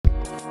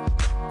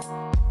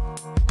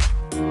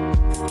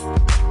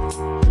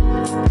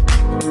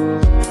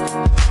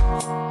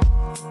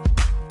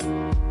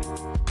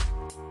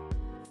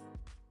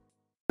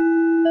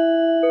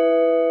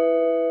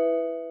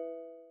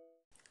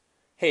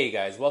Hey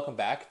guys, welcome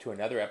back to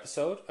another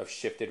episode of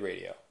Shifted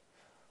Radio.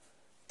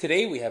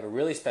 Today we have a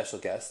really special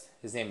guest.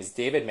 His name is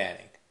David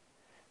Manning.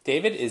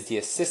 David is the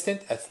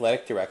Assistant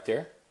Athletic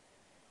Director,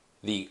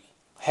 the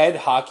head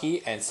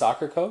hockey and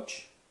soccer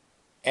coach,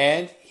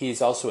 and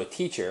he's also a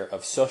teacher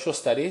of social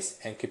studies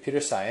and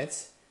computer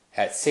science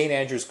at St.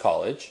 Andrews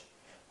College,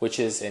 which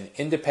is an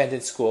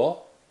independent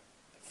school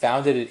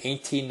founded in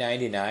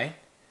 1899,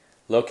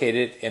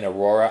 located in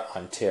Aurora,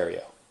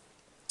 Ontario.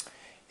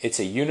 It's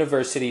a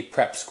university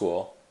prep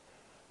school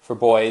for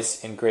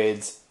boys in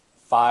grades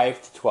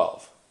 5 to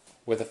 12,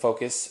 with a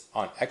focus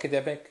on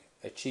academic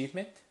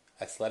achievement,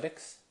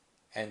 athletics,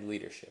 and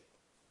leadership.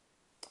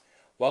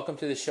 Welcome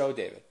to the show,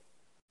 David.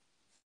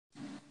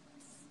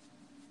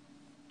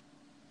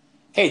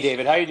 Hey,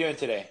 David, how are you doing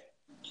today?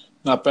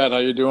 Not bad. How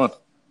you doing?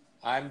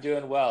 I'm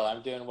doing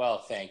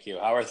well, thank you.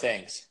 How are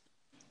things?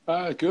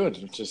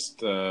 Good.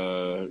 Just,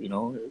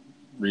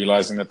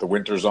 realizing that the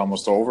winter's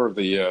almost over.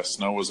 The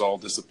snow has all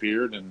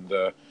disappeared and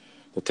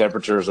the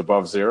temperature is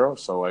above zero.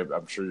 So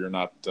I'm sure you're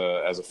not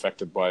as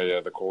affected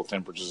by the cold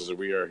temperatures as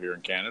we are here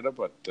in Canada.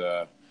 But,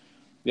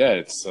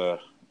 it's a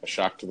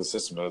shock to the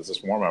system that it's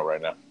this warm out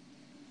right now.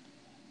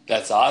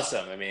 That's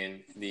awesome. I mean,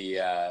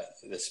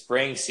 the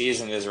spring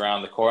season is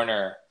around the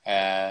corner,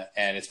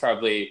 and it's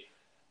probably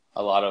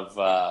a lot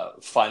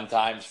of fun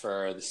times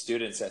for the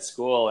students at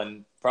school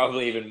and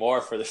probably even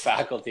more for the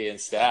faculty and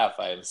staff,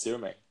 I'm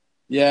assuming.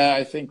 Yeah,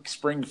 I think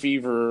spring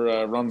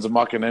fever runs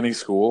amok in any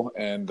school,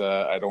 and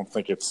I don't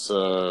think it's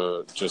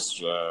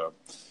just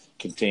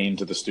contained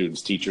to the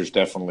students. Teachers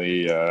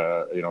definitely,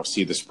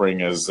 see the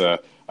spring as a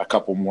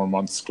couple more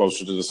months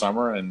closer to the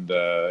summer, and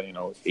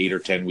 8 or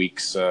 10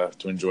 weeks to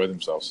enjoy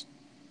themselves.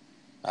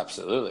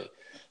 Absolutely.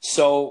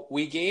 So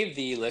we gave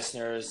the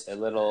listeners a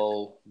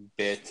little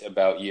bit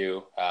about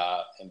you,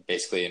 and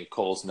basically in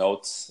Cole's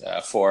notes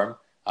form.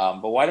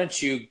 But why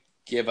don't you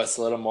give us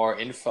a little more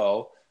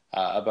info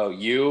about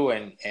you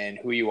and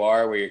who you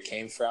are, where you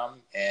came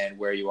from, and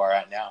where you are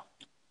at now?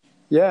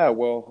 Yeah,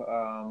 well,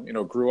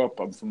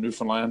 I'm from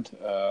Newfoundland,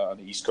 on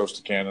the east coast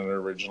of Canada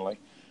originally,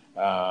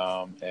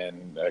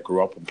 and I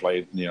grew up and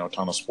played, a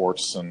ton of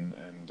sports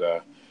and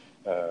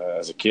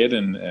as a kid,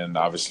 and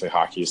obviously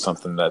hockey is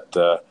something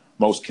that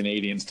most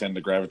Canadians tend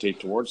to gravitate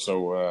towards.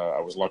 So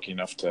I was lucky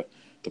enough to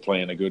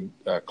play in a good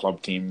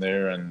club team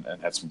there and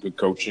had some good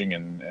coaching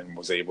and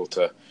was able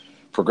to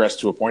progress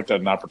to a point that had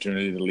an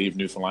opportunity to leave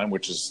Newfoundland,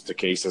 which is the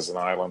case as an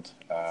island.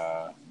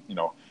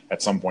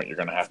 At some point you're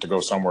going to have to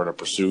go somewhere to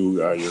pursue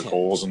your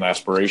goals and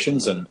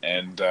aspirations.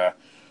 And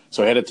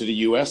so I headed to the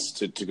U.S.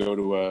 to go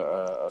to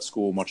a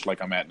school much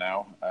like I'm at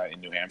now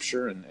in New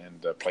Hampshire and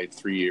played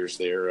 3 years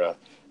there,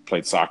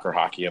 played soccer,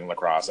 hockey, and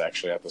lacrosse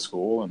actually at the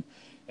school.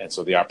 And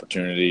so the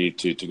opportunity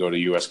to go to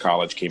U.S.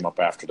 college came up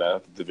after that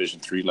at the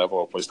Division III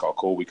level, a place called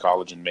Colby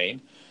College in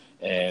Maine.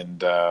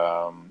 And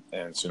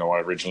so, I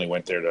originally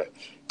went there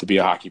to be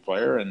a hockey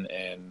player and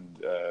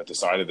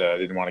decided that I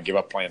didn't want to give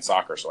up playing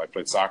soccer. So I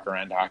played soccer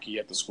and hockey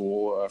at the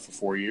school for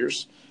 4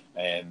 years.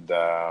 And,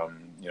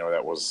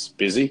 that was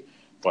busy,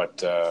 but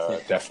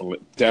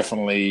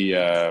definitely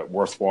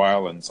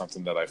worthwhile and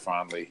something that I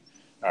fondly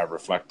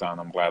reflect on.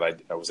 I'm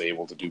glad I was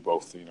able to do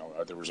both.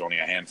 There was only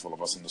a handful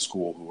of us in the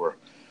school who were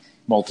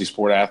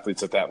multi-sport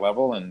athletes at that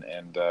level.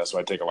 And so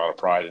I take a lot of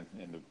pride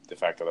in the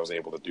fact that I was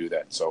able to do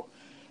that. So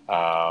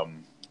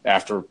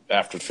after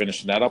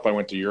finishing that up, I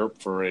went to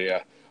Europe for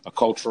a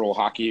cultural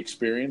hockey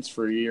experience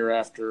for a year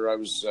after I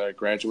was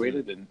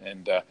graduated.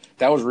 And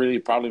that was really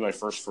probably my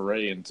first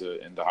foray into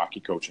hockey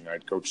coaching.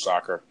 I'd coached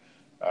soccer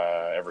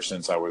ever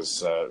since I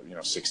was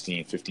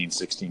 15,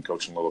 16,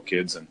 coaching little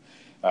kids. And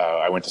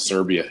I went to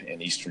Serbia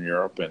in Eastern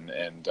Europe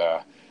and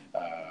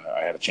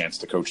I had a chance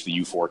to coach the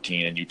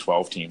U14 and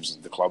U12 teams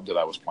of the club that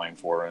I was playing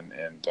for, and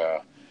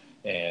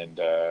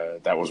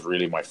that was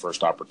really my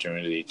first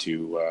opportunity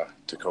to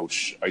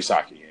coach ice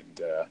hockey,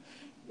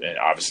 and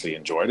obviously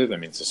enjoyed it. I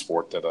mean, it's a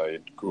sport that I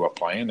grew up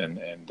playing,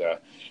 and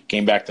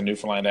came back to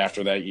Newfoundland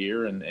after that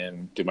year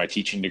and did my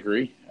teaching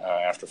degree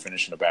after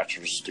finishing a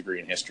bachelor's degree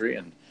in history,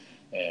 and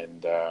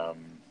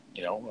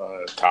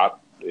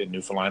taught in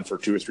Newfoundland for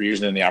 2 or 3 years,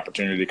 and then the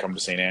opportunity to come to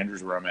St.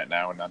 Andrews, where I'm at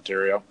now in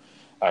Ontario.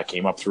 I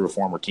came up through a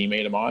former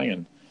teammate of mine,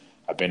 and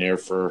I've been here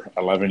for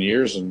 11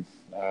 years. And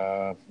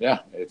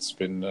it's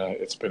been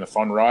a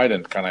fun ride,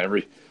 and kind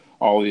of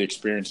all the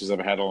experiences I've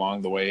had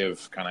along the way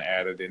have kind of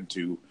added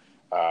into,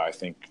 I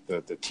think,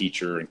 the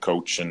teacher and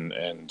coach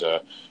and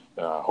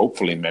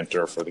hopefully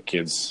mentor for the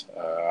kids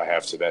I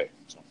have today.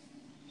 So.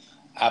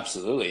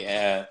 Absolutely,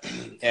 and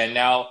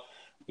now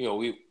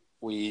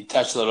we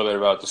touched a little bit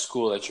about the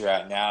school that you're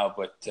at now,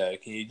 but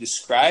can you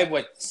describe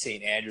what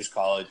St. Andrews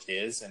College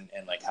is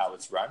and like how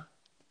it's run?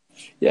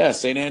 Yeah,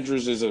 St.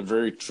 Andrews is a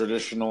very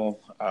traditional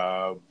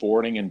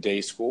boarding and day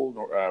school.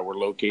 We're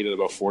located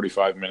about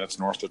 45 minutes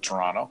north of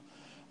Toronto.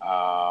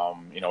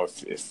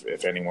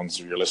 If anyone's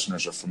of your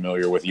listeners are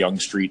familiar with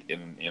Yonge Street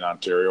in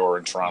Ontario or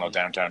in Toronto,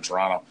 downtown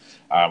Toronto,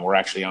 we're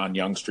actually on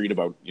Yonge Street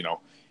about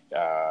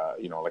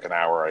like an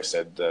hour, I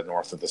said,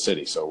 north of the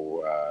city.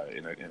 So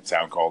in a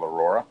town called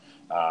Aurora,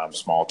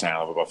 small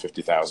town of about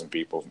 50,000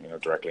 people,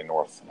 directly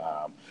north.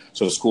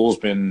 So the school's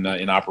been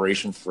in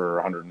operation for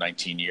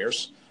 119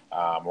 years.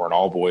 We're an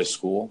all-boys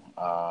school.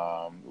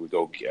 We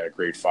go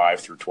grade 5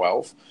 through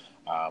 12.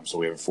 So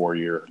we have a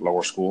 4-year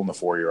lower school and a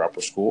 4-year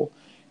upper school.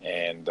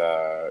 And,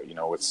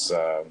 it's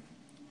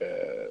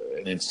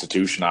an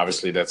institution,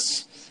 obviously,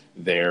 that's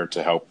there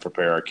to help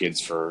prepare our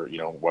kids for,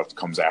 what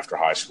comes after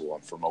high school.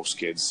 And for most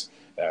kids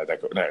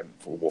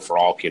for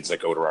all kids that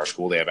go to our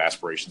school, they have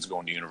aspirations of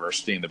going to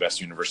university, and the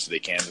best university they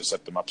can to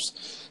set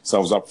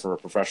themselves up for a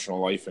professional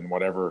life in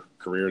whatever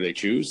career they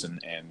choose.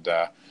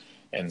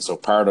 And so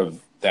part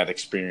of that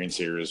experience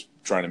here is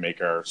trying to make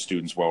our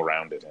students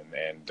well-rounded.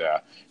 And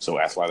so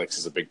athletics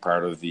is a big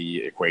part of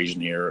the equation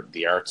here.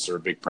 The arts are a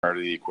big part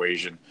of the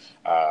equation,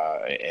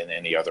 and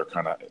any other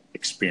kind of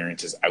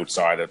experiences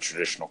outside of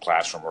traditional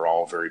classroom are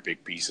all very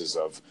big pieces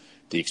of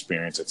the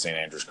experience at St.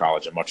 Andrews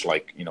College. And much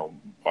like,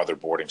 other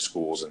boarding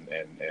schools and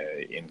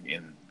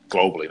in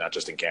globally, not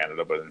just in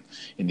Canada, but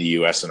in the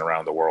US and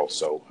around the world.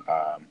 So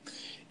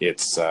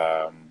it's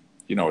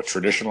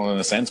traditional in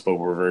a sense, but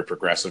we're very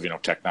progressive.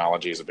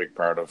 Technology is a big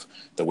part of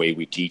the way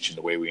we teach and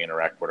the way we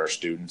interact with our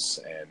students.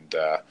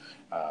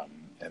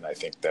 And I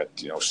think that,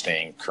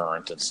 staying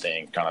current and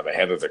staying kind of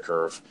ahead of the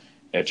curve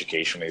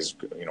educationally is,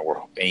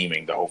 we're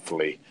aiming to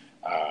hopefully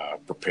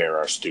prepare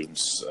our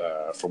students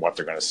for what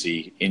they're going to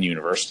see in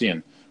university,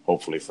 and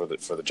hopefully for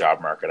the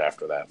job market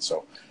after that.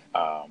 So,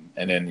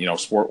 and then,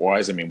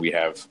 sport-wise, we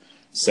have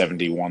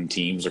 71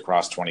 teams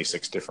across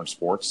 26 different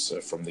sports,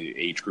 from the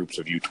age groups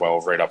of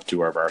U12 right up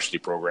to our varsity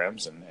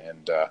programs.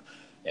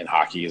 And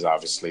hockey is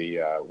obviously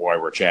why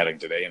we're chatting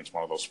today. And it's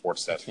one of those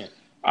sports that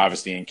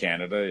obviously in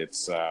Canada,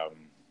 it's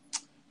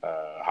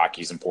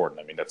hockey is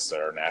important. That's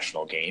our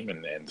national game,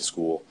 and the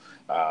school,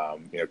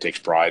 takes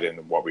pride in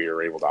what we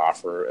are able to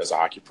offer as a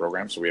hockey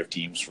program. So we have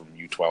teams from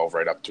U12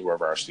 right up to our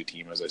varsity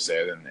team, as I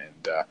said.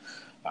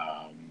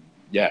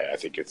 I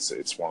think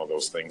it's one of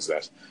those things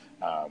that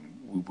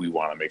we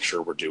want to make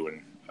sure we're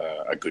doing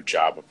a good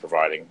job of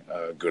providing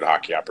good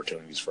hockey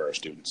opportunities for our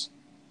students.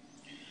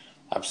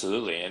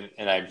 Absolutely.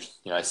 And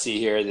I see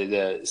here that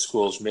the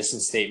school's mission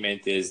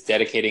statement is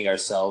dedicating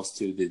ourselves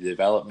to the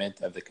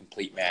development of the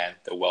complete man,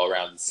 the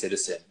well-rounded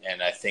citizen.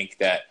 And I think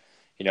that,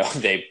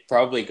 they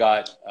probably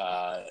got,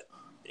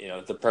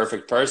 the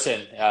perfect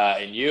person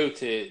in you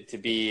to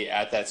be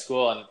at that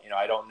school. And,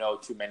 I don't know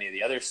too many of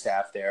the other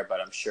staff there, but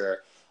I'm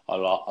sure a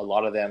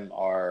lot of them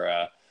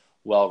are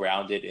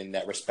well-rounded in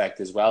that respect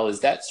as well. Is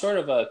that sort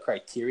of a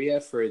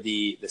criteria for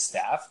the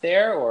staff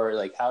there, or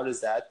like, how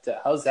does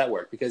that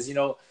work? Because,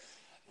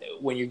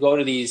 when you go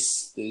to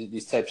these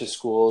types of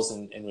schools,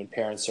 and when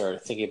parents are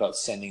thinking about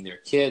sending their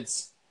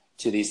kids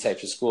to these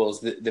types of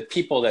schools, the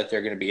people that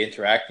they're going to be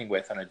interacting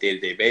with on a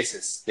day-to-day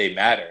basis, they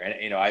matter.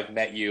 And, I've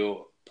met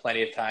you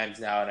plenty of times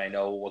now, and I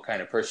know what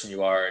kind of person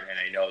you are. And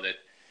I know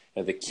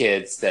that the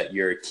kids that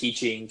you're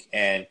teaching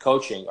and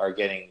coaching are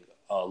getting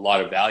a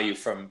lot of value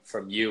from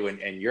you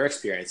and your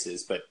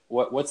experiences. But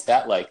what's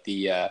that like,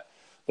 the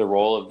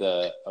role of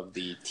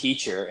the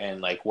teacher, and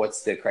like,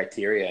 what's the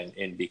criteria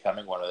in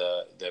becoming one of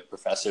the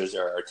professors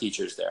or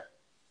teachers there?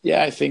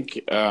 Yeah, I think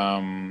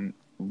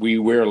we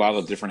wear a lot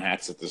of different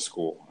hats at this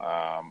school.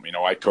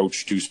 I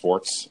coach 2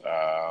 sports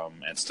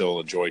and still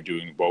enjoy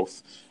doing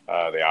both.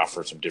 They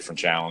offer some different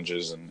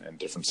challenges and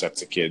different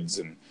sets of kids.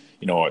 And,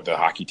 the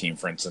hockey team,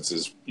 for instance,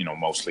 is,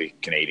 mostly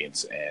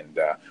Canadians. And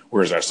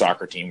whereas our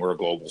soccer team, we're a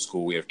global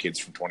school. We have kids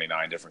from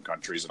 29 different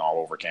countries and all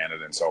over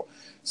Canada. And so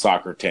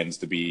soccer tends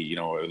to be,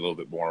 a little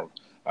bit more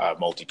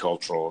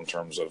multicultural in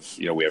terms of,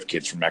 we have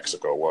kids from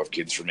Mexico, we'll have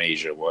kids from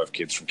Asia, we'll have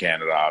kids from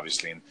Canada,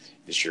 obviously. And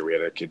this year we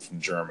had a kid from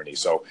Germany.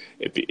 So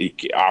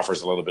it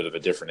offers a little bit of a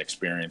different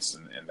experience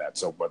in that.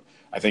 So, but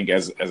I think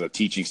as a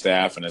teaching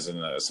staff and as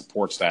a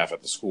support staff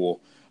at the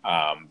school,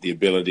 the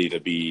ability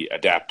to be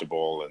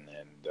adaptable and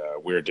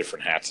wear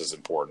different hats is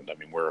important.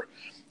 We're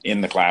in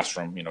the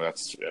classroom,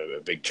 that's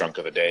a big chunk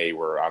of the day.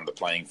 We're on the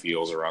playing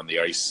fields or on the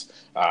ice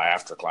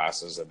after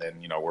classes. And then,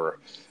 we're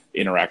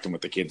interacting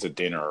with the kids at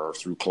dinner or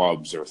through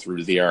clubs or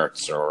through the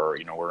arts, or,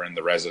 we're in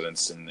the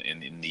residence in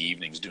the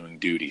evenings doing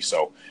duty.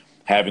 So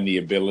having the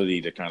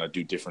ability to kind of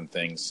do different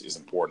things is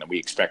important. And we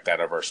expect that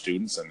of our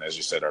students. And as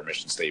you said, our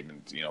mission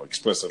statement,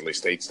 explicitly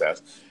states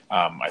that.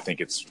 I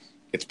think it's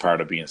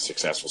part of being a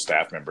successful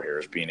staff member here,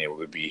 is being able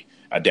to be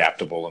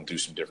adaptable and do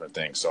some different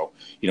things. So,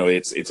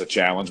 it's a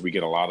challenge. We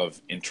get a lot of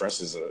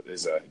interest.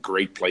 Is a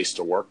great place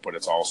to work, but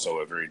it's also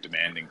a very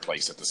demanding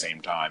place at the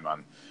same time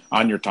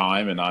on your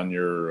time and on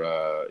your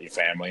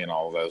family and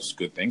all of those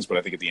good things. But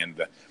I think at the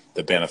end,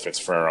 the benefits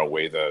far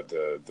outweigh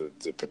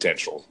the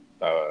potential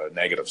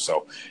negatives.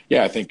 So,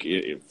 yeah, I think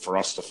for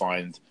us to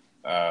find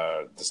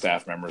the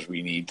staff members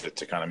we need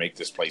to kind of make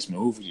this place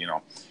move,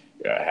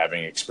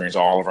 having experience,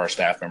 all of our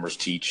staff members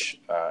teach,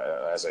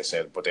 as I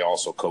said, but they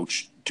also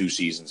coach 2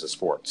 seasons of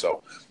sport.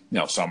 So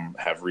some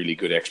have really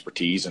good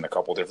expertise in a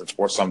couple of different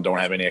sports. Some don't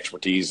have any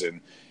expertise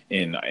in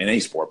any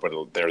sport, but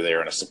they're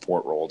there in a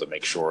support role to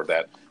make sure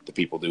that the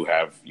people do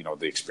have,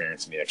 the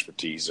experience and the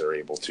expertise are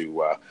able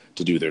to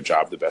do their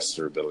job the best of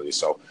their ability.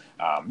 So,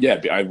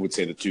 I would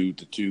say the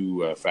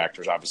two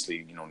factors,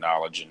 obviously,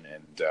 knowledge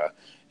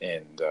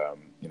and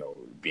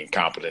being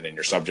competent in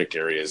your subject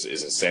area is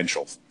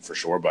essential for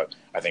sure. But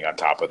I think on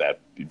top of that,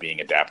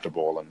 being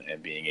adaptable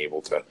and being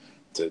able to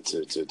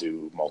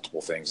do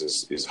multiple things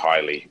is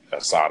highly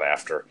sought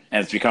after,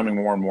 and it's becoming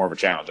more and more of a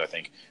challenge. I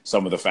think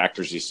some of the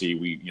factors you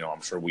see,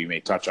 I'm sure we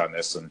may touch on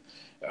this and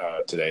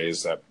today,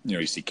 is that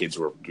you see kids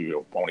who are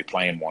only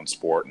playing one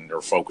sport and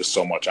they're focused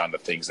so much on the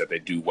things that they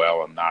do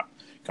well and not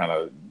kind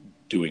of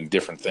doing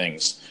different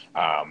things.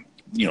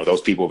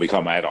 Those people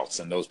become adults,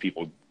 and those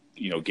people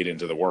get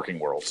into the working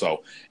world.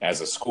 So as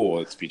a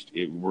school,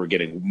 we're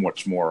getting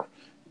much more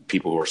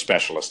people who are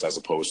specialists as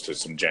opposed to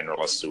some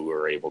generalists who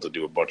are able to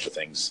do a bunch of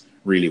things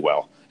really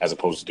well, as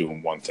opposed to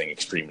doing one thing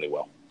extremely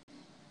well.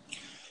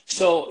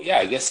 So, yeah,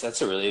 I guess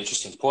that's a really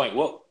interesting point.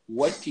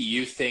 What do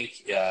you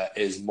think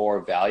is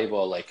more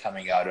valuable, like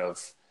coming out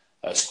of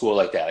a school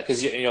like that?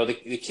 Because,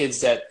 the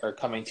kids that are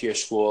coming to your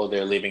school,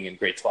 they're leaving in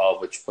grade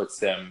 12, which puts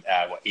them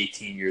at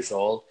 18 years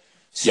old.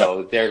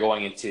 So They're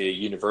going into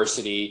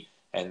university,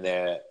 and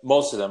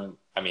most of them,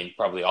 I mean,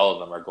 probably all of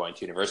them are going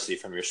to university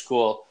from your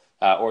school,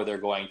 or they're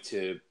going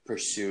to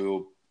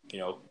pursue,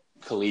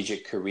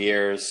 collegiate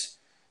careers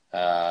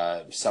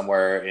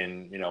somewhere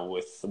in,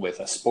 with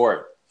a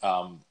sport.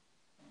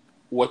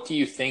 What do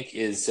you think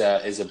is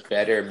a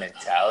better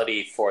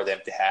mentality for them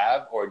to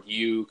have, or do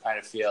you kind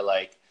of feel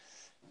like,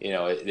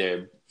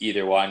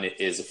 either one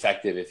is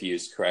effective if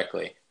used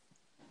correctly?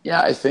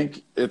 Yeah, I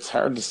think it's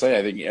hard to say.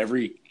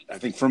 I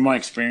think from my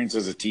experience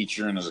as a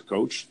teacher and as a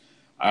coach,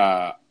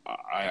 I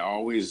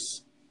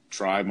always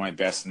try my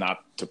best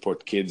not to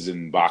put kids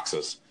in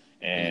boxes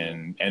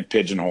and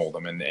pigeonhole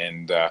them.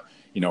 And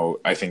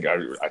I think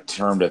a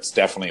term that's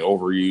definitely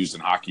overused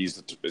in hockey is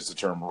the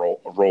term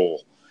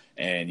role.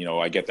 And,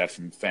 I get that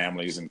from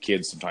families and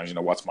kids sometimes,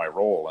 what's my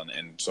role?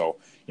 And so,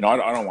 I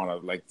don't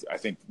want to, I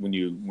think when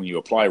you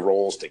apply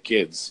roles to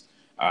kids,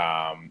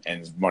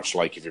 and much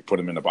like if you put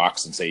them in a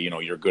box and say,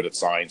 you're good at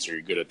science or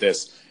you're good at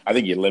this, I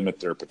think you limit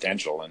their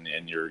potential,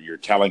 and you're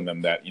telling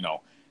them that,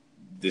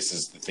 this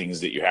is the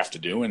things that you have to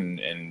do,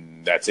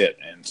 and that's it.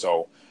 And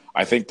so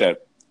I think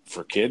that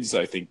for kids,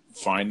 I think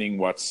finding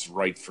what's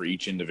right for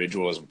each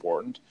individual is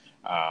important,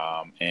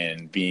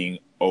 and being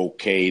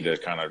okay to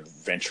kind of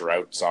venture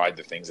outside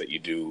the things that you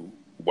do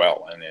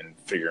well, and then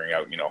figuring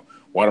out,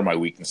 what are my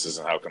weaknesses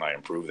and how can I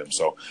improve them?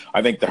 So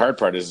I think the hard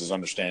part is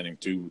understanding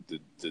too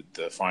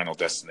the final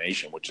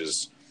destination, which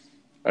is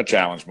a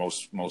challenge.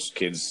 Most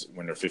kids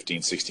when they're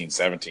 15, 16,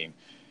 17,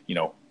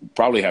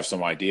 probably have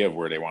some idea of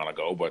where they want to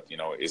go, but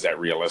is that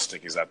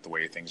realistic? Is that the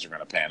way things are going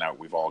to pan out?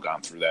 We've all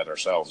gone through that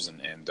ourselves,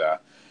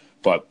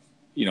 but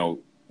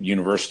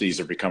universities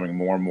are becoming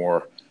more and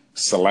more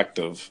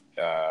selective.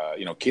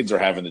 Kids are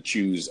having to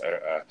choose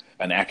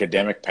an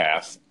academic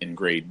path in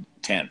grade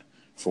 10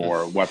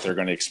 for what they're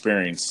going to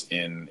experience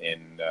in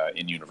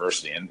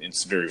university, and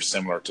it's very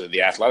similar to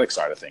the athletic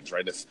side of things,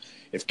 right?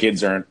 If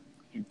kids aren't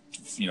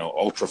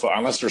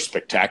unless they're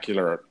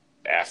spectacular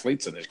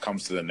athletes and it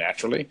comes to them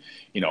naturally,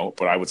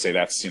 but I would say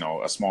that's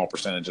a small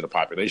percentage of the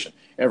population.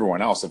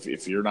 Everyone else,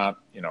 if you're not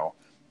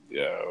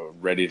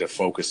ready to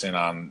focus in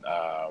on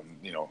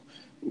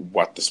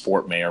what the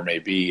sport may or may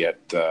be at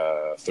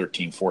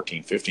 13,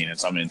 14, 15. In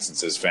some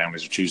instances,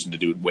 families are choosing to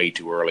do it way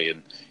too early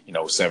in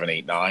 7,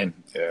 8, 9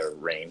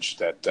 range.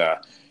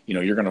 That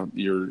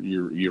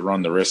you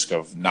run the risk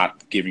of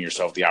not giving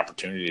yourself the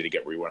opportunity to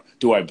get where you want.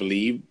 Do I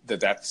believe that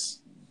that's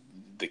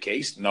the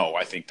case? No,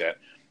 I think that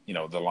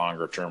the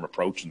longer term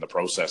approach and the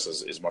process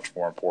is much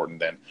more important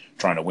than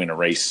trying to win a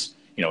race.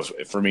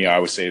 For me, I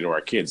always say to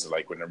our kids,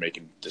 like when they're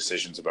making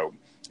decisions about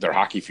their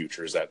hockey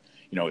futures, that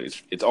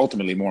it's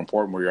ultimately more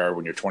important where you are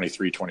when you're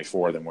 23,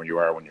 24 than where you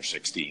are when you're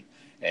 16.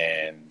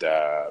 And,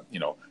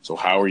 so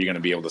how are you going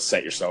to be able to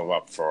set yourself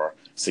up for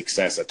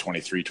success at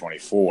 23,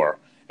 24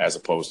 as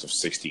opposed to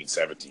 16,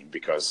 17?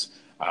 Because,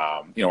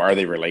 are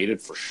they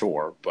related? For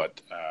sure.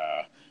 But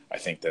I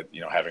think that,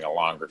 having a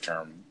longer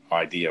term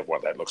idea of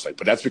what that looks like,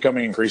 but that's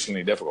becoming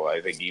increasingly difficult. I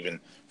think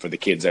even for the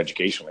kids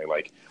educationally,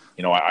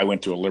 I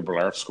went to a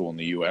liberal arts school in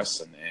the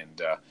U.S.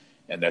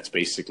 and that's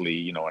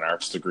basically, an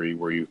arts degree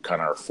where you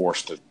kind of are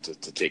forced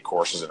to take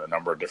courses in a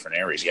number of different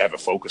areas. You have a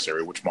focus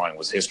area, which mine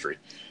was history.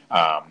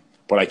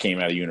 But I came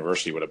out of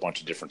university with a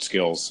bunch of different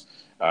skills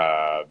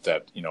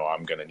that,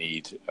 I'm going to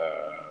need,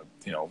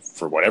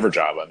 for whatever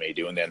job I may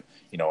do. And then,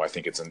 I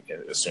think it's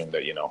assumed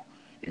that, you're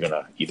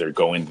going to either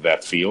go into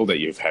that field that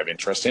you have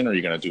interest in, or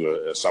you're going to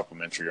do a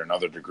supplementary or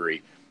another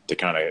degree to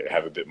kind of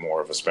have a bit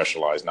more of a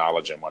specialized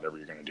knowledge in whatever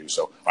you're going to do.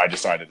 So I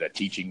decided that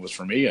teaching was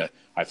for me.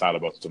 I thought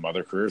about some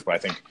other careers, but I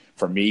think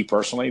for me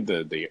personally,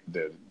 the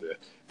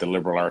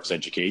liberal arts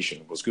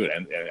education was good.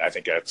 And I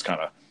think that's kind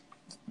of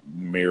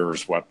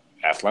mirrors what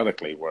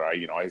athletically, where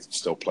I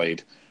still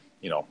played,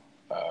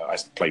 I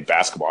played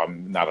basketball.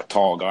 I'm not a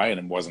tall guy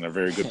and wasn't a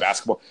very good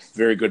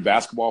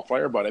basketball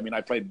player. But I mean,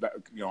 I played,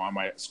 on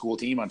my school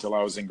team until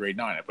I was in grade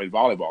 9. I played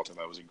volleyball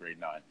until I was in grade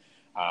 9.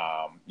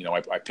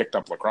 I picked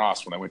up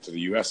lacrosse when I went to the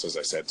U.S., as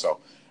I said. So,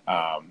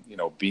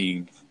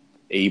 being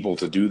able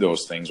to do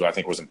those things, I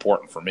think was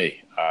important for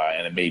me.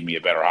 And it made me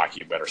a better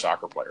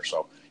soccer player.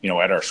 So,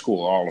 at our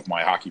school, all of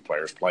my hockey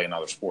players play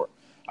another sport.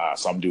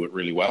 Some do it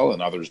really well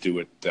and others do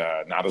it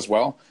not as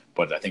well.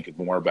 But I think it's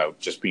more about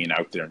just being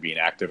out there and being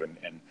active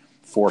and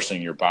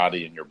forcing your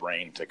body and your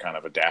brain to kind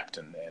of adapt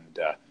and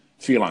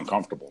feel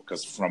uncomfortable,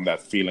 because from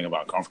that feeling of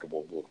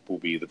uncomfortable will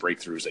be the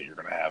breakthroughs that you're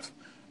going to have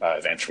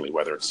eventually,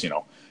 whether it's,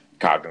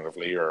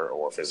 cognitively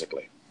or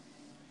physically.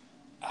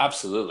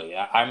 Absolutely.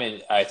 I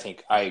mean, I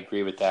think I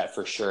agree with that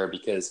for sure,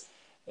 because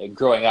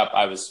growing up,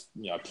 I was,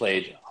 I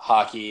played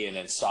hockey and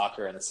then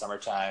soccer in the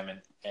summertime.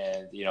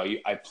 And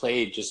I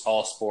played just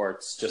all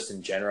sports just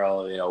in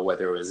general,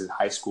 whether it was in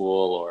high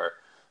school or,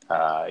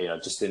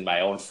 just in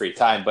my own free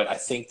time. But I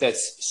think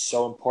that's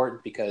so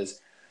important because,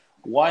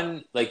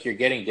 one, like, you're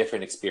getting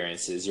different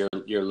experiences,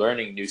 you're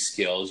learning new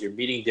skills, you're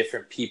meeting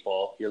different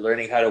people, you're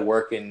learning how to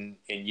work in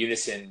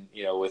unison,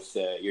 with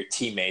your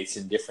teammates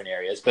in different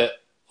areas. But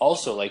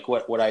also, like,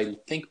 what I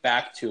think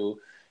back to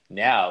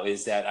now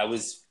is that I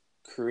was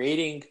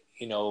creating,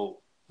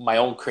 my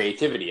own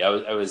creativity.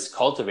 I was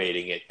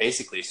cultivating it,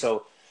 basically.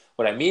 So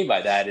what I mean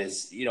by that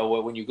is,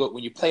 when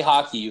you play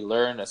hockey, you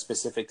learn a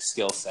specific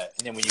skill set,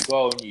 and then when you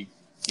go and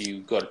you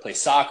go to play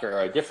soccer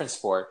or a different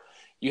sport,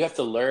 you have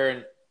to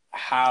learn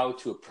how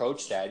to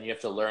approach that, and you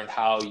have to learn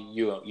how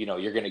you're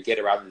going to get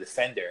around the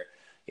defender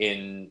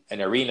in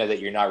an arena that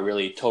you're not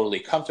really totally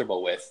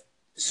comfortable with.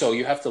 So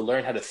you have to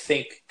learn how to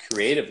think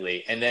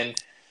creatively, and then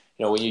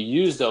when you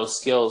use those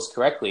skills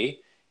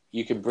correctly,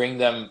 you can bring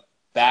them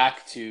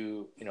back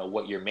to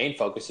what your main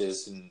focus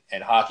is.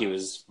 And hockey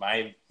was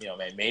my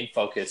my main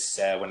focus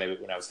when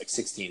I was like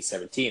 16,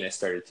 17. I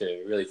started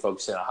to really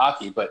focus in on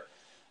hockey, but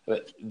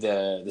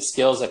the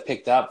skills I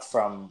picked up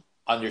from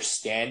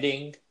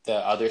understanding the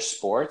other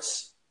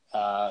sports,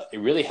 it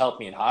really helped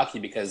me in hockey,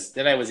 because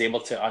then I was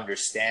able to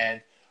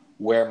understand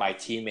where my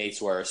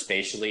teammates were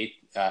spatially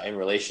in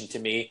relation to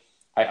me.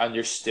 I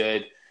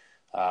understood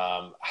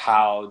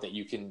how that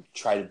you can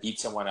try to beat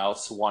someone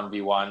else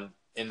 1v1,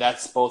 and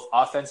that's both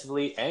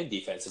offensively and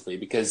defensively,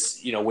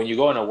 because when you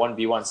go in a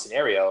 1v1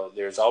 scenario,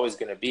 there's always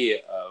going to be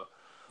a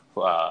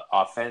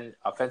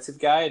offensive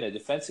guy and a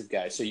defensive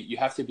guy. So you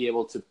have to be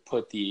able to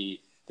put the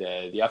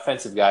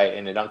offensive guy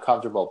in an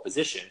uncomfortable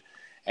position,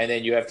 and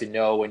then you have to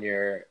know when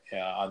you're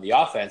on the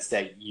offense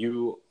that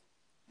you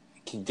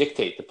can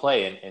dictate the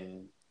play,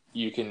 and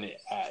you can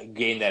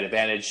gain that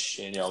advantage,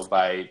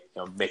 by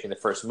making the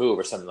first move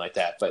or something like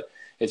that. But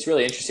it's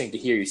really interesting to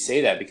hear you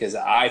say that, because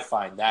I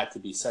find that to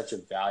be such a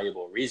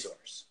valuable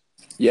resource.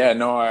 Yeah,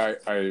 no, I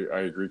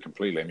agree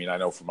completely. I mean, I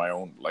know from my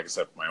own, like I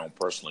said, my own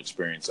personal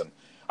experience, and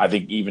I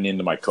think even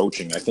into my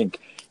coaching, I think,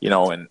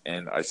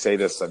 and I say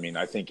this, I mean,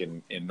 I think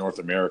in North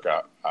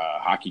America,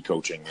 hockey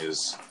coaching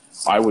is,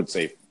 I would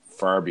say,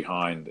 far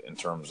behind in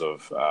terms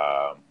of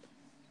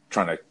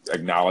trying to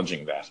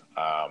acknowledging that.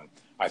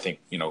 I think,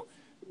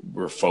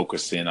 we're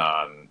focused in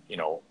on,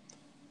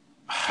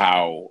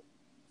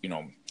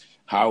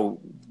 how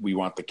we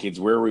want the kids,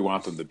 where we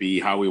want them to be,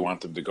 how we want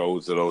them to go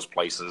to those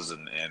places,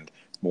 and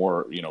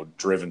more,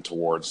 driven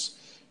towards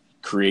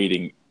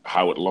creating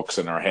how it looks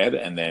in our head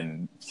and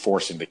then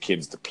forcing the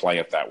kids to play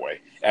it that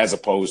way, as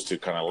opposed to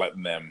kind of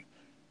letting them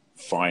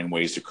find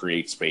ways to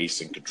create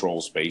space and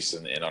control space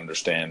and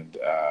understand,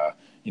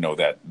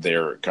 that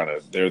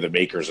they're the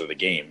makers of the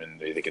game, and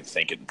they can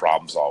think it and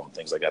problem solve and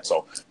things like that.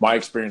 So my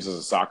experience as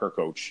a soccer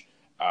coach,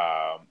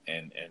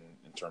 and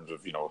in terms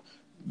of,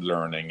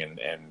 learning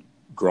and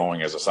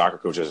growing as a soccer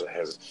coach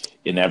has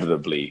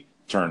inevitably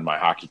turned my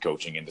hockey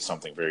coaching into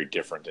something very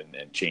different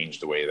and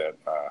changed the way that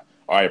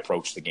I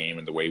approach the game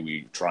and the way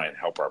we try and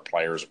help our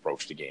players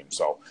approach the game.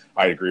 So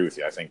I agree with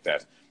you. I think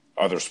that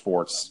other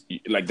sports,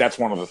 like, that's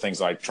one of the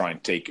things I try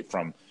and take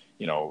from,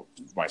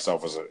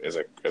 myself as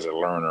a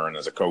learner and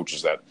as a coach,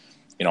 is that,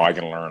 I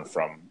can learn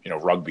from,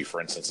 rugby,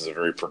 for instance, is a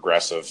very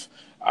progressive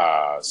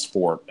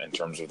sport in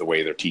terms of the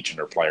way they're teaching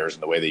their players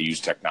and the way they use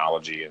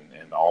technology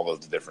and all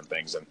of the different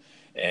things.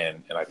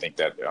 And I think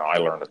that I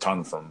learned a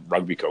ton from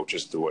rugby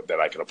coaches that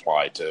I could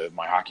apply to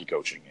my hockey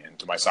coaching and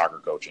to my soccer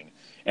coaching,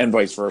 and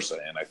vice versa.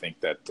 And I think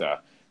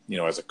that,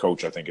 as a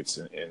coach, I think it's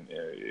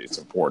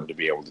important to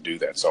be able to do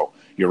that. So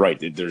you're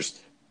right.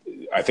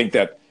 I think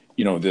that,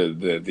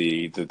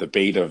 the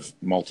debate of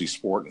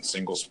multi-sport and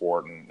single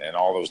sport and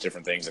all those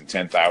different things, and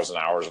 10,000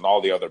 hours and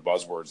all the other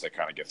buzzwords that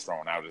kind of get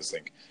thrown out,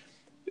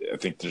 I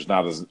think there's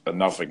not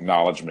enough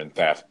acknowledgement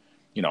that,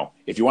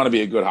 if you want to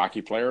be a good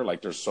hockey player,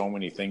 like, there's so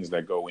many things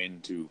that go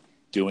into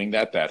doing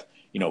that,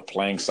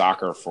 playing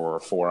soccer for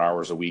 4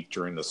 hours a week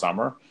during the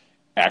summer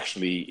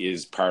actually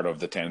is part of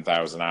the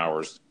 10,000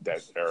 hours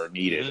that are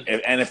needed.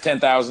 Mm-hmm. And if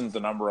 10,000 is the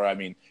number, I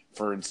mean,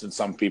 for instance,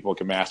 some people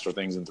can master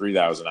things in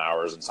 3,000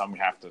 hours, and some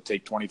have to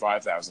take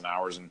 25,000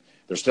 hours, and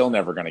they're still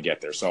never going to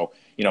get there. So,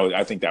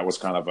 I think that was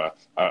kind of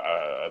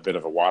a bit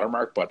of a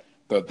watermark, but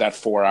that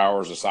 4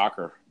 hours of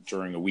soccer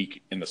during a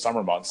week in the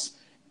summer months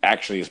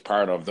actually is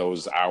part of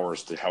those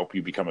hours to help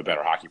you become a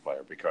better hockey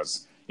player,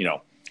 because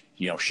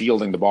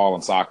shielding the ball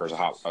in soccer is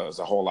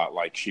a whole lot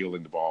like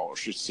shielding the ball or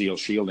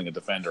shielding a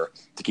defender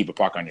to keep a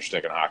puck on your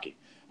stick in hockey.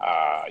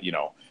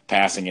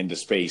 Passing into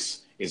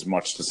space is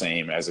much the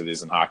same as it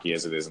is in hockey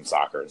as it is in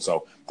soccer. And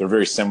so they're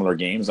very similar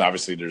games.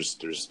 Obviously,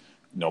 there's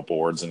no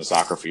boards in a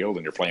soccer field,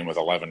 and you're playing with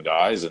 11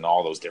 guys and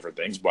all those different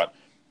things. But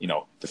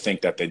to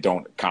think that they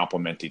don't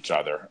complement each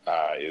other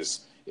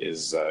is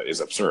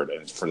absurd.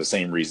 And for the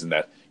same reason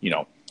that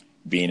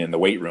being in the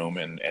weight room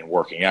and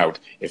working out,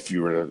 if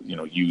you were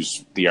to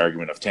use the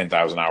argument of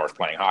 10,000 hours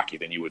playing hockey,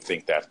 then you would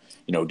think that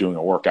doing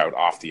a workout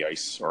off the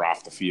ice or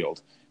off the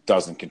field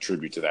doesn't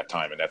contribute to that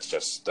time, and that's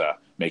just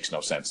makes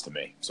no sense to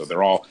me. So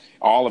they're all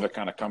of it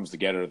kind of comes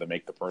together to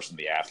make the person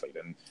the athlete,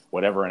 and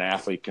whatever an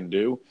athlete can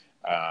do,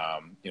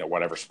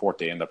 whatever sport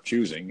they end up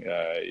choosing,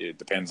 it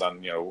depends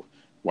on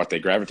what they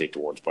gravitate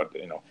towards. But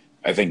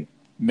I think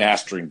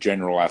mastering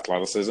general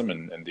athleticism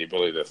and the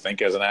ability to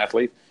think as an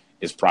athlete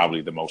is probably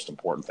the most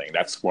important thing.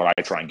 That's what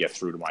I try and get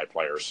through to my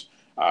players,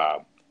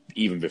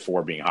 even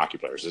before being hockey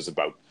players, is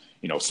about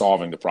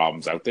solving the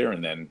problems out there,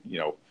 and then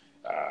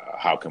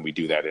how can we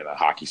do that in a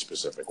hockey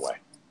specific way.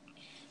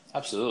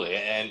 Absolutely.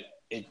 And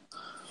it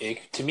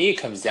to me, it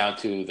comes down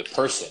to the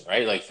person,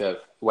 right? Like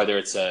whether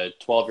it's a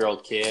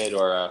 12-year-old kid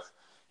or a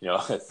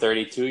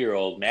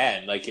 32-year-old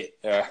man,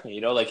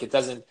 it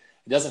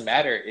doesn't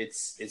matter.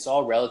 It's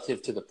all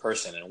relative to the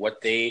person and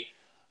what they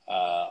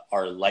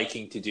are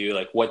liking to do,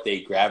 like what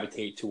they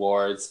gravitate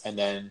towards. And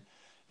then,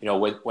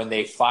 when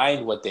they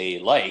find what they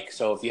like.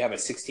 So if you have a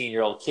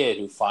 16-year-old kid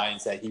who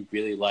finds that he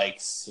really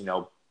likes,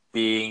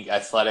 being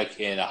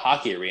athletic in a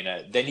hockey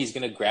arena, then he's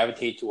going to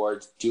gravitate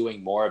towards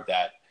doing more of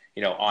that,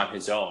 on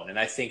his own. And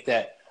I think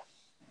that,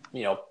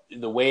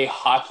 the way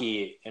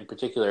hockey in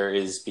particular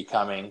is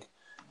becoming,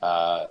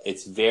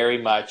 it's very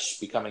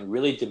much becoming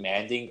really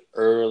demanding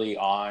early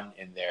on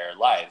in their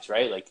lives,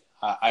 right? Like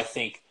I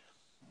think,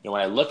 when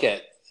I look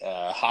at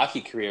hockey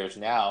careers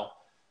now,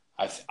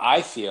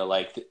 I feel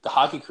like the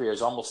hockey career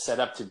is almost set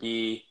up to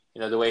be,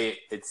 the way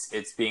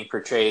it's being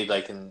portrayed,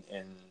 like in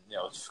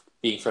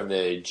being from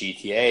the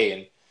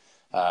GTA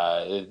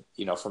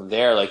and, from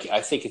there, like,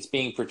 I think it's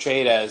being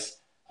portrayed as,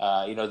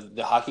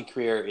 the hockey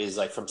career is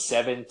like from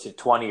 7 to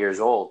 20 years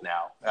old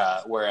now.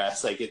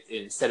 Whereas like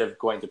instead of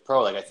going to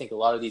pro, like I think a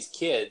lot of these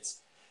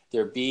kids,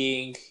 they're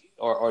being,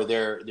 or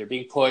they're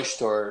being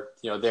pushed, or,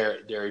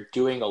 they're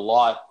doing a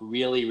lot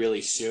really,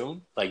 really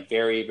soon, like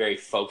very, very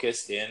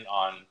focused in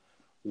on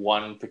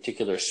one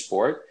particular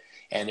sport,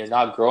 and they're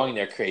not growing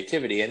their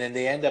creativity. And then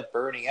they end up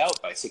burning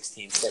out by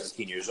 16,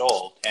 17 years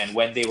old. And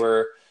when they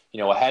were,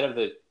 ahead of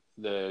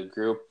the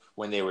group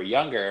when they were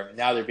younger,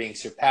 now they're being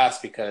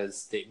surpassed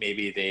because they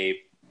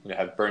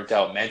have burnt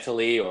out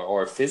mentally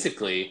or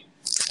physically.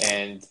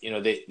 And,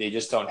 they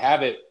just don't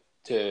have it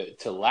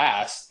to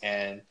last.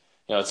 And,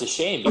 it's a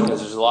shame because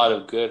there's a lot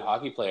of good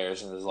hockey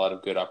players and there's a lot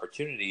of good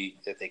opportunity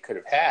that they could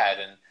have had.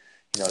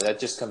 And, that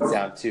just comes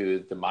down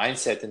to the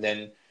mindset, and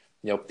then,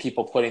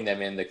 people putting them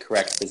in the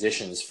correct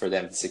positions for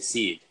them to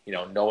succeed,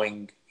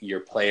 knowing your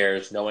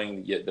players,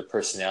 knowing the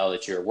personnel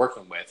that you're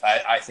working with.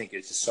 I think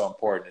it's just so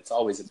important. It's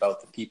always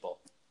about the people.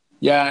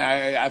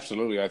 Yeah,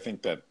 absolutely. I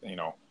think that,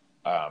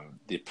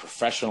 the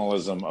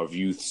professionalism of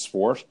youth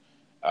sport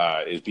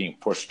is being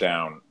pushed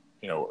down,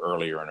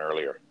 earlier and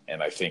earlier.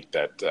 And I think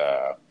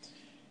that,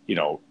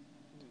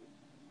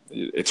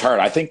 it's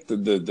hard. I think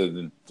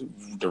the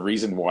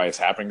reason why it's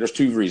happening, there's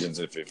two reasons,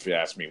 if you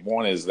ask me.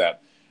 One is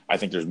that I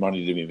think there's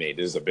money to be made.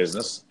 This is a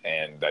business,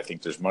 and I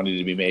think there's money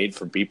to be made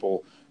from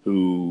people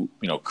who,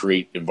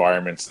 create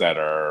environments that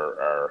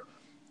are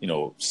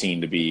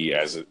seen to be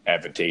as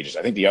advantageous.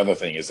 I think the other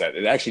thing is that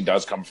it actually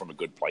does come from a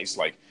good place.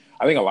 Like,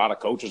 I think a lot of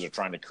coaches are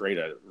trying to create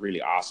a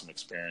really awesome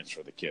experience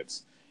for the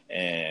kids,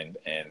 and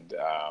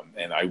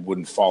I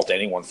wouldn't fault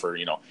anyone for,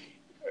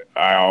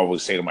 I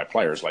always say to my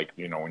players, like,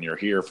 when you're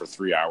here for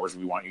 3 hours,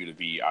 we want you to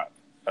be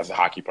as a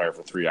hockey player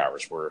for 3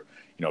 hours. We're,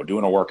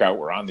 doing a workout,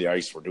 we're on the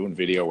ice, we're doing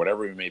video,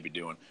 whatever we may be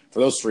doing. For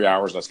those 3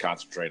 hours, let's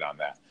concentrate on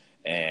that.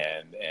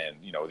 And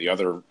the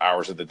other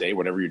hours of the day,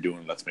 whatever you're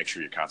doing, let's make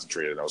sure you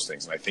concentrate on those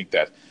things. And I think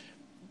that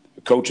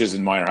coaches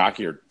in minor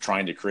hockey are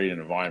trying to create an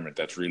environment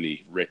that's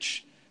really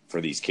rich for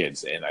these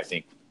kids. And I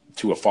think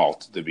to a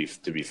fault, to be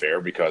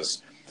fair,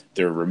 because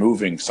they're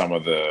removing some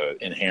of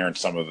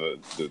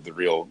the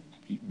real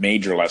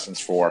major lessons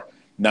for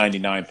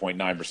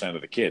 99.9%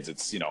 of the kids.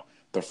 It's,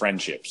 the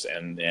friendships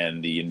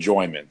and the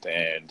enjoyment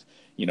and,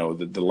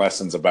 the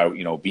lessons about,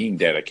 being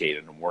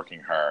dedicated and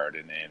working hard.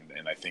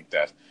 And I think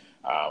that,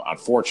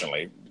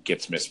 unfortunately,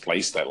 gets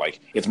misplaced, that like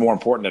it's more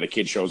important that a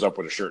kid shows up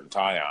with a shirt and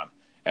tie on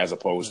as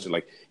opposed to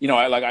like,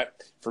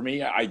 for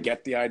me, I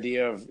get the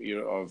idea of,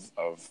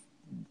 of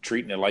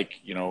treating it like,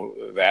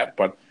 that,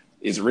 but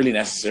is it really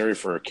necessary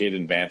for a kid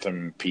in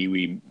Bantam, Pee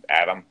Wee,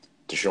 Adam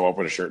to show up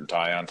with a shirt and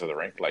tie on to the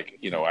rink? Like,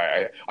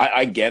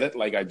 I get it.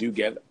 Like, I do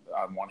get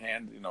on one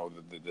hand,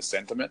 the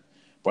sentiment,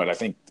 but I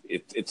think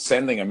it's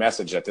sending a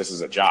message that this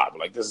is a job.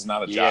 Like, this is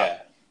not a job.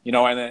 You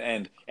know,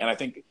 and I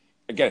think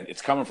again,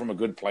 it's coming from a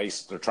good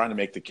place. They're trying to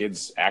make the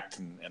kids act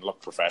and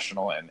look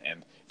professional,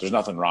 and there's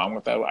nothing wrong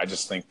with that. I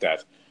just think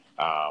that,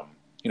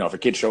 you know, if a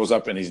kid shows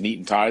up and he's neat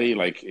and tidy,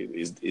 like,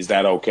 is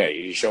that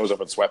okay? He shows up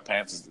in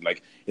sweatpants,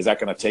 is that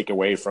going to take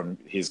away from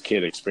his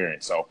kid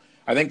experience? So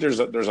I think there's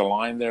a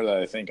line there that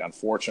I think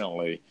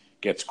unfortunately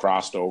gets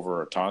crossed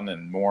over a ton,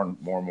 and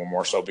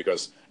more so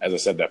because, as I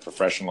said, that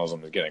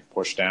professionalism is getting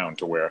pushed down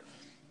to where,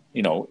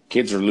 you know,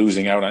 kids are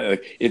losing out on.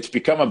 Like, it's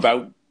become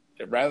about,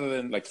 rather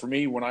than, like, for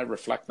me, when I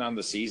reflect on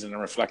the season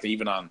and reflect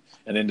even on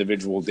an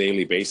individual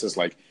daily basis,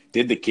 like,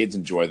 did the kids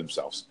enjoy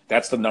themselves?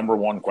 That's the number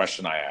one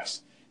question I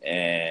ask.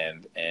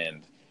 And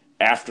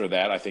after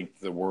that, I think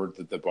the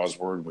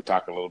buzzword, we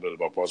talk a little bit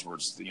about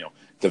buzzwords, you know,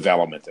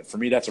 development. And for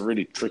me, that's a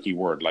really tricky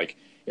word. Like,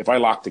 if I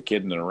locked a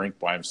kid in a rink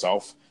by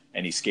himself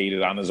and he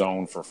skated on his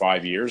own for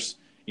 5 years,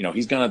 you know,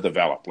 he's going to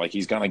develop. Like,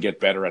 he's going to get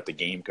better at the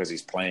game because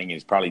he's playing.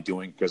 He's probably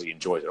doing it because he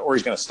enjoys it. Or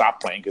he's going to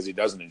stop playing because he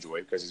doesn't enjoy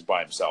it because he's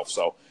by himself.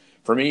 So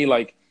for me,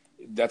 like,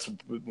 that's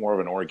more of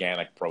an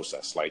organic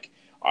process. Like,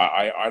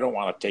 I don't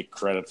want to take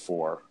credit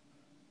for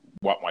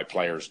what my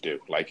players do.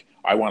 Like,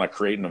 I want to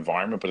create an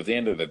environment, but at the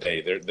end of the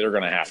day, they're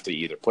going to have to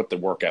either put the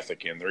work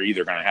ethic in. They're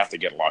either going to have to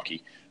get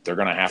lucky. They're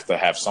going to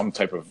have some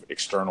type of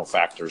external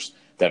factors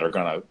that are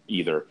going to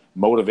either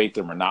motivate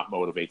them or not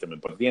motivate them.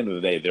 But at the end of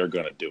the day, they're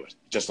going to do it,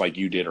 just like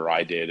you did or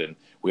I did. And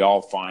we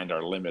all find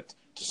our limit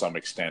to some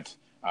extent.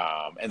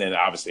 And then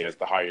obviously, as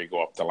the higher you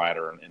go up the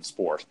ladder in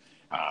sport,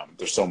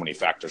 there's so many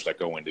factors that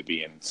go into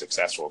being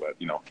successful that,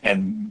 you know,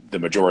 and the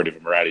majority of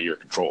them are out of your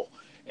control.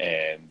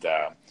 And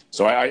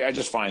so I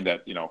just find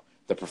that, you know,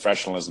 the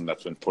professionalism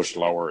that's been pushed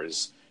lower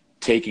is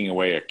taking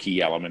away a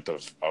key element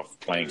of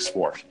playing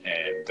sport.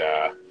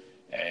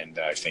 And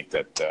I think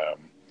that,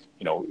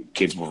 you know,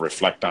 kids will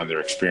reflect on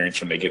their experience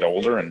when they get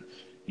older and,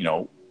 you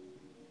know,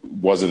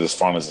 was it as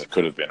fun as it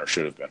could have been or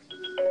should have been?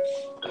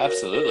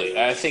 Absolutely.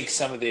 I think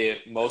some of the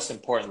most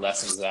important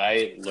lessons that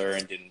I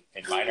learned in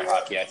minor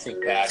hockey, I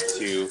think back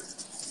to,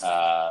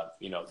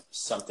 you know,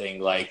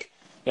 something like,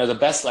 you know, the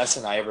best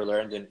lesson I ever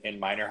learned in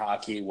minor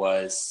hockey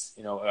was,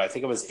 you know, I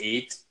think it was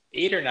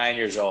 8 or 9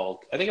 years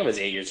old. I think I was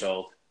 8 years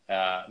old.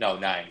 No,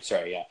 9.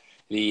 Sorry.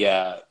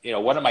 Yeah. You know,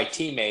 one of my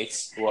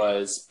teammates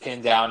was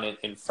pinned down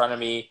in front of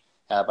me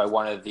by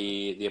one of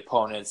the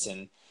opponents,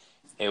 and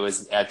it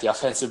was at the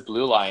offensive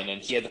blue line,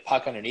 and he had the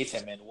puck underneath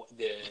him, and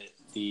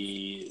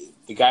the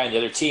guy on the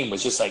other team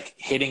was just like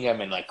hitting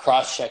him and like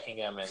cross checking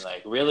him and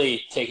like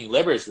really taking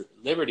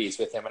liberties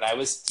with him. And I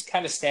was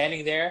kind of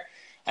standing there,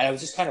 and I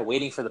was just kind of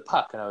waiting for the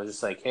puck, and I was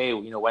just like, hey,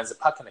 you know, when's the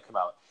puck going to come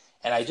out?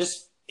 And I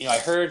just, you know, I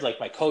heard like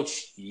my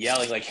coach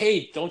yelling like,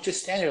 hey, don't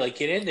just stand there, like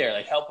get in there,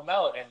 like help him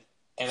out.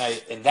 And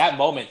I, in that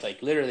moment,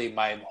 like literally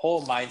my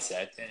whole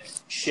mindset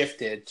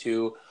shifted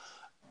to,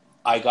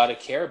 I got to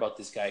care about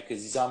this guy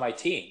because he's on my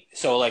team.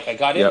 So like I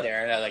got in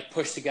there and I like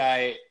pushed the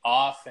guy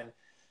off, and,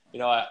 you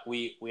know,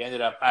 we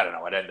ended up, I don't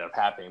know what ended up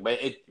happening, but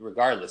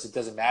regardless, it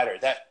doesn't matter.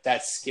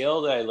 That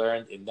skill that I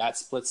learned in that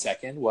split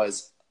second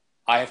was,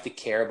 I have to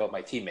care about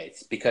my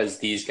teammates because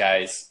these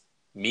guys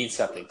mean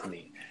something to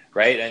me,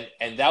 right?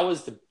 And that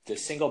was the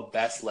single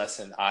best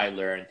lesson I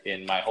learned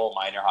in my whole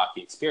minor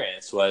hockey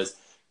experience was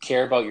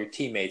care about your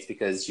teammates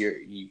because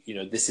you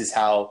know, this is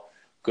how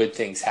good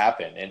things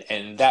happen.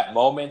 And that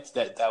moment,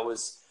 that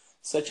was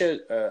such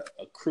a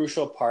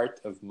crucial part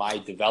of my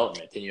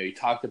development. And, you know, you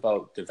talked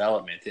about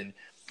development, and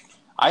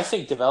I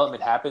think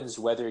development happens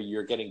whether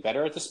you're getting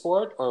better at the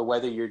sport or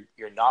whether you're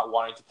not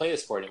wanting to play the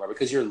sport anymore,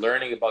 because you're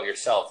learning about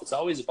yourself. It's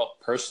always about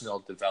personal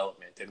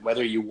development, and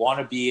whether you want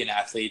to be an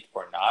athlete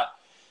or not,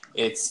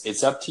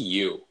 it's up to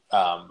you.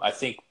 I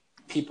think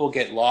people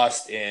get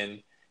lost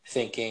in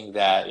thinking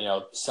that, you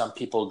know, some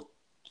people,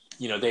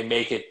 you know, they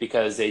make it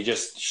because they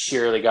just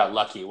sheerly got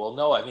lucky. Well,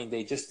 no, I mean,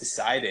 they just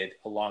decided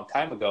a long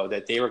time ago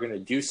that they were going to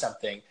do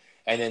something,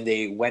 and then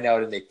they went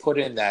out and they put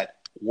in that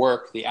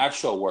work, the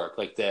actual work,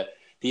 like the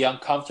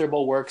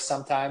uncomfortable work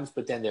sometimes,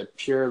 but then the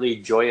purely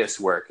joyous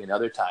work in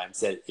other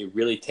times that it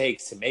really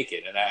takes to make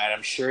it. And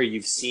I'm sure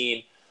you've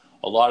seen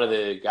a lot of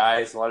the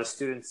guys, a lot of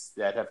students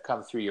that have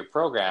come through your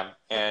program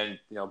and,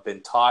 you know,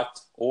 been taught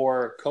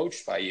or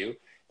coached by you.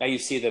 Now you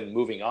see them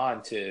moving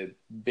on to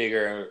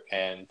bigger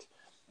and,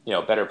 you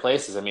know, better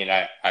places. I mean,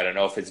 I don't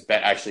know if it's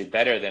actually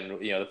better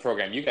than, you know, the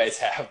program you guys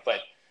have, but,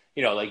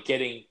 you know, like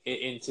getting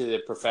into the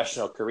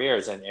professional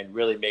careers and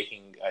really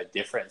making a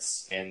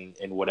difference in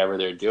whatever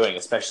they're doing,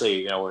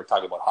 especially, you know, we're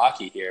talking about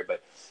hockey here,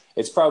 but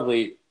it's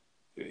probably,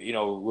 you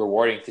know,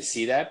 rewarding to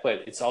see that,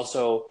 but it's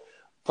also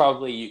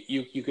probably,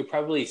 you could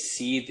probably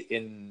see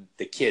in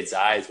the kid's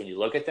eyes when you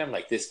look at them,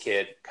 like this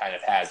kid kind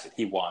of has it,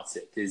 he wants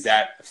it. Is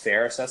that a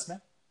fair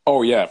assessment?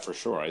 Oh yeah, for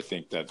sure. I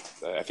think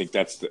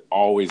that's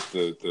always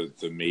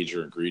the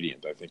major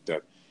ingredient. I think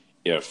that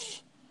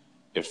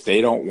if they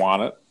don't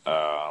want it,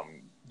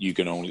 you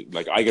can only,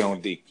 like,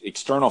 the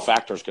external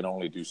factors can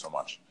only do so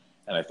much.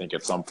 And I think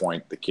at some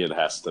point the kid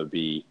has to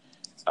be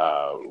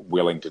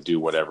willing to do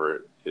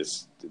whatever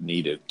is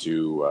needed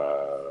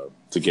to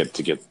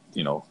get,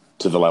 you know,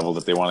 to the level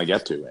that they want to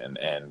get to.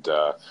 And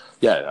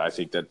yeah, I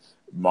think that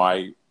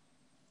my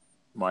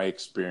my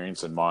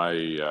experience and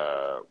my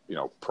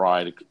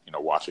pride,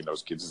 watching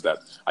those kids is that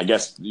I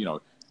guess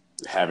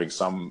having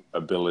some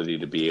ability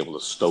to be able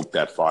to stoke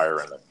that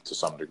fire in them to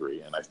some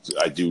degree, and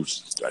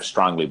I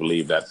strongly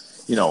believe that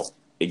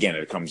again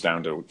it comes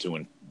down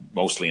to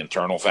mostly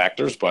internal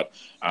factors, but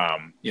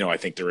I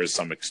think there is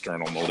some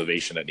external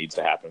motivation that needs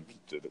to happen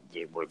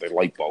where the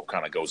light bulb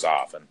kind of goes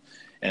off,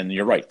 and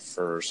you're right.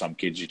 For some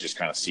kids, you just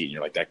kind of see it, and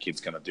you're like, that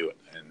kid's going to do it,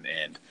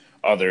 and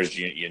others,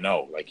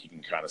 like you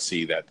can kind of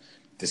see that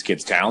this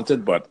kid's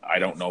talented, but I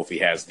don't know if he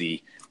has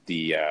the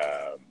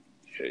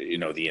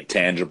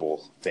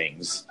intangible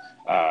things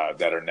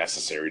that are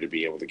necessary to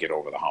be able to get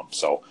over the hump.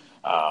 So,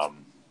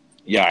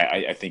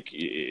 I think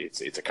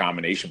it's a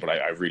combination, but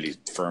I really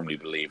firmly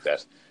believe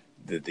that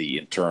the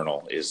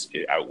internal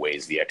it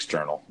outweighs the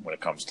external when it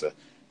comes to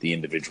the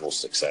individual's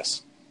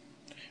success.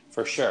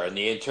 For sure, and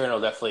the internal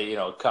definitely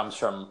comes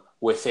from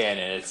within,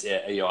 and it's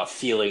a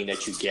feeling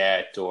that you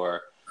get,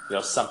 or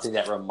something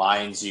that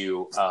reminds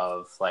you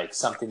of like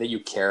something that you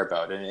care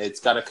about, and it's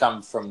got to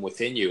come from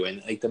within you.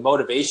 And like the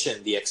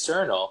motivation, the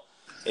external,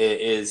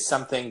 is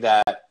something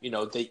that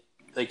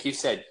like you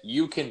said,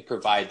 you can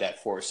provide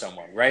that for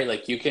someone, right?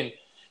 Like you can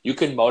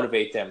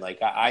motivate them.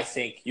 Like I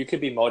think you could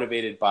be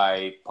motivated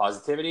by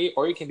positivity,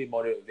 or you can be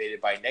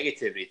motivated by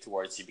negativity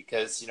towards you,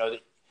 because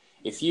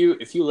if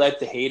you let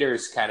the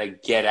haters kind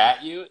of get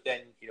at you,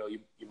 then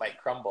you might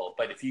crumble.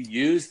 But if you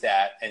use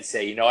that and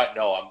say, you know what,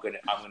 no, I'm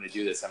gonna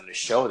do this. I'm gonna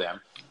show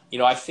them.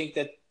 I think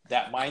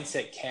that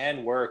mindset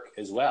can work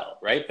as well,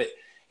 right? But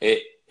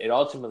it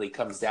ultimately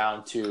comes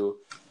down to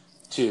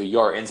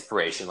your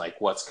inspiration, like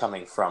what's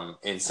coming from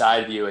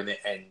inside of you,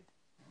 and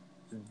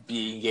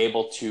being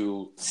able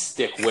to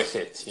stick with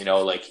it.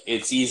 Like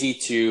it's easy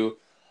to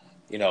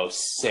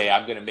say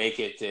I'm going to make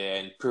it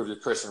and prove the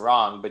person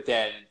wrong. But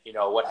then,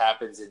 what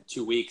happens in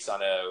 2 weeks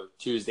on a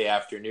Tuesday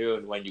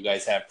afternoon when you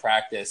guys have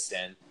practice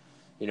and,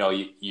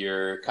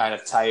 you're kind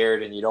of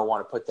tired and you don't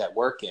want to put that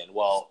work in?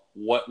 Well,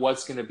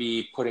 what's going to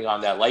be putting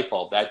on that light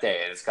bulb that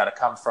day? And it's got to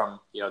come from,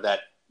 that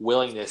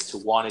willingness to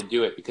want to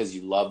do it because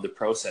you love the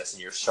process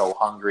and you're so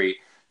hungry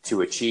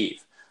to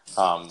achieve.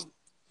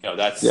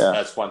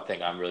 That's one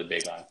thing I'm really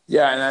big on.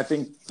 Yeah. And I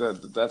think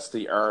that's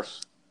the art.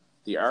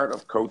 The art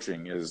of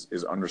coaching is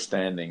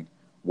understanding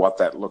what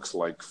that looks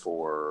like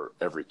for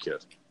every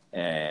kid.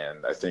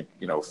 And I think,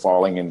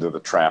 falling into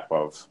the trap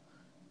of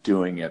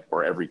doing it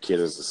where every kid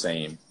is the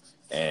same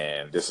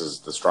and this is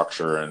the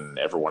structure and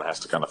everyone has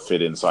to kind of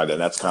fit inside. And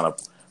that's kind of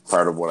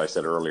part of what I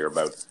said earlier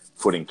about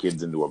putting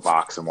kids into a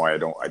box, and why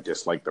I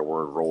dislike the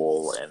word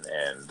role, and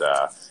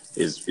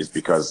is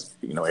because,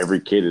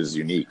 every kid is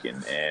unique.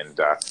 And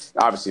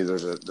obviously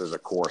there's a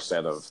core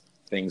set of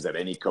things that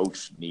any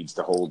coach needs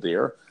to hold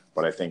dear.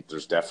 But I think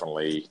there's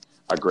definitely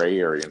a gray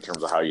area in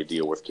terms of how you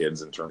deal with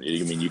kids.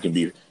 You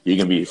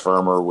can be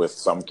firmer with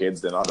some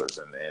kids than others,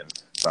 and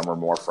some are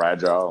more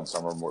fragile and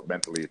some are more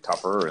mentally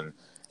tougher. And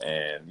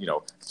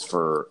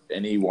for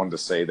anyone to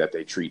say that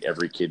they treat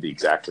every kid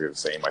exactly the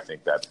same, I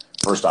think that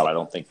first off, I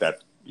don't think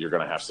that you're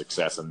going to have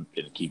success in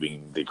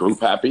keeping the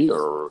group happy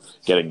or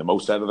getting the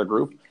most out of the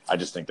group. I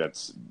just think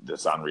that's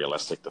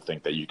unrealistic to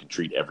think that you can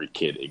treat every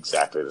kid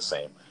exactly the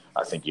same.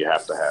 I think you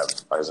have to have,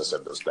 as I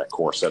said, there's that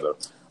core set of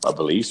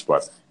beliefs,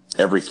 but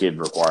every kid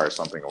requires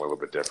something a little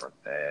bit different.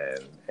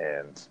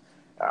 And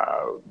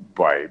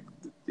by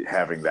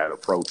having that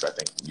approach, I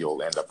think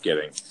you'll end up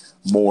getting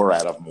more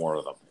out of more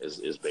of them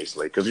is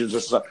basically, because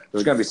there's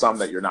going to be some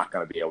that you're not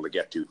going to be able to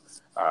get to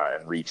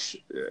and reach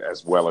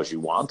as well as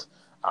you want.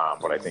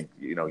 But I think,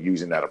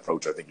 using that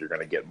approach, I think you're going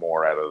to get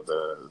more out of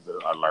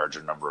a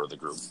larger number of the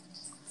group.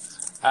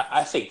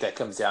 I think that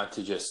comes down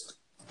to just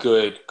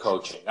good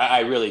coaching. I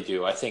really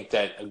do. I think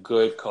that a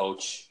good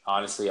coach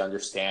honestly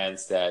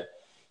understands that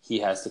he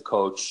has to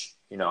coach,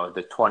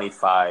 the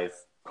 25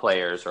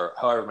 players or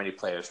however many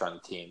players are on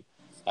the team.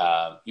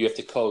 You have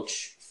to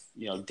coach,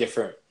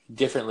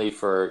 differently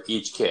for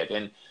each kid.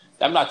 And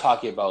I'm not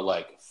talking about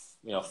like,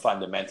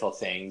 fundamental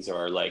things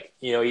or like,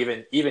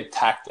 even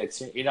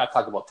tactics. You're not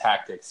talking about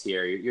tactics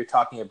here. You're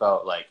talking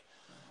about like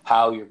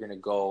how you're going to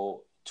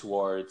go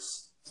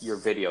towards your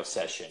video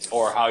session,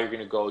 or how you're going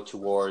to go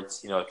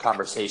towards, a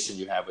conversation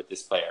you have with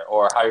this player,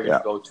 or how you're going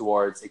to go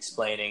towards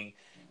explaining,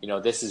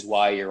 this is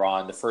why you're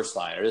on the first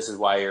line, or this is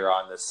why you're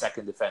on the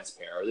second defense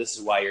pair, or this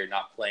is why you're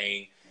not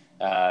playing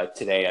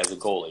today as a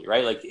goalie,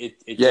 right? Like it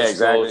just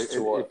exactly. goes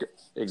toward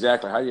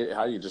Exactly.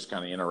 How you just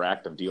kind of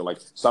interact and deal. Like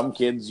some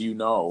kids,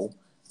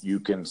 you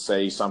can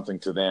say something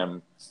to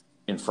them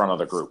in front of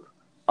the group.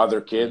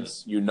 Other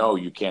kids,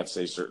 you can't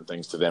say certain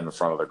things to them in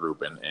front of the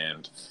group,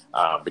 and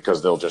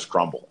because they'll just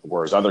crumble.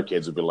 Whereas other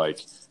kids would be like,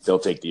 they'll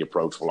take the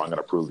approach, well, I'm going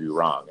to prove you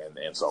wrong.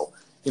 And so,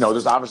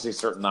 there's obviously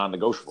certain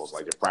non-negotiables.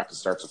 Like if practice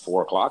starts at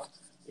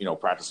 4:00,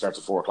 practice starts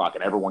at 4:00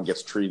 and everyone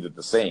gets treated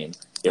the same.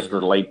 If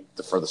they're late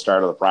for the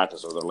start of the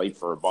practice, or they're late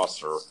for a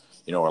bus, or,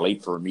 or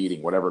late for a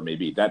meeting, whatever it may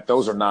be,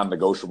 those are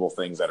non-negotiable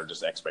things that are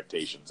just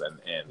expectations.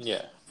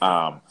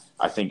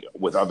 I think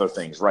with other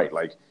things, right,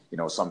 like,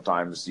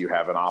 sometimes you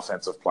have an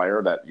offensive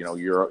player that,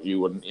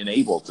 you would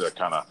enable to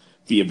kind of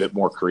be a bit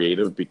more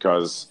creative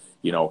because,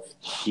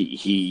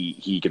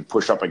 he can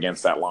push up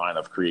against that line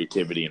of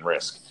creativity and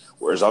risk,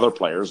 whereas other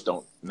players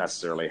don't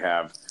necessarily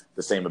have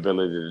the same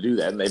ability to do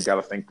that, and they've got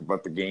to think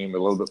about the game a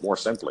little bit more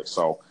simply.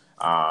 So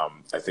I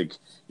think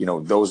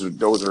those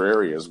are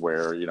areas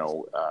where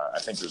I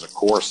think there's a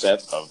core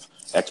set of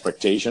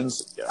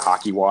expectations,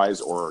 hockey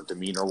wise or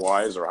demeanor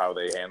wise, or how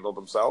they handle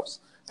themselves,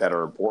 that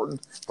are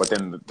important. But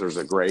then there's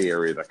a gray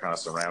area that kind of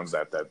surrounds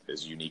that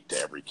is unique to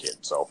every kid.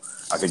 So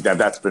I think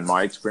that's been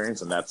my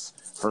experience, and that's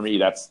for me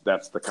that's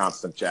the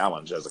constant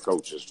challenge as a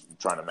coach, is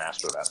trying to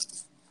master that.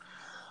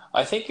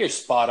 I think you're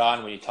spot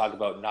on when you talk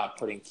about not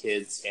putting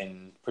kids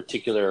in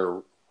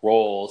particular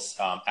roles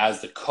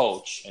as the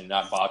coach and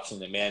not boxing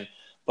them in.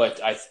 But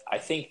I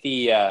think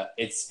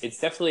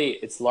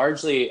it's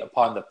largely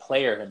upon the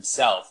player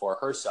himself or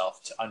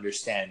herself to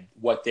understand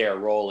what their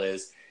role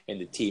is in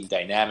the team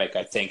dynamic.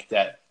 I think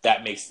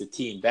that makes the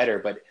team better.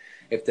 But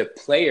if the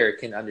player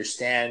can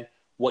understand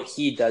what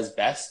he does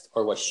best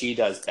or what she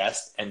does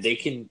best, and they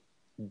can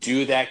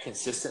do that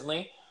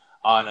consistently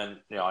on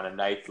a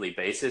nightly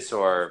basis,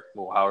 or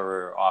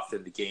however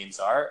often the games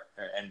are,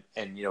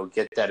 and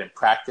get that in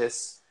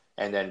practice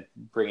and then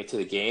bring it to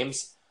the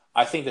games,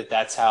 I think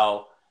that's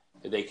how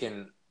they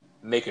can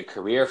make a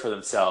career for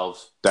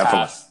themselves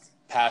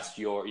past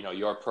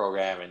your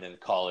program and then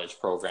college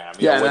program.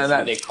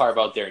 They carve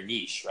out their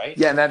niche, right?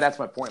 Yeah, and that's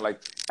my point.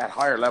 Like at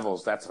higher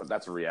levels, that's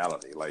a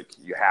reality. Like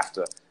you have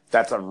to.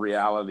 That's a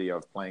reality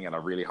of playing at a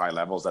really high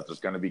levels. That there's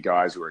going to be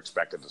guys who are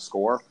expected to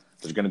score.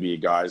 There's going to be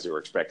guys who are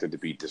expected to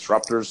be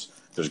disruptors.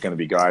 There's going to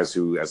be guys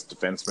who, as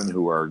defensemen,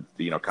 who are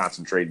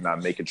concentrating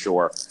on making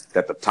sure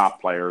that the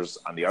top players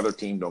on the other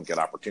team don't get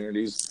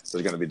opportunities.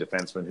 There's going to be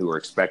defensemen who are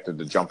expected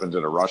to jump into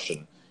the rush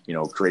and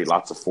create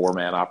lots of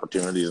four-man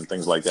opportunities and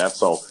things like that.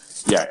 So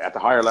yeah, at the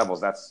higher levels,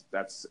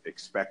 that's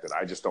expected.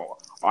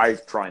 I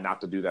try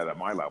not to do that at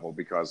my level,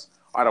 because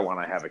I don't want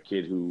to have a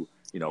kid who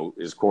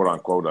is quote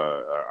unquote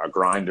a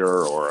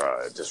grinder or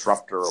a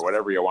disruptor or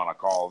whatever you want to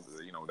call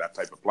that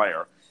type of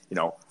player.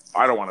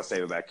 I don't want to say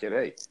to that kid,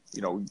 hey,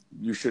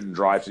 you shouldn't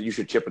drive, so you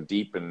should chip it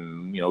deep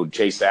and,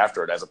 chase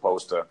after it, as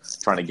opposed to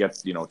trying to get,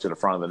 to the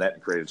front of the net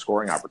and create a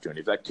scoring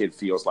opportunity. If that kid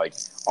feels like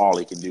all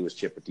he can do is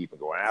chip it deep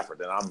and go after it,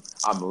 then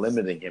I'm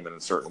limiting him in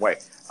a certain way.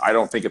 I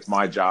don't think it's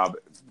my job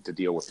to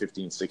deal with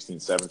 15, 16,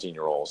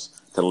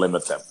 17-year-olds to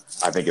limit them.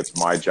 I think it's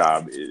my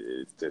job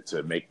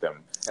to make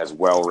them as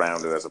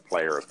well-rounded as a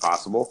player as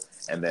possible.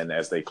 And then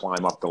as they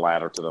climb up the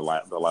ladder to the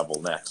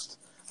level next,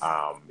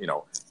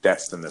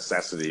 that's the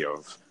necessity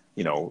of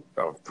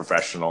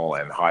professional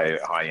and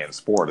high-end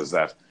sport, is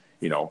that,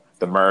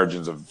 the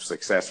margins of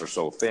success are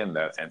so thin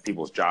and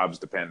people's jobs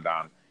depend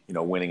on,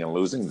 winning and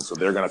losing. So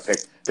they're going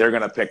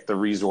to pick the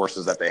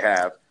resources that they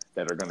have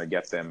that are going to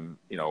get them,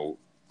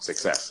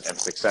 success. And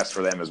success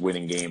for them is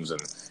winning games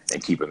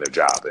and keeping their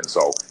job. And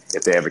so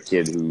if they have a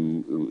kid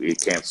who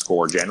can't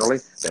score generally,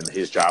 then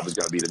his job is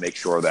going to be to make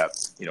sure that,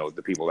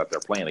 the people that they're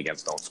playing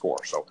against don't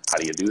score. So how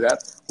do you do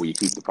that? Well, you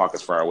keep the puck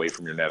as far away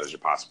from your net as you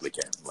possibly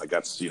can. Like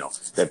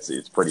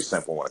it's pretty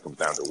simple when it comes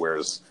down to,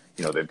 whereas,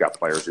 they've got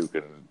players who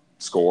can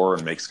score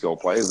and make skill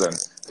plays, then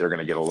they're going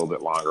to get a little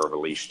bit longer of a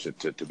leash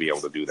to be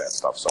able to do that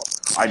stuff. So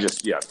I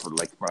just, for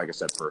like I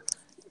said, for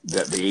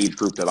the age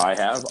group that I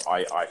have,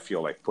 I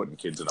feel like putting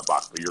kids in a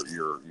box. But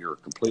you're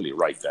completely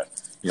right that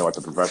at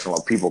the professional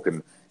level, people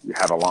can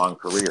have a long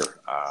career,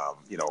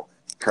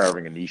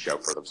 carving a niche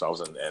out for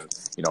themselves. And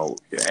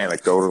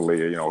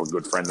anecdotally, a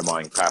good friend of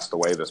mine passed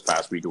away this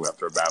past week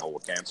after a battle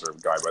with cancer. A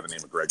guy by the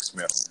name of Greg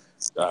Smith,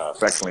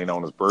 affectionately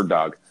known as Bird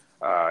Dog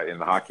in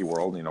the hockey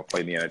world.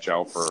 Played in the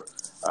NHL for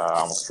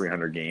almost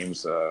 300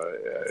 games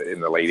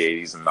in the late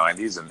 80s and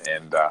 90s,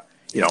 and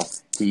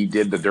he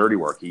did the dirty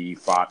work. He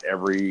fought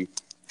every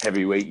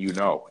heavyweight,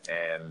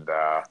 and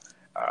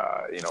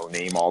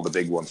name all the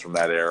big ones from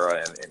that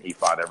era, and he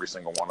fought every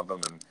single one of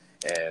them,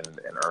 and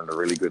earned a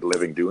really good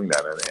living doing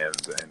that,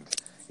 and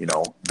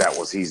that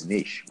was his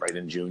niche. Right,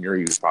 in junior,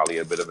 he was probably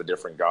a bit of a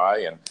different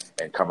guy,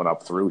 and coming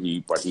up through,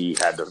 he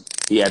had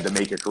to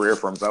make a career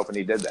for himself, and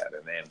he did that,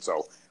 and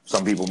so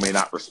some people may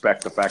not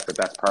respect the fact that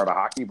that's part of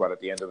hockey, but at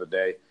the end of the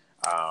day,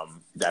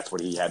 that's what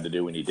he had to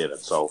do, and he did it.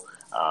 So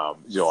I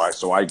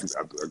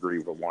agree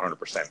with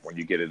 100%. When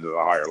you get into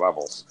the higher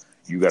levels,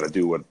 you got to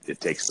do what it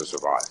takes to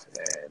survive,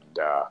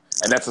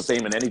 and that's the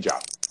same in any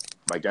job.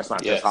 Like that's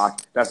not just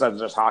hockey. That's not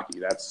just hockey.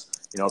 That's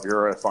if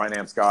you're a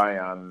finance guy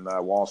on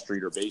Wall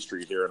Street or Bay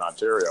Street here in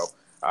Ontario,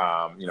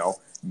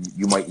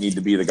 you might need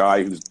to be the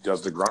guy who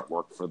does the grunt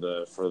work for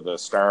the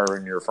star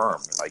in your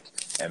firm.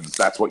 And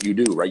that's what you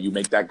do, right? You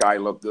make that guy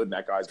look good, and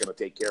that guy's going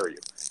to take care of you.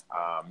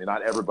 And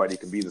not everybody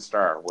can be the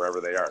star wherever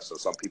they are. So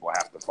some people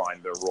have to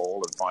find their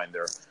role and find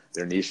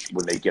their niche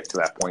when they get to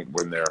that point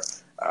when they're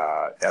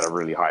at a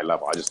really high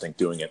level. I just think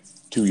doing it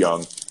too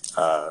young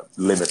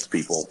limits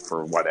people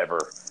for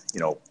whatever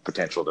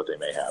potential that they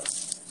may have.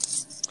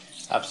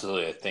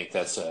 Absolutely, I think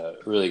that's a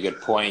really good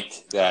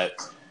point that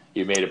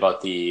you made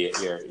about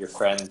your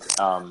friend.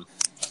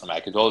 My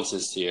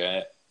condolences to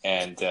you,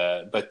 and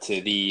but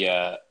to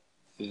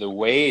the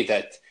way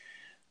that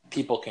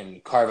people can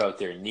carve out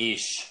their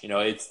niche.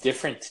 It's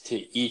different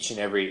to each and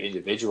every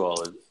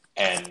individual,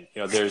 and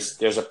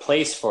there's a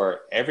place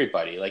for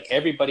everybody. Like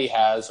everybody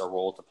has a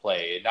role to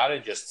play, not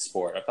in just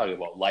sport. I'm talking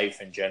about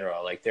life in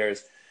general. Like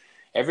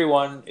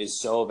everyone is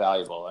so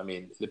valuable. I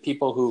mean, the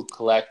people who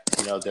collect,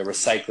 the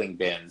recycling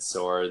bins,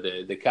 or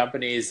the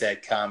companies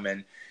that come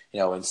and,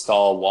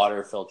 install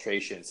water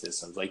filtration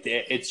systems. Like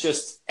it's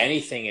just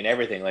anything and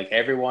everything. Like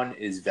everyone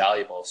is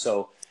valuable.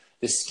 So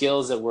the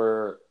skills that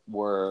we're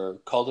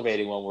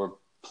cultivating when we're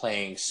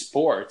playing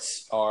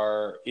sports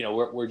are,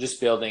 we're just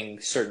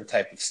building certain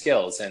type of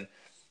skills. And,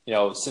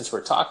 since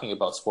we're talking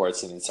about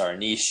sports and it's our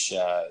niche,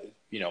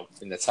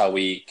 and that's how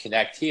we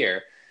connect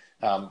here.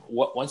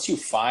 Once you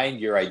find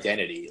your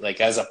identity,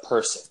 like as a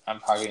person, I'm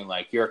talking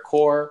like your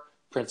core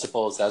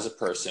principles as a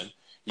person,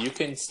 you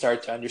can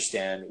start to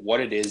understand what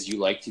it is you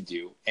like to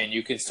do. And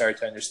you can start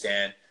to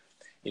understand,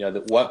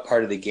 what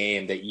part of the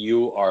game that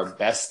you are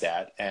best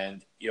at.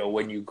 And,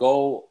 when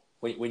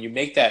you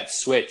make that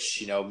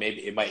switch,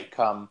 maybe it might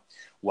come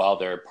while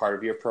they're part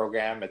of your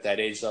program at that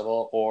age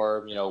level,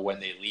 or,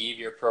 when they leave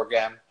your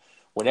program,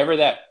 whenever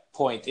that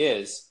point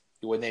is,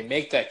 when they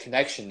make that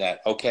connection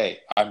that, okay,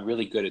 I'm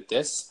really good at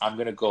this, I'm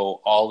going to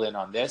go all in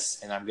on this,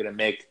 and I'm going to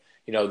make,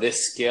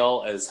 this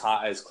skill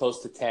as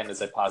close to 10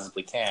 as I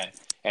possibly can.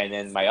 And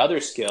then my other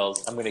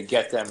skills, I'm going to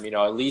get them,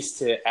 at least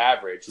to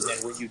average. And then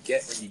when you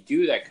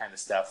do that kind of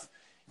stuff,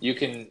 you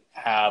can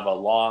have a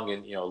long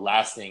and,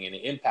 lasting and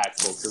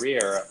impactful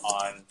career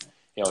on,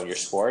 in your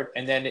sport.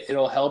 And then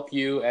it'll help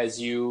you as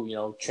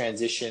you,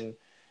 transition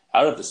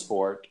out of the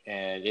sport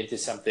and into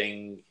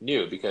something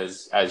new,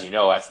 because as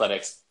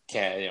athletics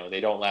they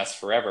don't last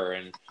forever.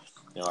 And,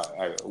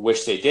 I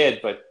wish they did,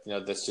 but,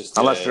 that's just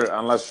unless you're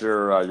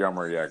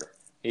Jaromir Jagr.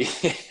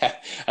 Yeah,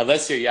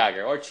 unless you're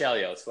Jagr or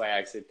Chelios, who I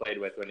actually played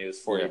with when he was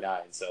 49.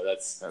 Yeah. So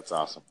that's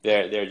awesome.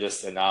 They're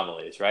just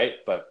anomalies, right?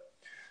 But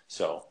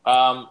so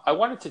I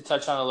wanted to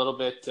touch on a little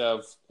bit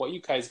of what you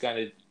guys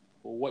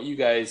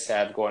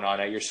have going on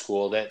at your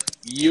school that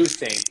you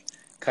think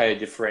kind of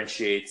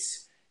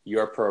differentiates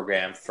your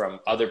program from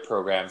other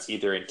programs,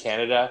 either in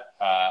Canada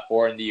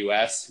or in the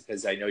U.S.,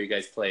 because I know you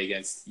guys play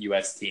against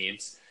U.S.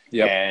 teams,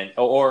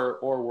 or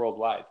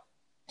worldwide.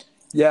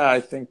 Yeah,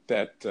 I think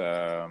that.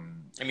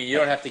 You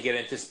don't have to get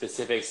into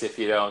specifics if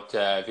you don't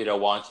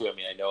want to.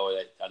 I know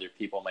that other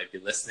people might be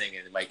listening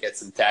and might get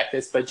some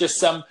tactics, but just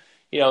some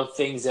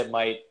things that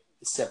might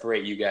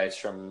separate you guys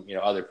from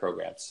other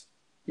programs.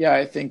 Yeah,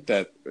 I think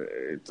that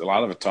a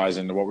lot of it ties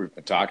into what we've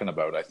been talking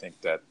about. I think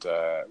that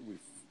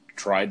we've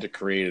tried to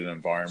create an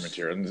environment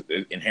here, and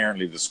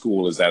inherently the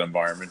school is that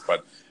environment,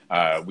 but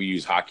we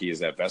use hockey as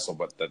that vessel,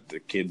 but that the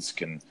kids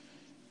can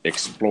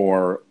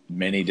explore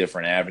many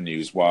different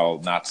avenues while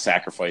not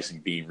sacrificing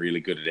being really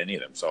good at any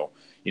of them. So,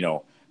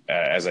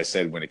 as I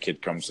said, when a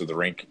kid comes to the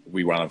rink,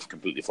 we want him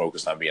completely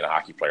focused on being a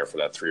hockey player for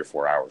that 3 or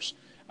 4 hours.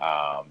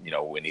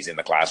 When he's in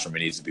the classroom,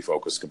 he needs to be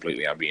focused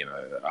completely on being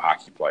a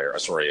hockey player, a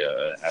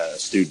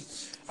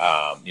student.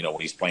 When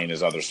he's playing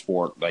his other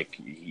sport, like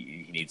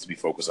he needs to be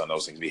focused on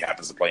those things. He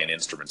happens to play an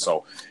instrument.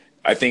 So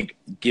I think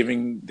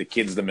giving the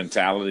kids the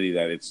mentality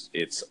that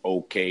it's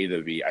okay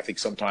to be, I think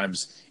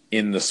sometimes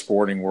in the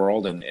sporting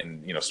world and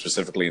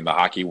specifically in the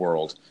hockey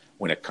world,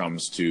 when it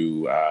comes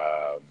to,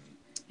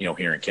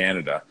 here in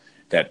Canada,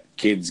 that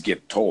kids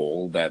get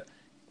told that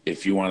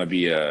if you want to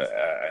be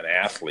an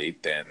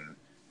athlete, then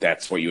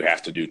that's what you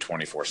have to do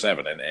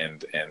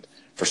 24/7. And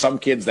for some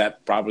kids,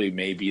 that probably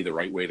may be the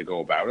right way to go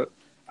about it.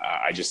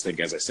 I just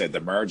think, as I said, the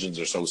margins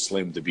are so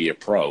slim to be a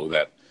pro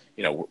that,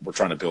 we're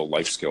trying to build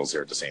life skills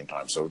here at the same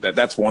time. So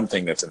that's one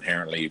thing that's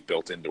inherently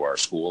built into our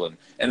school.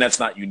 And that's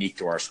not unique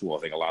to our school. I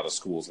think a lot of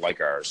schools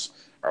like ours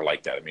are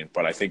like that.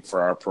 But I think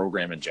for our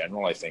program in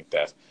general, I think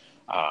that,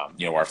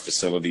 our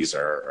facilities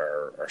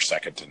are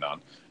second to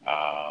none.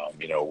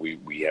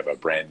 We have a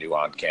brand new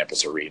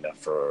on-campus arena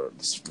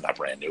not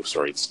brand new,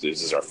 sorry. This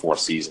is our 4th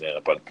season in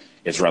it, but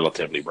it's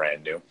relatively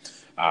brand new.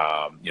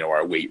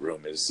 Our weight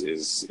room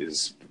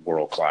is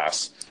world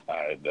class.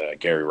 The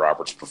Gary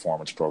Roberts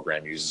Performance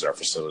Program uses our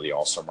facility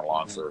all summer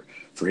long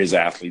for his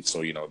athletes.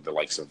 So, the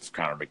likes of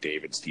Connor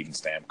McDavid, Steven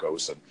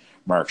Stamkos, and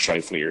Mark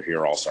Scheifele are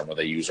here all summer.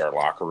 They use our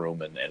locker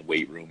room and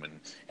weight room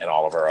and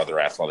all of our other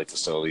athletic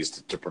facilities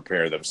to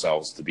prepare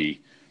themselves to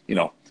be,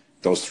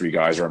 those 3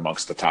 guys are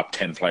amongst the top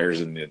 10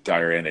 players in the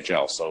entire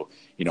NHL. So,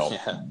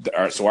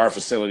 our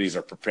facilities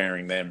are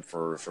preparing them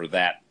for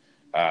that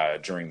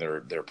during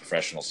their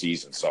professional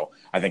season. So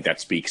I think that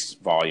speaks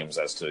volumes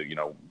as to,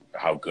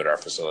 how good our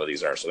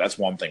facilities are. So that's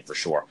one thing for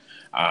sure.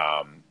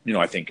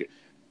 I think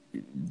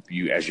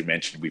as you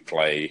mentioned, we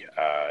play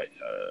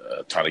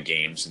a ton of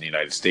games in the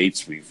United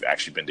States. We've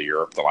actually been to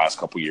Europe the last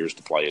couple of years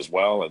to play as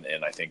well.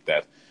 And I think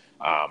that,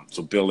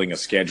 so building a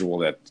schedule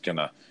that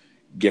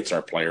gets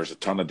our players a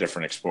ton of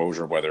different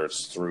exposure, whether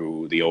it's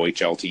through the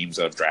OHL teams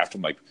that have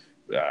drafted them,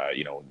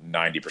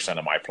 90%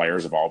 of my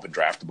players have all been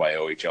drafted by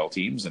OHL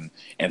teams,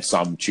 and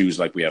some choose,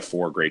 like we have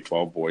 4 grade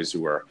 12 boys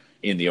who are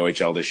in the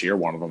OHL this year.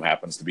 One of them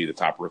happens to be the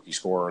top rookie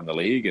scorer in the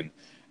league.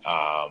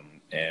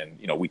 And,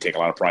 we take a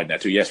lot of pride in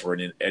that too. Yes, we're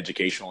an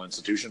educational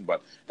institution,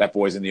 but that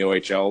boy's in the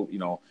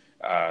OHL,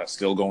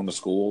 still going to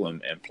school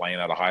and playing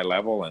at a high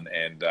level.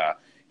 And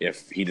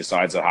if he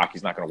decides that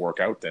hockey's not going to work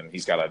out, then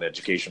he's got an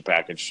education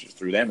package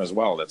through them as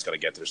well that's going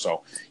to get there.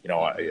 So,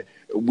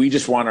 we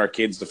just want our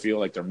kids to feel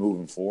like they're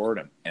moving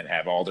forward and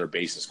have all their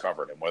bases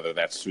covered. And whether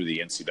that's through the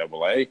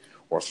NCAA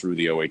or through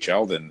the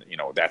OHL, then,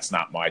 that's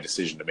not my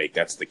decision to make.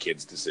 That's the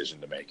kid's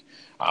decision to make.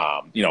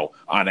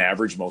 On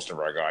average, most of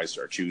our guys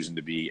are choosing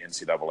to be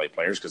NCAA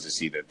players because they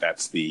see that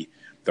that's the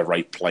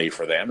right play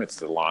for them. It's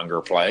the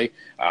longer play.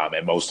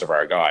 And most of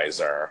our guys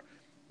are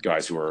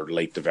guys who are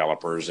late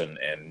developers and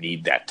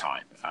need that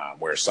time,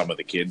 where some of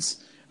the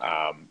kids,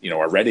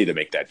 are ready to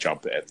make that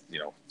jump at,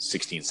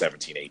 16,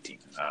 17, 18.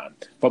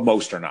 But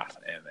most are not.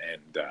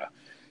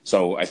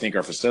 So I think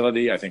our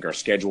facility, I think our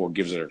schedule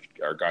gives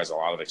our guys a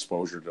lot of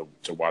exposure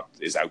to what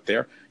is out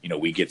there.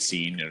 We get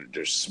seen,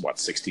 there's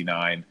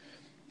 69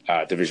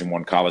 Division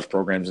I college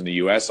programs in the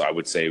U.S. I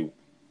would say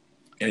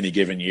any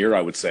given year,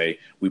 I would say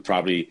we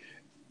probably,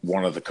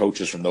 one of the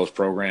coaches from those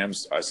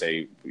programs, I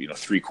say,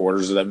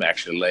 3/4 of them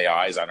actually lay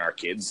eyes on our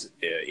kids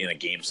in a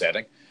game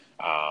setting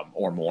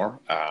or more.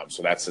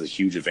 So that's a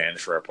huge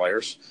advantage for our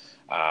players.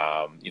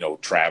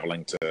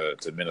 Traveling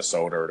to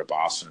Minnesota or to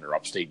Boston or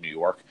upstate New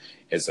York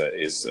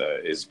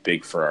is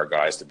big for our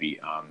guys to be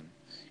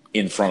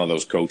in front of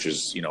those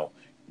coaches,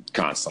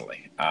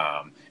 constantly.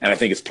 And I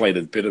think it's played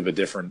a bit of a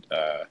different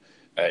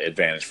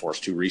advantage for us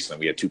too recently.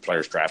 We had 2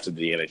 players drafted to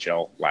the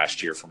NHL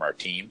last year from our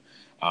team.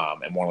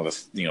 And one of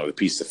the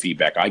pieces of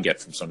feedback I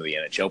get from some of the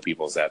NHL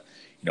people is that,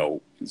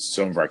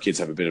 some of our kids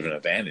have a bit of an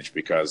advantage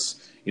because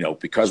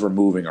we're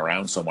moving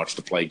around so much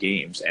to play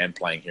games and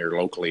playing here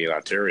locally in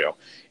Ontario,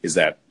 is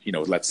that,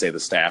 let's say the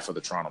staff of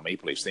the Toronto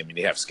Maple Leafs,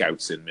 they have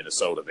scouts in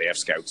Minnesota, they have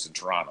scouts in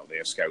Toronto, they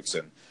have scouts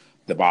in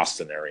the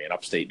Boston area and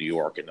upstate New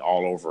York and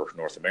all over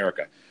North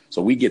America.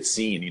 So we get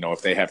seen,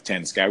 if they have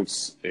 10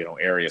 scouts,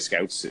 area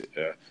scouts,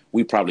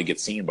 we probably get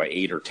seen by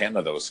 8 or 10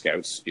 of those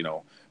scouts,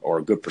 or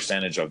a good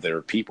percentage of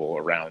their people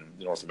around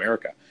North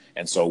America.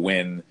 And so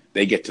when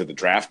they get to the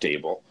draft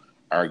table,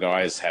 our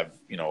guys have,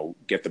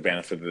 get the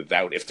benefit of the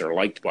doubt if they're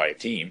liked by a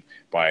team,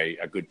 by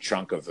a good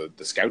chunk of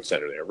the scouts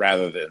that are there,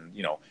 rather than,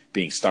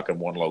 being stuck in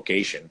one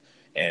location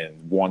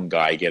and one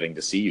guy getting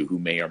to see you who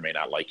may or may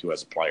not like you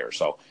as a player.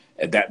 So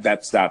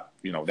that's not,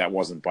 that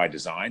wasn't by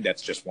design.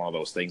 That's just one of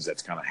those things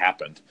that's kind of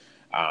happened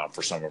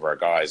for some of our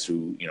guys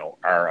who,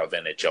 are of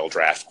NHL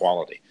draft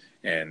quality.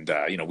 And,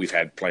 we've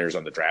had players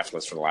on the draft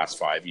list for the last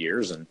 5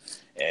 years. And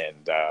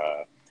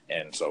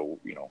so,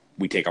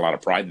 we take a lot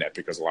of pride in that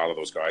because a lot of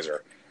those guys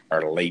are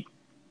late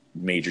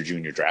major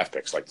junior draft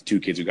picks. Like the 2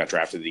 kids who got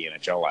drafted to the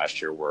NHL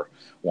last year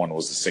one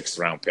was the 6th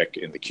round pick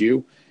in the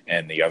Q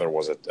and the other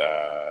was a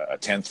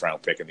 10th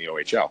round pick in the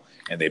OHL.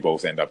 And they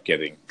both end up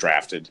getting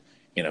drafted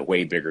in a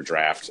way bigger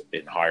draft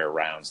in higher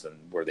rounds than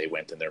where they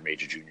went in their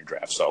major junior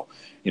draft. So,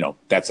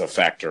 that's a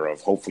factor of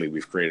hopefully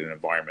we've created an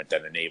environment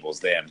that enables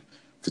them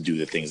to do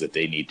the things that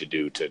they need to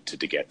do to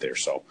get there.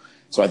 So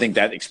I think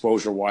that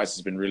exposure wise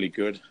has been really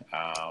good.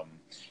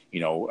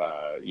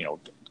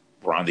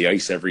 We're on the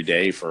ice every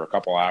day for a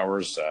couple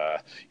hours.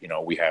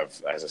 We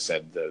have, as I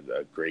said,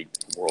 the great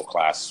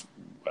world-class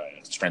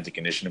strength and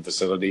conditioning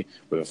facility.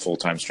 We have a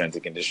full-time strength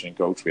and conditioning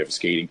coach. We have a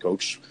skating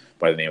coach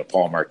by the name of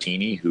Paul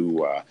Martini,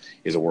 who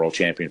is a world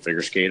champion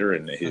figure skater,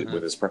 and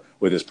with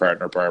his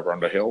partner Barbara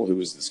Underhill, who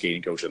is the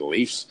skating coach of the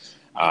Leafs.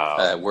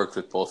 I worked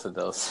with both of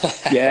those.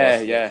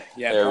 Yeah.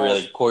 They're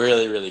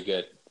really, really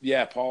good.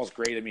 Yeah, Paul's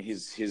great. I mean,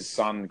 his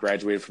son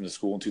graduated from the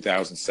school in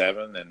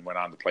 2007 and went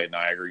on to play at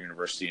Niagara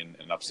University in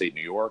upstate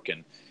New York,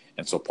 and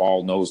so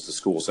Paul knows the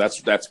school. So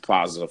that's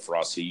positive for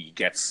us. He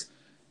gets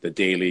the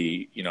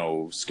daily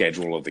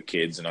schedule of the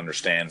kids and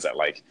understands that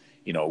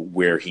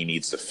where he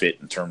needs to fit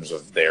in terms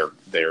of their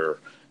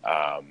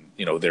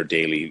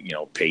daily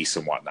pace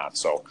and whatnot.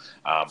 So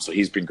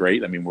he's been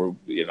great. I mean,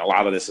 a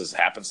lot of this is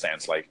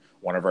happenstance. Like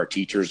one of our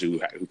teachers who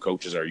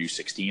coaches our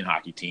U16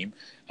 hockey team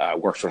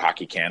works with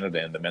Hockey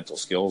Canada in the mental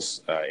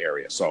skills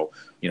area. So,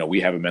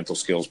 we have a mental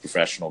skills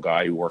professional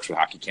guy who works with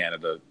Hockey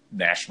Canada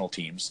national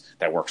teams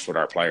that works with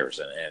our players.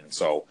 And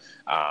so,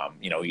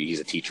 he's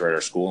a teacher at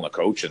our school and a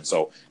coach. And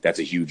so that's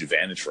a huge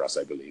advantage for us,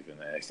 I believe.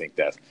 And I think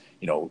that,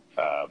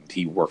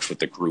 he works with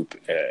the group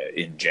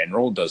in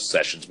general, does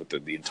sessions with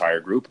the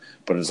entire group,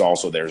 but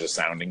there's a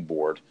sounding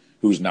board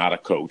who's not a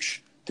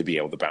coach to be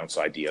able to bounce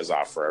ideas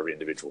off for every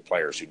individual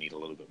players who need a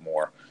little bit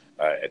more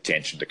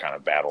attention to kind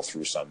of battle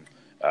through some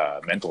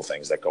mental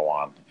things that go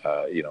on,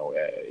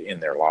 in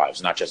their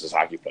lives, not just as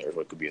hockey players,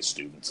 but it could be as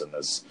students and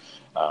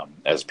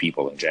as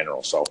people in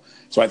general. So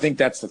I think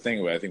that's the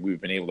thing. I think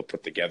we've been able to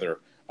put together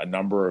a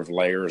number of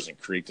layers and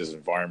create this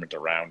environment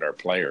around our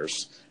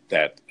players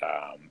that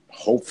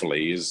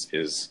hopefully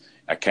is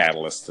a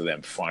catalyst to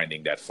them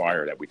finding that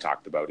fire that we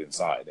talked about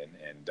inside.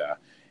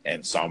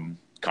 And some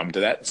come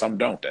to that and some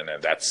don't. And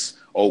that's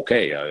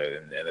okay.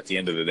 And at the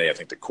end of the day, I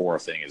think the core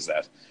thing is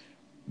that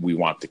we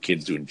want the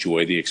kids to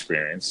enjoy the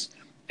experience.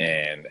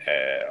 And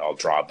I'll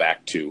draw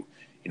back to,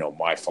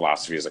 my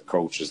philosophy as a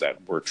coach is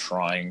that we're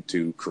trying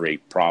to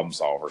create problem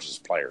solvers as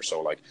players.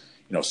 So like,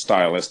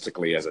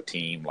 stylistically as a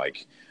team,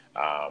 like,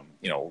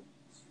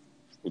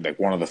 like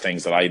one of the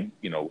things that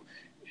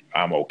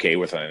I'm okay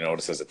with, and I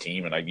notice as a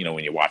team, and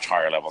when you watch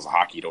higher levels of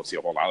hockey, you don't see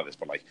a whole lot of this,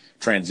 but like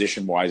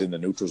transition wise in the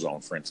neutral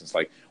zone, for instance,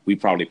 like we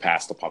probably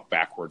pass the puck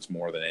backwards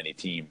more than any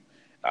team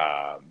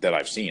that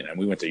I've seen. And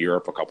we went to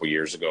Europe a couple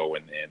years ago,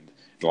 and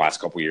the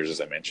last couple of years,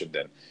 as I mentioned,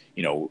 and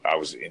I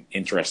was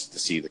interested to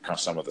see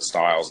some of the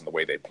styles and the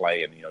way they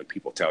play. And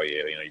people tell you,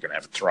 you're going to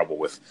have trouble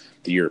with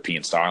the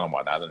European style and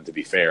whatnot. And to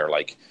be fair,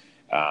 like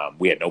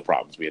we had no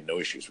problems, we had no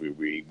issues.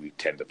 We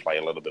tend to play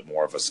a little bit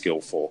more of a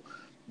skillful,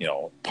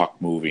 puck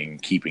moving,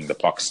 keeping the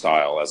puck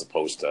style, as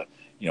opposed to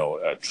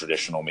a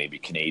traditional maybe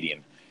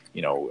Canadian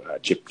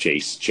chip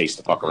chase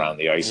the puck around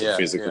the ice and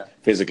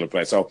physically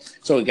play. So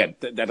again,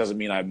 that doesn't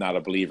mean I'm not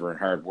a believer in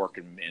hard work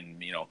and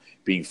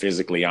being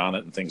physically on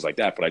it and things like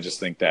that. But I just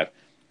think that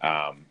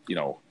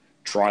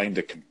trying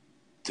to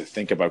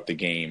think about the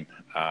game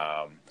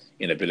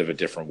in a bit of a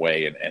different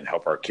way and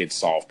help our kids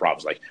solve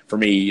problems. Like for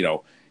me,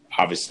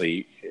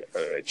 obviously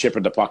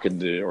chipping the puck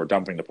into or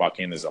dumping the puck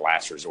in is a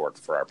last resort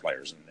for our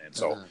players, and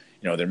so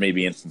there may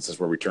be instances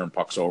where we turn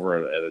pucks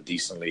over at a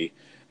decently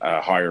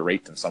higher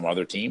rate than some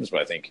other teams,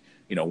 but I think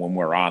when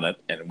we're on it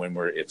and when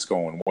it's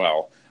going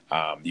well,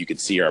 you can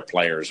see our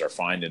players are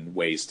finding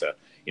ways to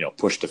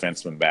push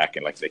defensemen back,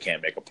 and like they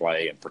can't make a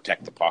play and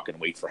protect the puck and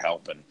wait for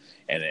help, and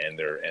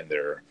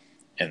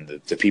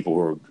the people who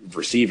are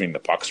receiving the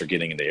pucks are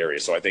getting in the area.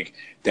 So I think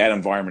that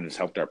environment has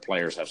helped our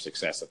players have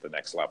success at the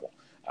next level.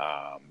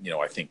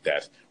 I think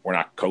that we're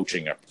not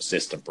coaching a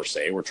system per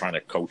se. We're trying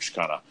to coach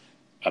kind of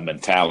a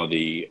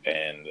mentality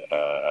and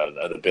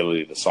an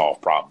ability to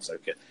solve problems.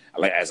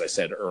 Like as I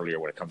said earlier,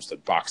 when it comes to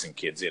boxing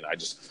kids in, I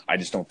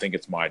just don't think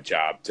it's my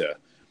job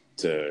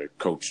to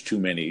coach too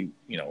many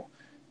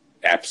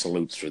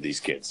absolutes for these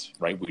kids,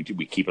 right?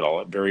 We keep it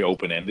all very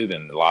open ended,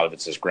 and a lot of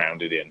it's just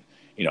grounded in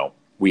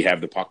we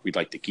have the puck, we'd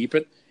like to keep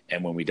it,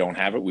 and when we don't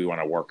have it, we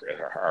want to work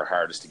our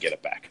hardest to get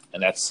it back,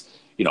 and that's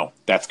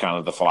kind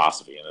of the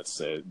philosophy, and it's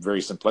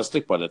very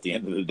simplistic, but at the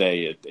end of the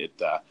day,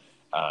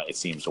 it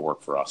seems to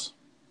work for us.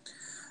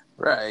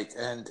 Right,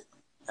 and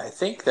I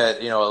think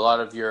that a lot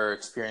of your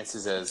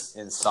experiences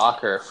in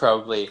soccer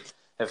probably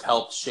have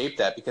helped shape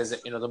that, because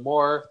the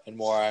more and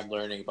more I'm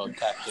learning about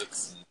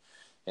tactics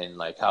and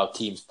like how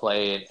teams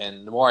play,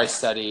 and the more I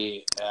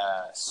study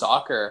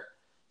soccer.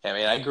 I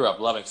mean, I grew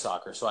up loving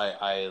soccer, so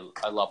I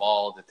love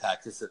all the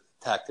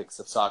tactics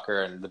of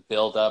soccer and the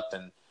build up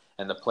and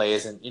the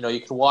plays, and you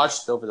can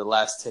watch over the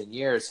last 10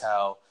 years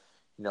how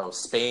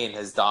Spain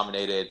has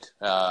dominated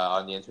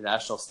on the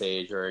international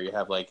stage, or you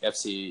have like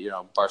FC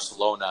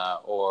Barcelona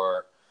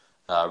or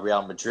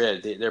Real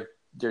Madrid.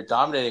 They're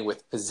dominating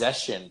with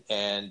possession,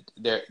 and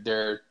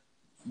they're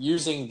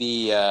using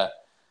the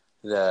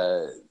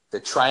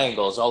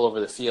triangles all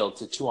over the field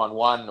to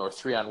 2-on-1 or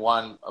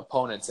 3-on-1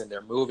 opponents, and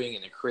they're moving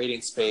and they're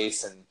creating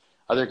space, and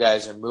other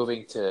guys are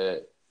moving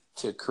to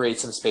create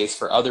some space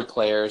for other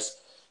players.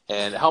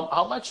 And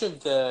how much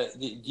of do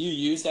you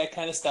use that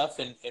kind of stuff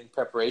in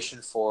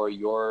preparation for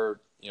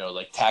your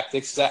like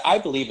tactics? 'Cause I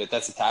believe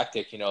that's a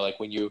tactic. Like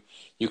when you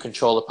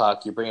control the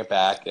puck, you bring it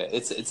back.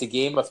 It's a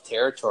game of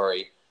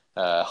territory.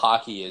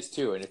 Hockey is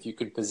too, and if you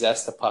could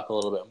possess the puck a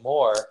little bit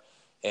more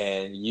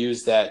and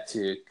use that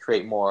to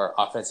create more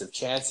offensive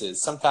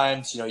chances,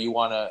 sometimes you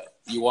want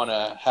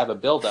to have a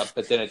build up,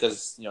 but then it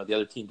does the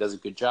other team does a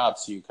good job,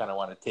 so you kind of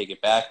want to take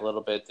it back a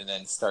little bit and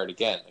then start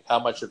again. Like how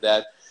much of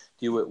that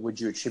would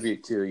you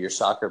attribute to your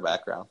soccer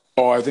background?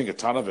 Oh, I think a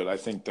ton of it. I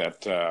think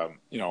that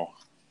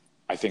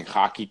I think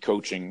hockey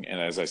coaching, and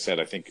as I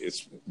said, I think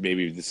it's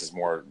maybe this is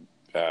more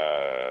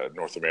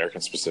North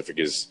American specific,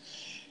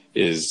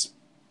 is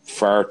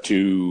far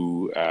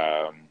too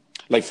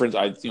like, for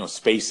instance,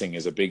 spacing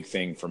is a big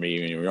thing for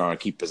me. You want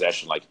to keep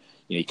possession, like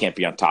you can't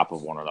be on top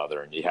of one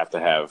another, and you have to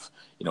have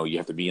you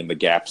have to be in the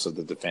gaps of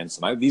the defense.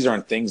 And these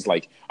aren't things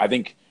like, I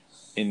think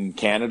in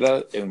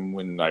Canada, and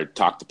when I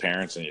talk to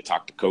parents and you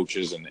talk to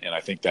coaches, and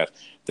I think that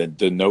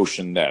the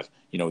notion that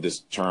this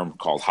term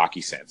called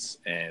hockey sense,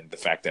 and the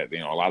fact that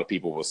a lot of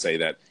people will say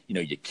that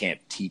you can't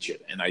teach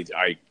it, and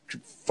I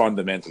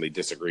fundamentally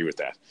disagree with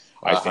that.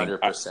 I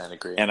 100%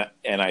 agree.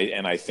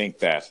 And I think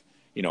that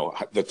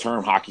the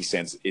term hockey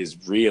sense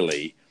is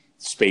really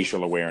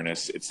spatial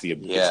awareness. It's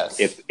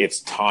it's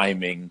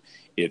timing.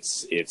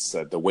 It's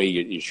the way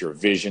it's your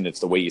vision. It's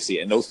the way you see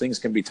it, and those things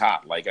can be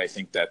taught. Like I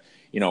think that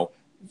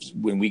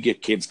when we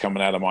get kids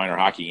coming out of minor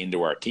hockey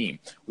into our team,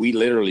 we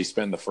literally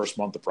spend the first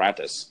month of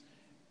practice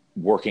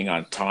working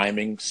on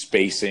timing,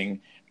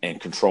 spacing,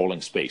 and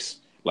controlling space.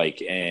 Like,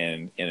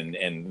 and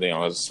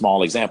a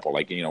small example,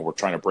 like, we're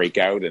trying to break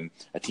out and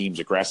a team's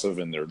aggressive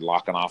and they're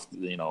locking off,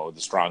 the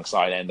strong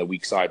side and the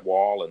weak side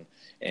wall.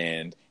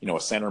 And a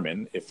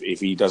centerman,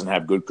 if he doesn't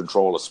have good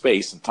control of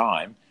space and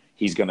time,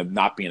 he's going to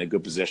not be in a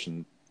good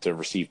position to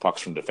receive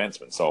pucks from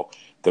defensemen. So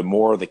the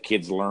more the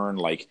kids learn,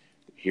 like,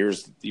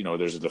 here's,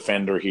 there's a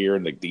defender here,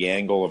 and the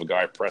angle of a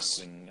guy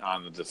pressing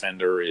on the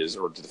defender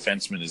or the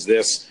defenseman is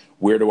this.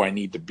 Where do I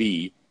need to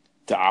be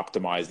to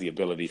optimize the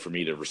ability for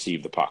me to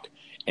receive the puck.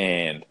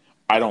 And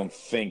I don't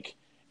think,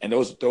 and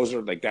those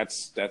are like,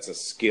 that's a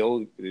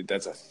skill,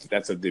 that's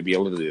the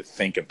ability to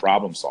think and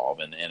problem solve.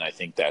 And I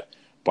think that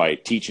by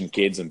teaching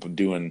kids and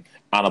doing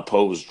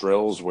unopposed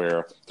drills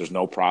where there's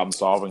no problem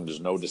solving, there's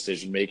no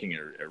decision making,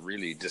 are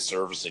really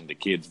disservicing the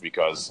kids,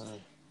 because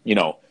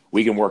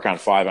we can work on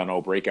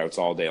 5-on-0 breakouts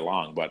all day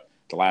long, but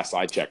the last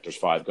I checked, there's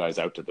 5 guys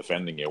out there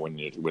defending you when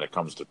it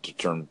comes to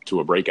turn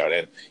to a breakout.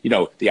 And,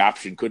 the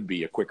option could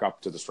be a quick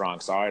up to the strong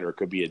side, or it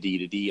could be a D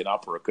to D and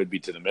up, or it could be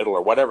to the middle,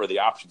 or whatever the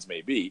options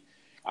may be.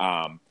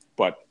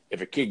 But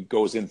if a kid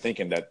goes in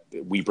thinking that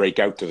we break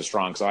out to the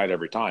strong side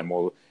every time,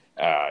 well,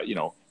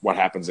 what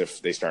happens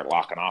if they start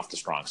locking off the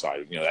strong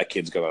side? That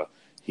kid's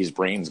his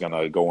brain's going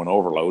to go in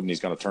overload, and he's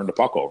going to turn the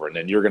puck over, and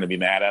then you're going to be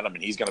mad at him,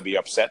 and he's going to be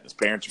upset, and his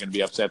parents are going to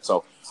be upset.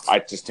 So I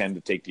just tend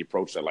to take the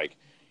approach that, like,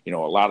 a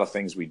lot of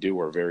things we do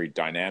are very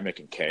dynamic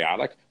and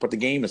chaotic, but the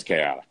game is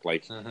chaotic.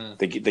 Like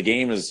the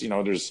game is,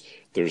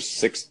 there's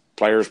 6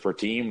 players per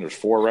team. There's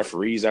 4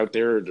 referees out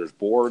there. There's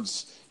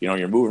boards,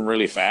 you're moving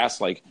really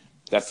fast. Like,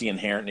 that's the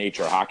inherent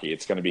nature of hockey.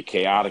 It's going to be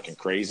chaotic and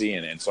crazy.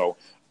 And so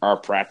our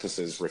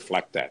practices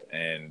reflect that,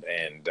 and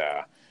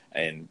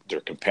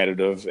they're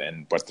competitive,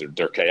 but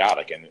they're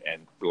chaotic.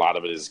 And a lot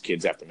of it is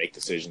kids have to make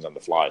decisions on the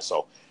fly.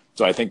 So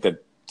I think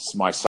that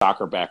my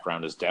soccer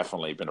background has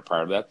definitely been a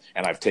part of that,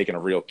 and I've taken a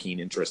real keen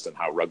interest in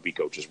how rugby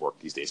coaches work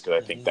these days,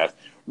 because I think that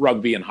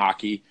rugby and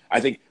hockey, I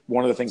think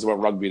one of the things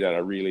about rugby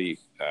that really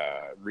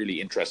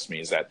interests me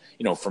is that,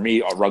 for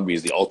me, rugby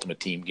is the ultimate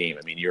team game.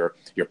 I mean, you're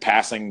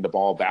passing the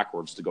ball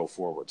backwards to go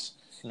forwards,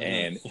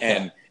 and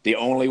the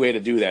only way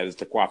to do that is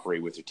to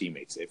cooperate with your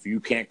teammates. If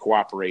you can't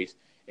cooperate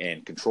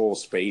and control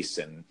space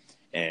and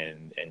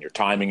your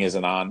timing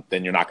isn't on,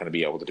 then you're not going to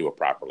be able to do it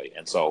properly.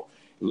 And so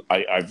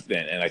I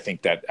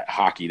think that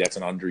hockey, that's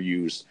an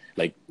underused,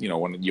 like,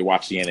 when you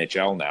watch the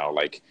NHL now,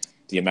 like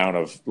the amount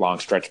of long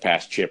stretch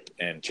pass, chip,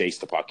 and chase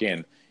the puck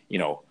in,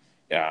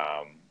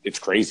 it's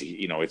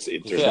crazy.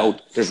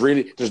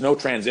 There's no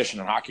transition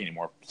in hockey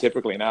anymore.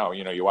 Typically now,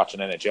 you watch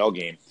an NHL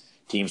game,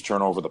 teams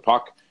turn over the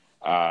puck,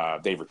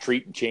 they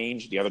retreat and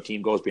change. The other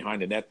team goes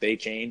behind the net, they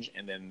change,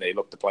 and then they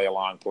look to play a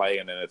long play.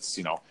 And then it's,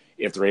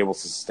 if they're able to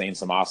sustain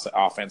some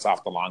offense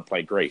off the long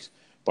play, great.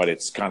 But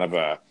it's kind of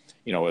a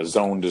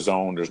zone to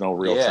zone. There's no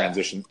real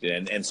transition,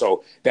 and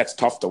so that's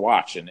tough to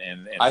watch. And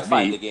I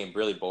find the game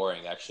really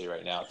boring, actually,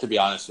 right now. To be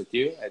honest with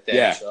you, at the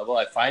NHL level,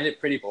 I find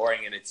it pretty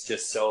boring, and it's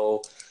just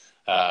so.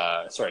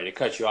 Sorry to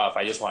cut you off.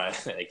 I just want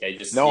to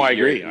I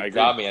agree. I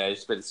got me,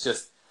 but it's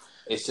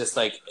just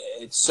like,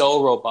 it's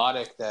so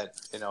robotic that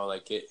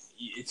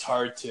it's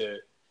hard to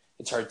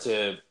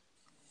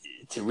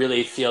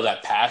really feel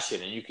that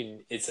passion, and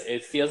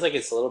it feels like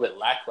it's a little bit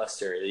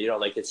lackluster.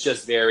 Like, it's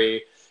just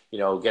very.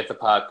 Get the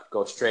puck,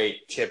 go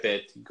straight, chip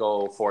it,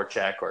 go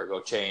forecheck, or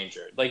go change,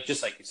 or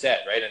just like you said,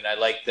 right? And I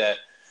like the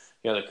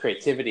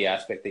creativity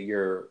aspect that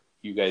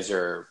you guys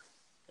are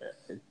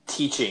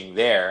teaching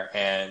there.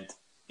 And,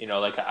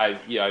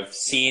 I've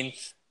seen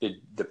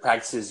the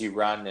practices you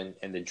run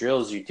and the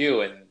drills you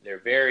do, and they're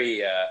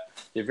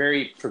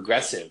very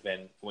progressive.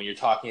 And when you're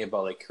talking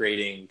about like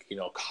creating,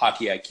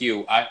 hockey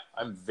IQ,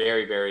 I'm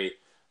very, very,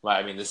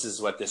 this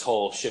is what this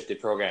whole shifted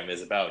program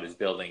is about, is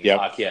building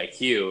hockey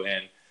IQ.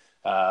 And,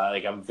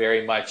 I'm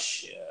very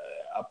much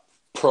a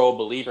pro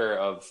believer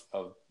of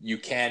you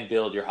can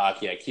build your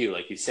hockey IQ,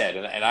 like you said.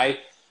 And I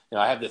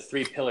have the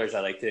 3 pillars, I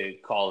like to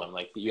call them.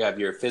 Like, you have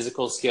your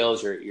physical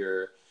skills,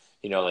 your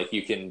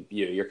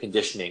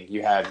conditioning.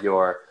 You have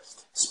your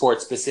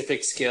sport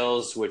specific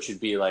skills, which would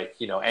be like,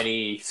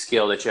 any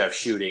skill that you have,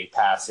 shooting,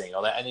 passing,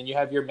 all that. And then you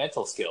have your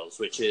mental skills,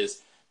 which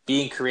is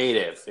being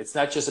creative. It's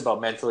not just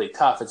about mentally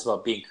tough. It's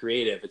about being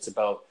creative. It's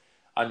about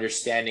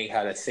understanding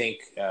how to think,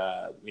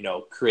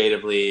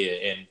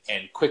 creatively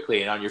and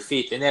quickly and on your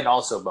feet, and then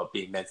also about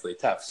being mentally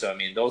tough. So,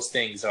 those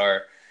things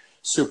are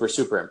super,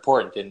 super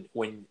important. And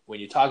when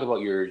you talk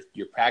about your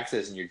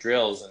practices and your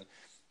drills, and,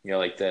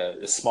 like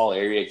the small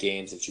area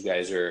games that you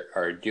guys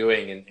are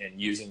doing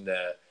and using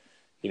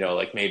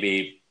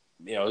maybe,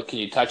 can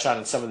you touch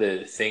on some of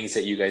the things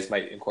that you guys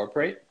might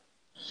incorporate?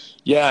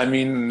 Yeah.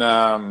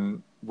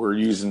 We're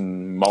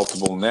using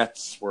multiple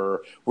nets. We're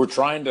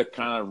trying to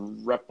kind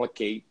of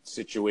replicate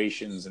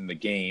situations in the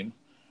game.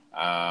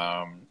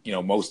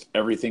 Most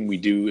everything we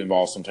do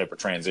involves some type of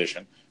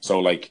transition.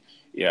 So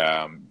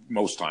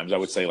most times I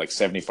would say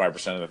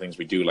 75% of the things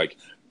we do, like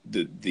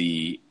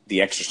the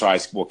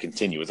exercise will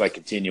continue. It's like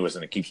continuous,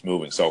 and it keeps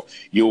moving. So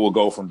you will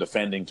go from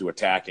defending to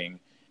attacking,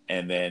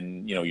 and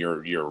then,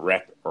 your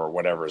rep or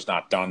whatever is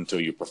not done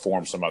until you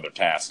perform some other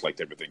task, like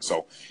type of thing.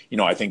 So,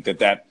 I think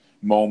that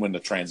moment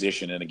of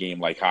transition in a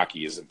game like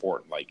hockey is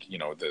important. Like,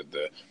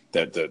 the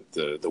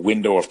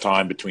window of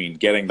time between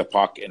getting the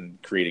puck and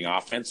creating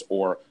offense,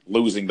 or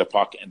losing the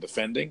puck and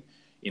defending.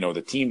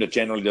 The team that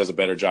generally does a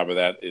better job of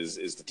that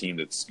is the team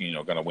that's,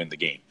 going to win the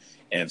game.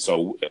 And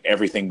so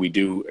everything we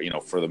do,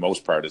 for the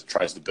most part,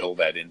 tries to build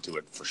that into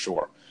it, for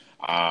sure.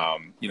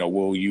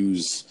 We'll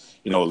use,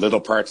 little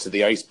parts of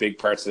the ice, big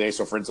parts of the ice.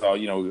 So for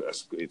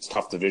instance, it's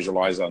tough to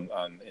visualize on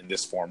in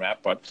this format,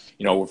 but,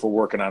 if we're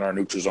working on our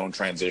neutral zone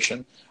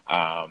transition,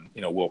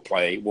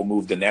 we'll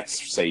move the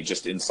nets, say,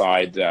 just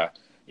inside the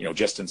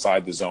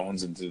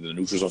zones into the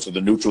neutral zone. So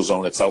the neutral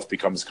zone itself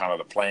becomes kind of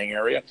the playing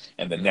area,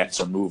 and the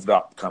nets are moved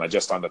up kind of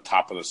just on the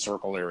top of the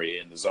circle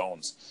area in the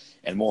zones.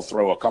 And we'll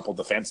throw a couple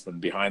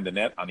defensemen behind the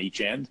net on each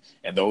end,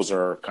 and those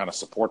are kind of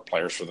support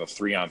players for the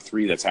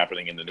 3-on-3 that's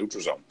happening in the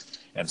neutral zone.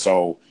 And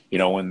so,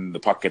 when the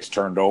puck gets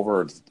turned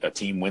over, a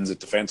team wins it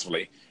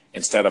defensively,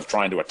 instead of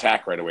trying to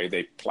attack right away,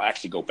 they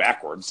actually go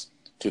backwards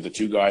to the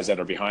two guys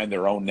that are behind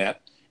their own net,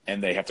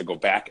 and they have to go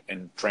back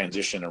and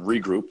transition and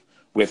regroup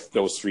with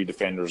those three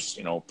defenders,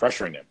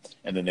 pressuring them.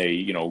 And then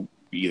they,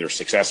 either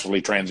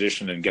successfully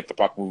transition and get the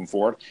puck moving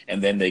forward,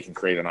 and then they can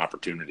create an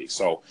opportunity.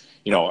 So,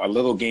 a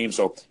little game.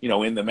 So,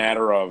 in the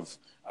matter of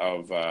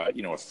a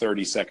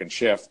 30-second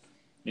shift,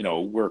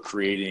 we're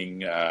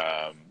creating,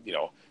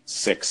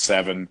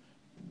 6-7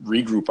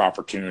 regroup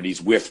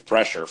opportunities with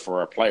pressure for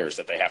our players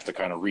that they have to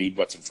kind of read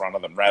what's in front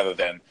of them, rather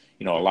than,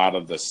 a lot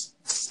of the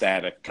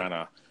static kind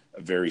of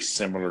very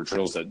similar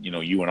drills that,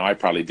 you and I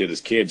probably did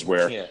as kids,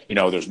 where,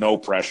 there's no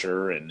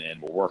pressure and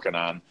we're working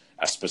on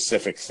a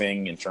specific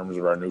thing in terms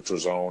of our neutral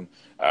zone,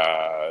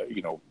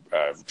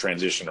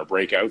 transition or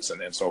breakouts.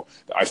 And so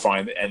I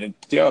find, and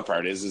the other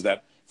part is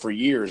that for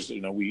years,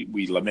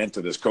 we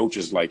lamented as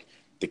coaches, like,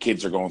 the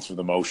kids are going through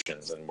the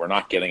motions and we're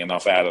not getting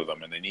enough out of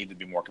them and they need to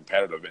be more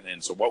competitive.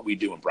 And so what we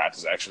do in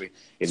practice actually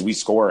is we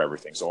score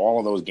everything. So all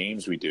of those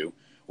games we do,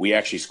 we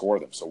actually score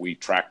them. So we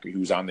track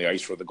who's on the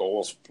ice for the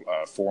goals,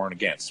 for and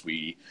against.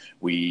 We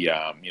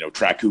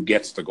track who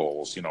gets the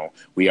goals.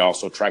 We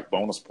also track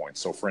bonus points.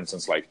 So for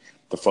instance, like,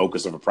 the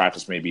focus of a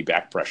practice may be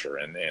back pressure.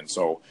 And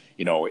so,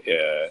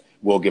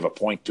 we'll give a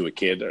point to a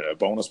kid, a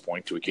bonus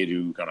point to a kid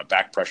who kind of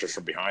back pressures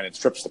from behind and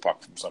strips the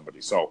puck from somebody.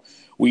 So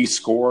we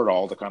score it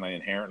all to kind of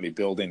inherently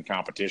build in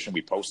competition.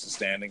 We post the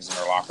standings in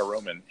our locker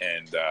room,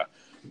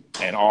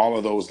 and all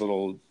of those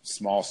little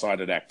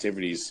small-sided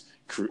activities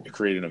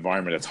create an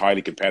environment that's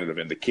highly competitive.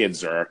 And the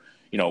kids are,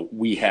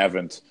 we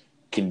haven't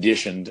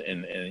conditioned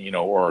and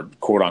or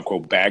quote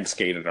unquote bag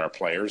skated our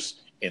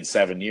players in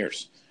 7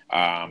 years.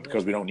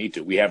 Because we don't need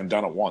to. We haven't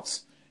done it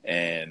once.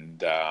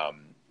 And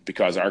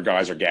because our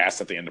guys are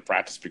gassed at the end of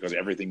practice, because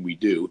everything we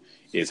do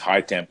is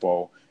high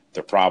tempo,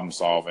 they're problem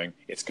solving,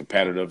 it's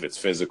competitive, it's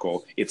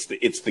physical, it's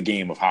the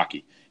game of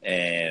hockey.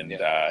 And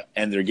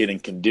they're getting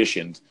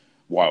conditioned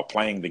while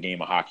playing the game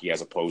of hockey,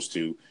 as opposed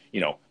to,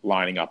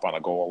 lining up on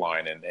a goal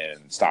line and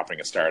stopping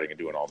and starting and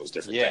doing all those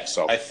different things.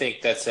 So I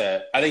think that's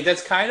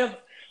kind of,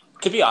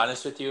 to be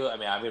honest with you, I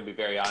mean, I'm going to be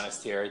very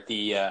honest here.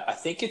 I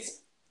think it's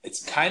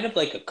kind of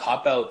like a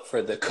cop-out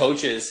for the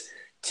coaches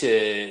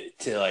to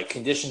like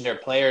condition their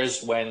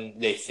players when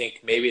they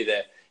think maybe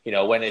that,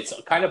 when it's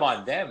kind of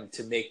on them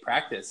to make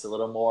practice a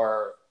little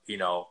more,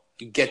 let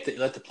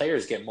the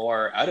players get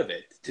more out of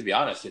it, to be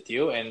honest with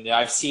you. And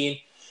I've seen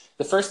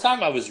the first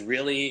time I was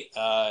really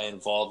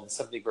involved in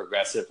something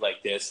progressive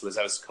like this was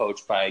I was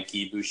coached by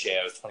Guy Boucher.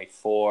 I was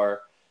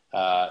 24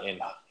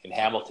 in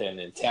Hamilton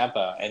in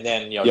Tampa. And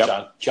then,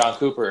 John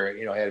Cooper,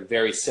 had a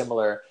very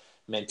similar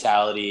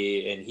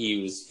mentality, and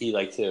he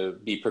liked to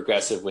be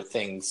progressive with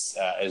things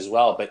as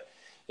well. But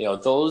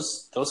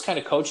those kind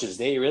of coaches,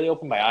 they really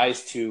opened my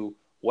eyes to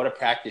what a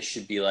practice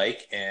should be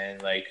like.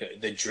 And like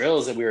the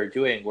drills that we were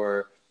doing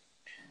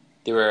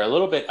they were a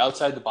little bit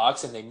outside the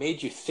box, and they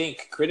made you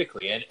think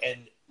critically. And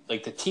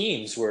like the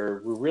teams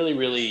were really,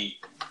 really,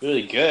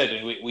 really good,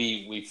 and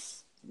we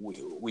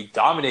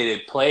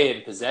dominated play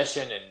and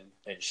possession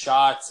and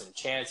shots and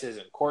chances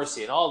and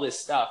Corsi and all this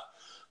stuff.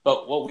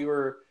 But what we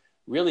were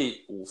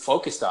really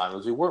focused on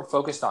was we weren't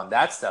focused on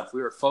that stuff.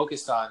 We were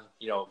focused on,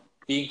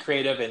 being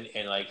creative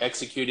and like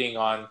executing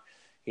on,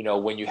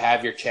 when you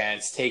have your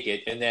chance, take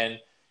it. And then,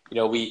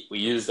 we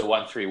used the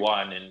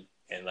 1-3-1, and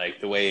like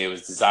the way it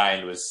was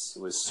designed was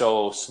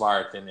so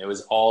smart, and it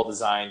was all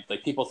designed.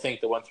 Like, people think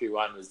the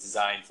 1-3-1 was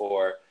designed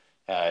for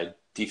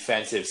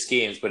defensive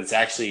schemes, but it's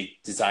actually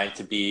designed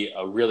to be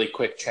a really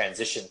quick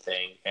transition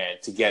thing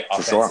and to get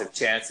offensive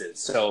chances.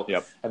 So,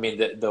 I mean,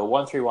 the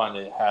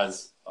 1-3-1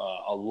 has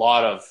a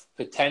lot of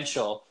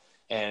potential,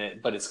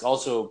 but it's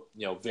also,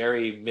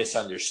 very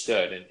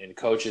misunderstood, and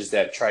coaches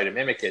that try to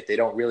mimic it, they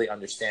don't really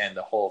understand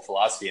the whole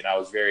philosophy. And I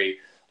was very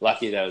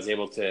lucky that I was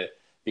able to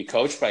be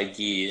coached by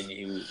Guy, and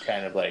he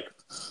kind of like,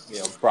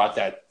 brought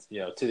that,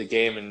 to the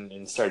game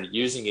and started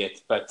using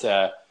it. But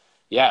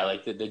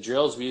like the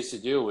drills we used to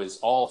do was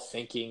all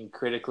thinking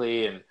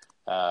critically and,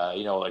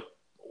 like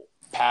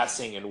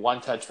passing and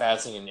one-touch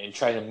passing and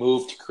trying to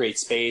move to create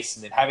space,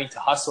 and then having to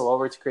hustle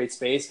over to create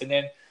space. And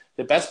then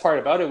the best part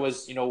about it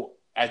was,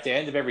 at the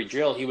end of every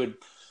drill, he would,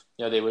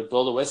 they would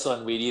blow the whistle,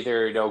 and we'd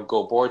either,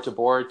 go board to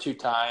board 2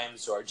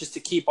 times, or just to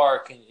keep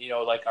our,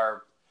 like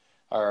our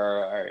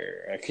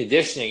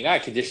conditioning,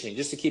 not conditioning,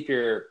 just to keep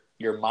your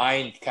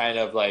mind kind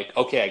of like,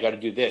 okay, I got to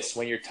do this.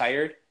 When you're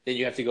tired, then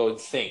you have to go and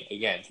think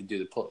again to do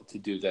the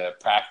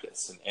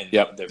practice and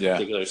the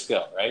particular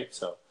skill, right?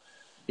 So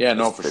Yeah, It's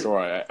no, for pretty.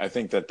 sure. I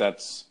think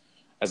that's,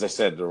 as I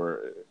said,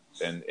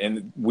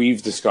 and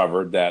we've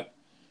discovered that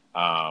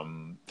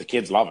the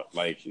kids love it.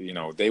 Like,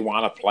 they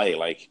want to play.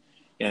 Like,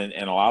 and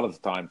a lot of the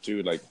time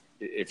too, like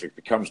if it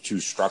becomes too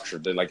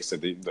structured, like I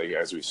said,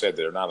 as we said,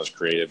 they're not as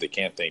creative. They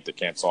can't think. They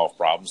can't solve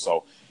problems.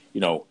 So,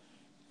 you know,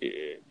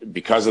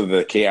 because of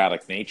the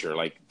chaotic nature,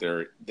 like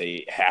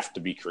they have to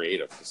be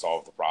creative to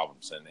solve the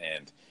problems,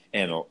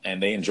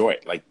 and they enjoy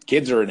it. Like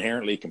kids are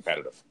inherently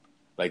competitive,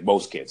 like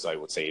most kids, I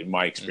would say, in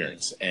my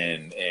experience.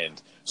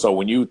 And so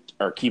when you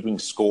are keeping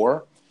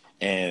score,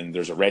 and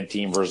there's a red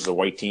team versus a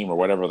white team or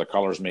whatever the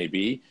colors may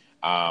be,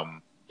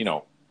 you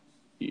know,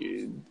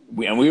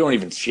 we don't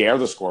even share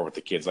the score with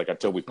the kids, like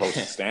until we post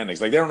the standings.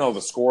 Like they don't know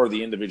the score of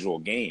the individual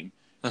game,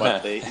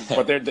 but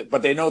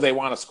they know they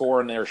want to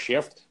score in their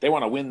shift. They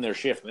want to win their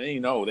shift, and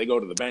they go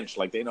to the bench,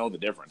 like they know the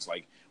difference.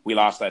 Like we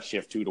lost that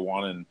shift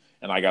 2-1,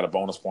 and I got a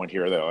bonus point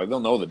here or there. Like, they'll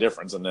know the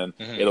difference, and then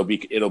it'll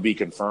be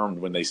confirmed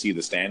when they see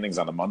the standings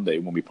on a Monday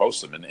when we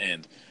post them.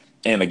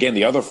 And again,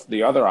 the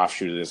other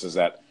offshoot of this is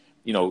that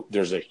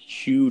there's a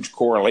huge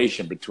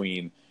correlation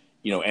between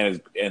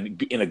and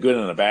in a good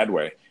and a bad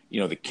way.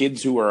 The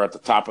kids who are at the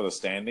top of the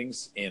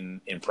standings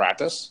in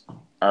practice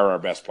are our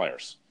best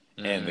players.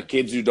 And the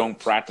kids who don't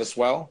practice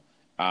well,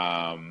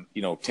 tend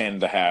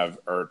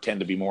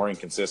to be more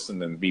inconsistent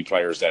than B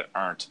players that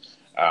aren't.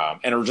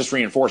 And it just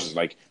reinforces,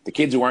 like, the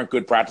kids who aren't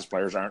good practice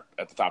players aren't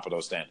at the top of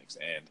those standings.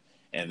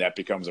 And that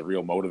becomes a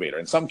real motivator.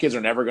 And some kids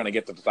are never going to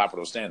get to the top of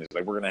those standings.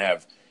 Like, we're going to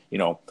have,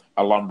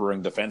 a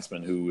lumbering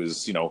defenseman who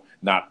is,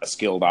 not a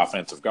skilled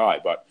offensive guy,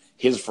 but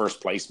his first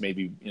place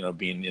maybe,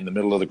 being in the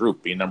middle of the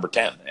group, being number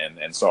 10.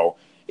 And so,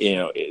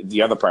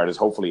 the other part is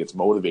hopefully it's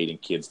motivating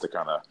kids to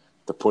kind of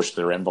to push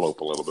their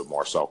envelope a little bit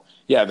more. So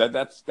yeah,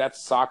 that's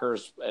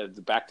soccer's,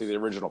 back to the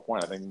original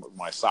point. I think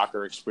my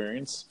soccer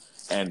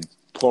experience and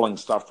pulling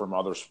stuff from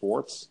other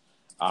sports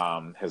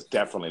has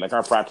definitely, like,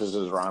 our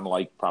practices are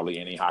unlike probably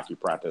any hockey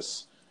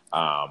practice,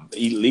 at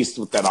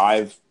least that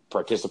I've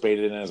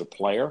participated in as a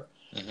player.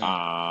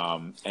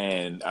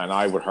 And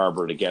I would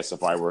harbor to guess,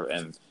 if I were,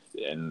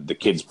 and the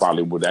kids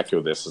probably would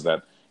echo this, is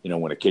that,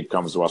 when a kid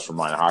comes to us from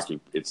minor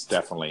hockey, it's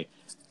definitely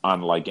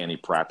unlike any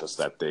practice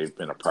that they've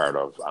been a part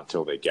of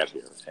until they get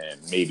here, and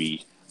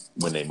maybe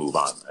when they move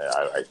on,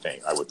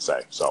 I would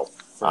say. So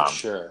For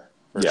sure.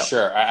 For yeah,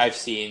 sure. I've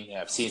seen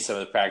some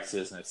of the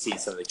practices, and I've seen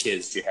some of the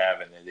kids you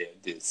have, and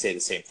they say the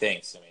same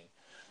things. I mean,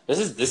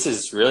 this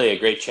is really a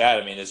great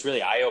chat. I mean, it's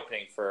really eye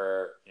opening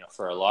for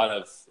for a lot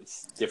of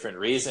different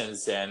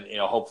reasons, and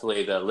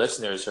hopefully the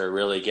listeners are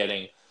really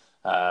getting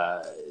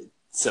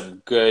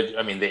some good.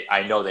 I mean,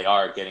 I know they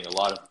are getting a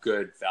lot of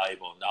good,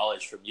 valuable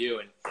knowledge from you,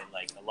 and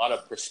like a lot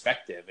of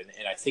perspective,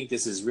 and I think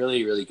this is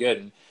really, really good.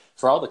 And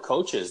for all the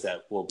coaches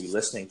that will be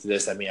listening to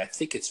this, I mean, I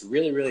think it's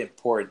really, really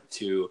important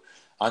to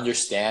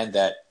understand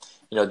that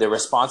the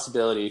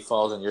responsibility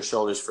falls on your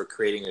shoulders for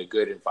creating a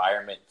good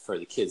environment for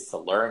the kids to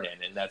learn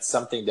in, and that's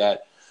something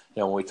that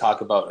when we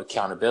talk about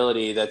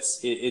accountability,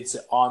 it's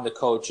on the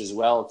coach as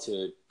well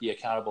to be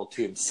accountable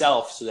to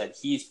himself, so that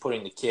he's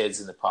putting the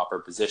kids in the proper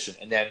position.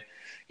 And then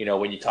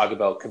when you talk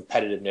about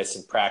competitiveness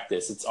in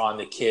practice, it's on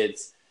the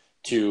kids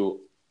to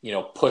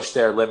push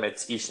their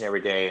limits each and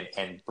every day,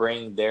 and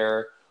bring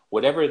their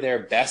whatever their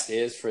best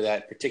is for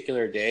that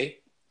particular day.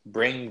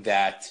 Bring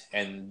that,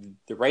 and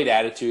the right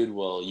attitude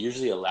will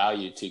usually allow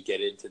you to get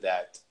into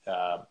that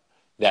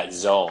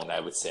zone, I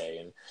would say.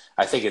 And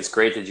I think it's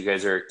great that you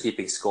guys are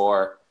keeping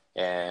score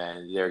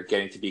and they're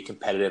getting to be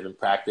competitive in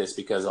practice,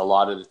 because a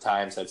lot of the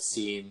times I've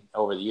seen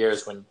over the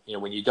years, when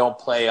when you don't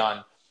play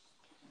on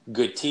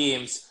good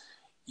teams,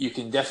 you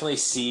can definitely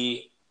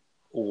see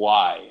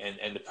why,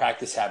 and the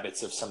practice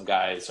habits of some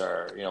guys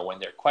are, when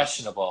they're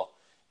questionable,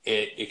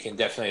 it can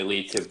definitely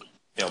lead to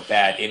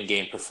bad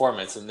in-game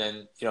performance, and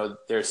then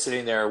they're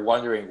sitting there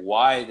wondering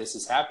why this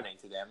is happening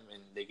to them,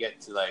 and they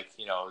get to, like,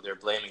 they're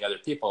blaming other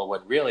people,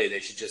 when really they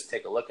should just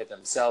take a look at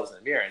themselves in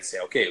the mirror and say,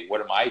 okay, what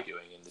am I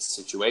doing in this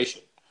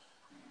situation?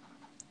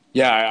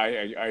 yeah,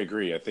 I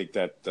agree. I think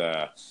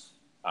that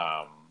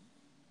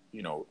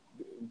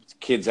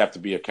kids have to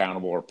be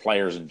accountable, or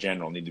players in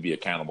general need to be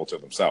accountable to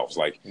themselves.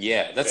 Like,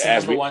 Yeah, that's the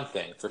number one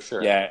thing for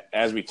sure. Yeah,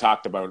 as we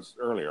talked about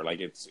earlier, like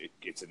it's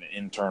an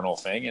internal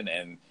thing,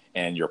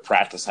 and your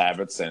practice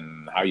habits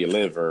and how you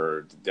live,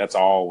 that's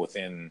all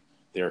within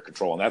their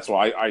control. And that's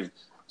why I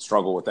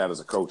struggle with that as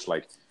a coach.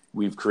 Like,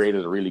 we've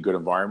created a really good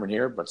environment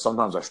here, but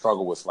sometimes I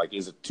struggle with, like,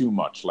 is it too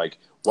much? Like,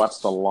 what's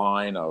the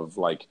line of,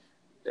 like,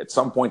 at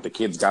some point the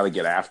kids got to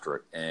get after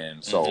it.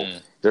 And so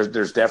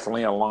there's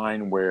definitely a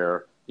line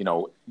where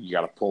you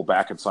got to pull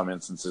back in some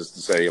instances to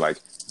say, like,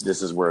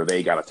 this is where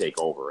they got to take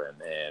over, and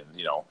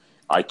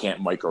I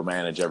can't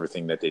micromanage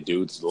everything that they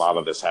do. A lot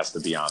of this has to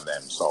be on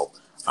them. So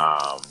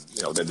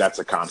that's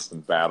a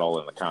constant battle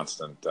and a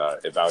constant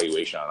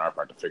evaluation on our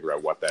part to figure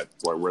out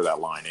where that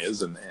line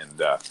is,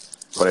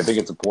 but I think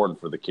it's important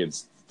for the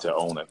kids to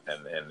own it,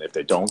 and if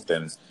they don't,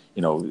 then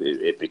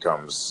it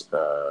becomes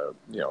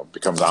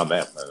on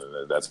them.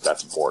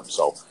 That's important.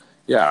 So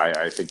yeah,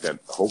 I think that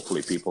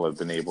hopefully people have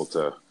been able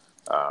to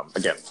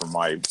again, from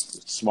my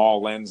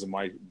small lens and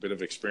my bit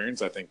of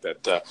experience, I think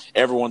that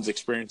everyone's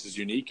experience is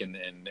unique.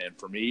 And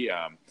for me,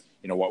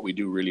 what we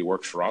do really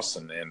works for us.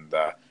 And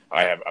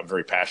I'm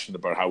very passionate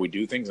about how we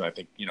do things. And I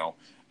think,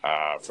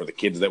 for the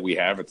kids that we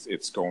have,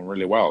 it's going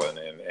really well.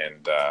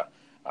 And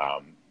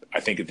I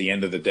think at the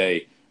end of the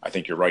day, I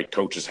think you're right.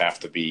 Coaches have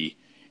to be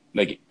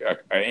like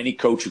any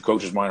coach who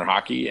coaches minor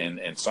hockey,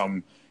 and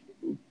some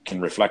can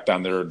reflect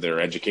on their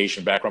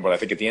education background. But I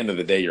think at the end of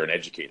the day, you're an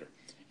educator.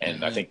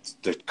 And I think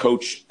the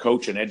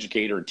coach and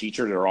educator and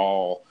teacher, they're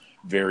all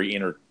very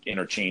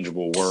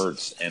interchangeable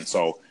words. And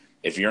so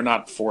if you're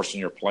not forcing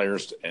your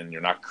players and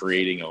you're not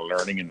creating a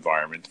learning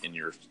environment in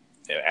your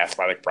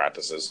athletic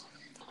practices,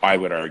 I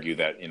would argue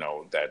that,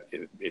 that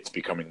it's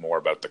becoming more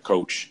about the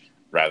coach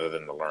rather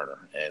than the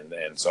learner.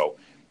 And so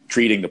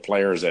treating the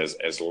players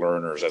as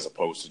learners as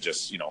opposed to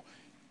just,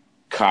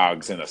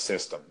 cogs in a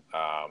system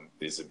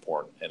is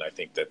important. And I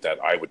think that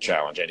I would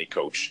challenge any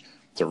coach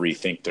to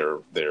rethink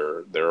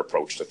their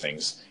approach to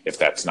things if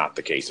that's not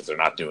the case, if they're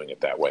not doing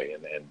it that way.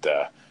 And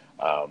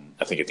I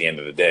think at the end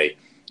of the day,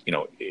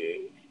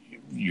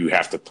 you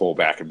have to pull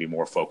back and be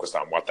more focused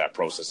on what that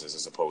process is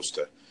as opposed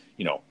to,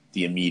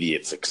 the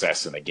immediate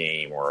success in a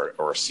game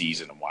or a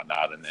season and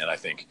whatnot. And I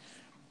think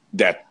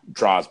that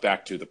draws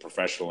back to the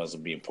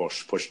professionalism being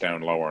pushed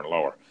down lower and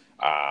lower.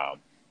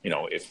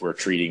 If we're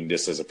treating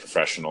this as a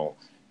professional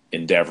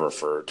endeavor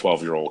for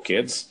 12-year-old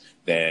kids,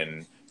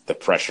 then the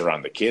pressure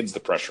on the kids, the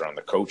pressure on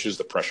the coaches,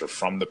 the pressure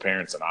from the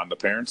parents and on the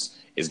parents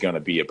is going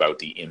to be about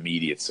the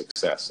immediate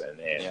success. I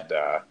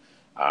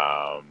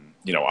have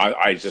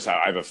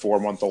a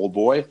 4-month-old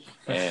boy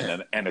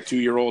and a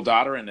 2-year-old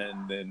daughter. And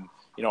then,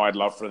 I'd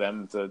love for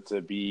them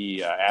to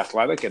be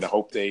athletic, and I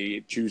hope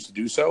they choose to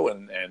do so.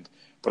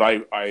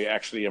 But I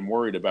actually am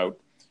worried about,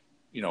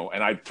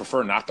 and I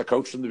prefer not to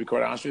coach them, to be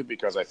quite honest with you,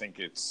 because I think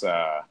it's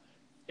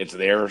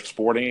their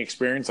sporting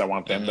experience. I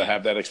want them to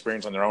have that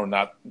experience on their own,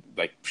 not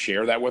like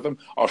share that with them.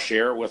 I'll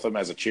share it with them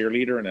as a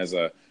cheerleader and as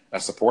a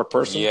support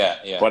person.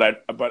 Yeah.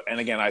 But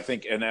again, I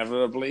think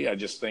inevitably, I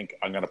just think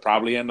I'm going to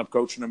probably end up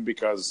coaching them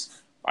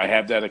because I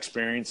have that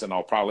experience, and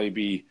I'll probably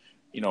be,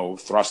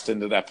 thrust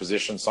into that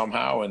position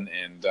somehow.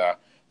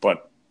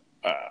 But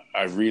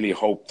I really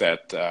hope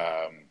that,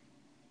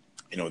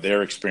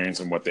 their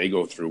experience and what they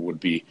go through would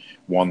be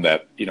one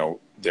that,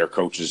 their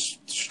coaches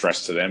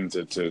stress to them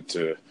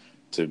to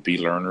be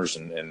learners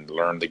and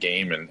learn the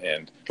game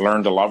and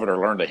learn to love it or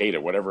learn to hate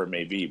it, whatever it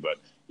may be. But,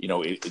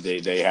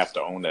 they have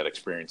to own that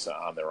experience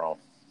on their own.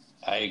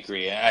 I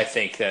agree. I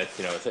think that,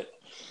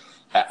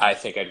 I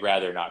think I'd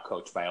rather not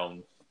coach my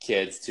own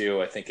kids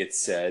too. I think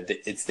it's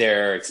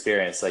their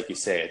experience. Like you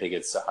say, I think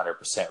it's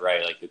 100%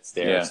 right. Like it's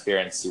their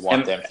experience. You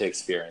want them to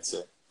experience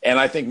it. And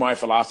I think my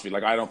philosophy,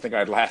 like, I don't think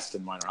I'd last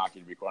in minor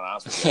hockey, to be quite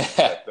honest with you.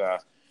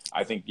 But,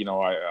 I think,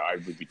 I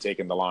would be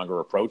taking the longer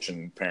approach,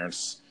 and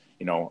parents,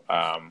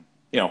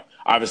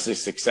 obviously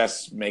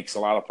success makes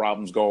a lot of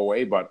problems go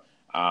away. But,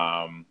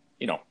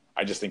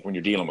 I just think when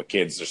you're dealing with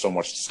kids, there's so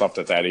much stuff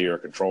that's out of your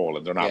control,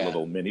 and they're not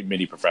little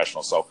mini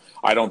professionals. So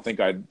I don't think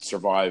I'd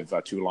survive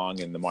too long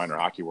in the minor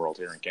hockey world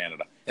here in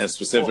Canada, and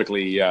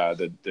specifically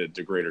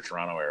the Greater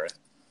Toronto area.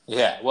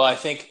 Yeah, well, I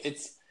think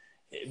it's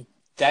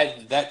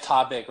that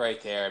topic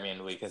right there. I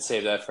mean, we can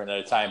save that for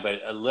another time,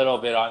 but a little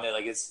bit on it.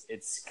 Like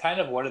it's kind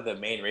of one of the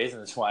main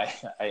reasons why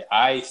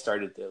I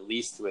started at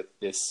least with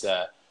this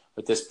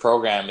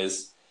program,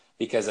 is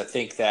because I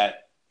think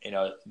that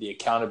the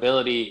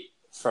accountability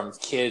from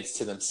kids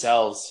to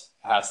themselves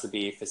has to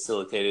be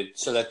facilitated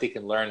so that they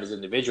can learn as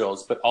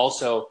individuals, but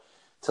also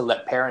to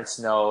let parents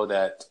know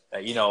that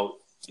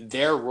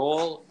their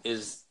role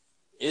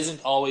isn't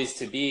always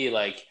to be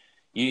like,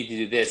 you need to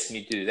do this, you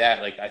need to do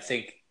that. Like, I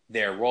think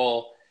their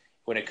role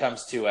when it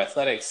comes to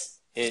athletics,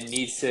 it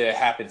needs to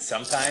happen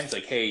sometimes,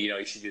 like, hey,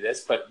 you should do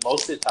this, but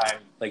most of the time,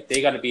 like,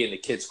 they got to be in the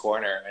kid's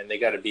corner, and they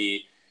got to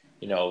be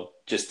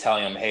just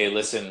telling them, hey,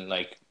 listen,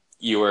 like,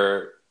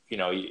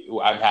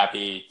 I'm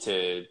happy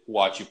to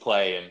watch you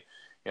play, and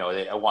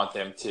I want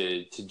them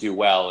to do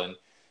well. And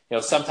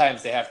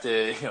sometimes they have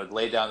to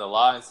lay down the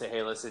law and say,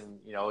 hey, listen,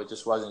 it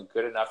just wasn't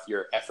good enough.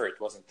 Your effort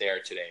wasn't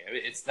there today. I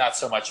mean, it's not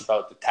so much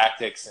about the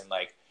tactics and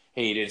like,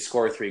 hey, you didn't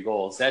score 3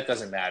 goals. That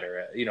doesn't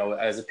matter.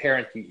 As a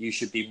parent, you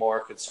should be more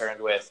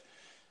concerned with,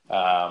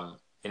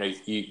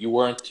 you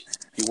weren't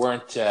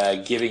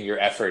giving your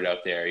effort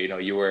out there.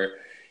 You were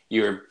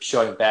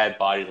showing bad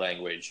body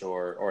language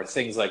or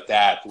things like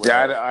that.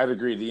 I'd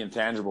agree. The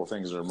intangible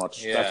things are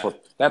much. Yeah.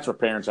 That's where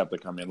parents have to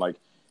come in. Like,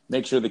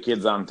 make sure the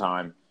kid's on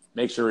time.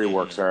 Make sure he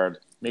works hard.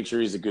 Make sure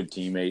he's a good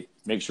teammate.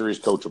 Make sure he's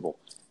coachable.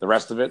 The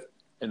rest of it,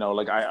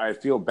 like, I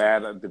feel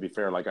bad, to be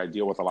fair. Like, I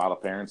deal with a lot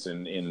of parents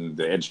in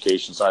the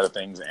education side of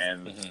things,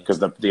 and because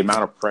the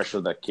amount of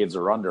pressure that kids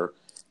are under,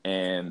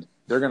 and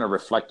they're going to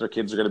reflect, their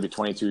kids are going to be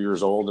 22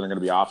 years old, and they're going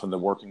to be off in the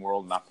working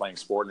world, not playing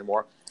sport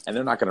anymore. And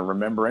they're not going to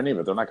remember any of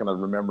it. They're not going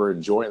to remember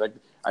enjoying. Like,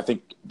 I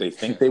think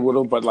they would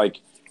have, but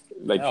like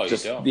no,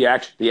 just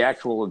the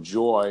actual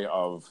joy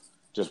of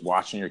just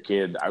watching your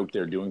kid out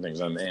there doing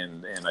things.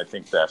 And I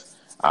think that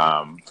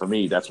For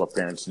me, that's what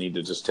parents need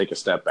to just take a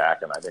step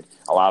back. And I think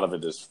a lot of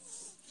it is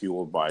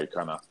fueled by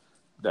kind of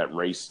that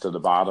race to the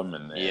bottom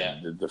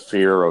and the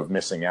fear of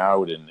missing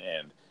out and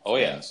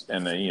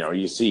then,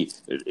 you see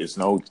it's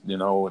no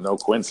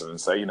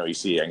coincidence that, you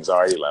see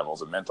anxiety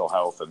levels and mental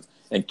health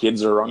and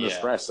kids are under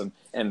stress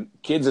and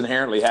kids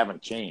inherently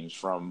haven't changed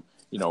from,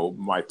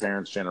 my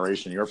parents'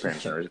 generation, your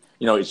parents' generation.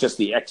 It's just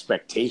the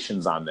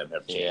expectations on them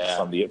have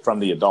changed from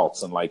the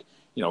adults. And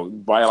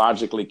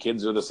biologically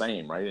kids are the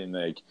same, right? And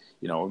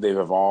they've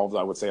evolved,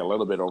 I would say, a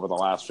little bit over the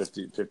last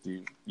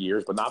 50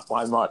 years, but not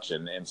by much.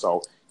 And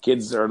so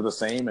kids are the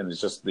same, and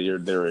it's just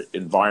their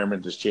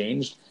environment has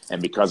changed.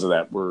 And because of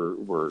that,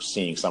 we're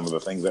seeing some of the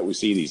things that we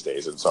see these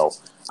days. And so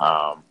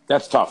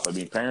that's tough. I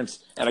mean, parents,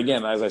 and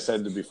again, as I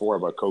said before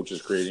about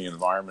coaches creating an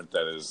environment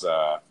that is,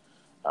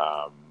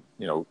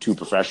 too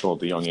professional at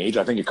the young age,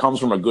 I think it comes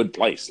from a good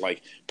place.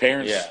 Like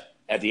parents,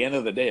 at the end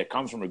of the day, it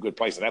comes from a good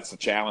place. And that's the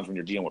challenge when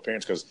you're dealing with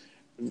parents, because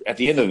at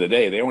the end of the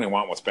day, they only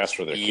want what's best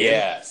for their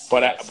kid.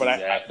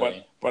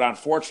 But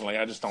unfortunately,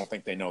 I just don't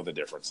think they know the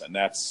difference. And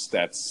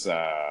that's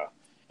a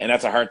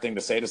hard thing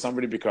to say to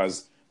somebody,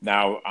 because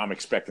now I'm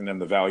expecting them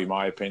to value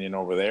my opinion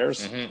over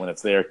theirs when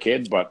it's their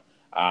kid. But,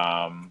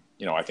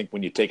 I think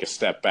when you take a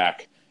step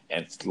back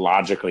and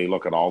logically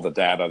look at all the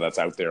data that's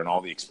out there and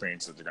all the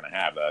experiences they're going to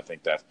have, I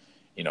think that,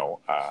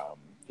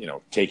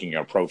 taking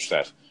an approach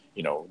that,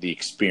 the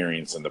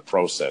experience and the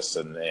process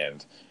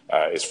and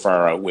as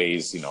far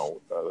outweighs, a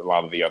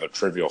lot of the other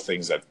trivial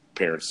things that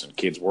parents and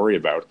kids worry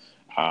about.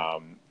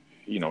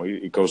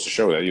 It goes to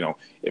show that,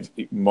 if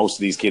most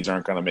of these kids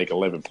aren't going to make a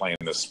living playing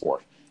this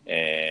sport,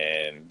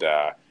 and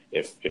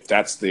if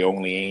that's the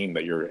only aim,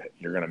 that you're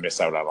going to miss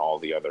out on all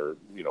the other,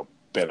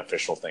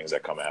 beneficial things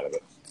that come out of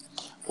it.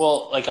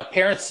 Well, like a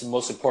parent's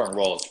most important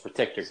role is to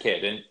protect your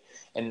kid.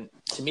 And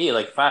to me,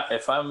 like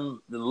if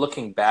I'm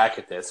looking back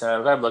at this,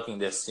 and if I'm looking at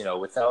this,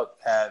 without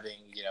having,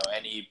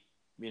 any,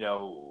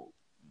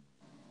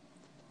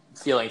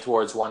 feeling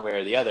towards one way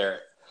or the other,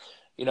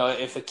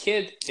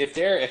 if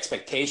their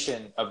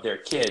expectation of their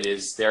kid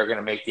is they're going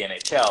to make the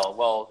NHL,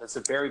 well, that's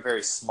a very,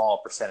 very small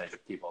percentage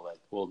of people that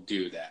will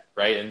do that,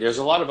 right? And there's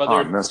a lot of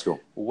other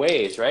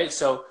ways, right?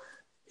 So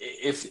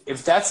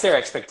if that's their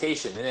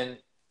expectation, and then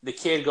the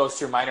kid goes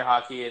through minor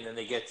hockey and then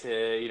they get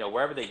to,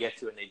 wherever they get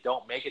to and they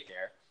don't make it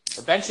there,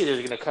 eventually there's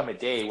going to come a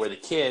day where the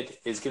kid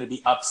is going to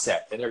be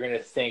upset and they're going to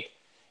think,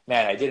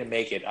 man, I didn't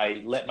make it.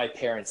 I let my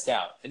parents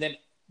down.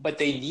 But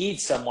they need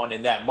someone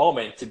in that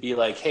moment to be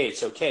like, hey,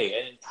 it's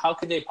okay. And how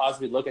could they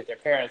possibly look at their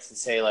parents and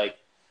say, like,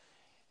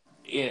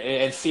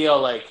 and feel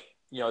like,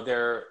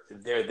 they're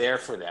there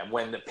for them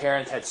when the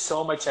parents had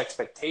so much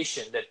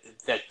expectation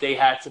that they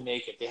had to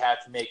make it,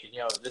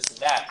 this and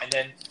that. And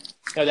then,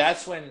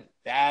 that's when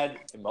bad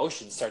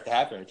emotions start to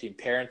happen between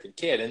parent and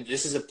kid. And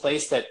this is a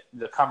place that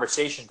the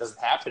conversation doesn't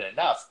happen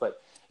enough,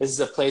 but this is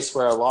a place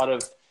where a lot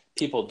of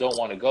people don't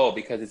want to go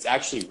because it's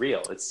actually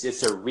real.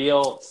 It's a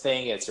real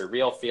thing. It's a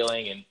real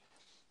feeling.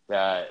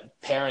 And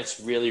parents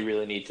really,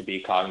 really need to be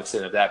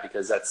cognizant of that,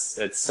 because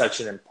that's such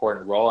an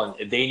important role.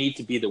 And they need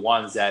to be the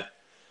ones that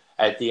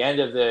at the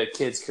end of the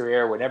kid's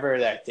career, whenever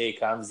that day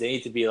comes, they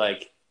need to be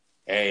like,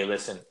 hey,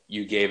 listen,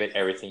 you gave it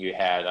everything you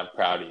had. I'm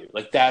proud of you.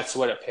 Like, that's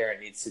what a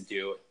parent needs to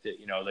do.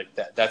 Like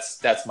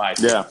that's my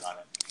opinion on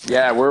it.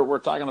 Yeah. We're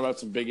talking about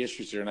some big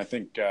issues here. And I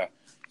think,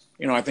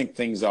 I think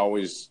things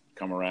always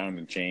come around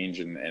and change.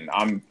 And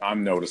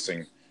I'm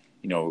noticing,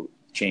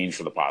 change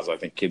for the positive. I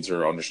think kids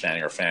are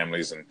understanding our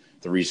families, and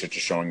the research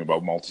is showing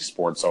about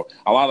multi-sport. So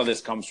a lot of this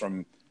comes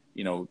from,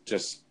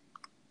 just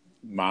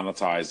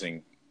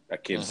monetizing a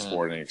kid's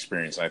sporting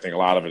experience. And I think a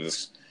lot of it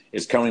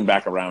is coming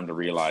back around to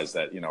realize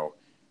that,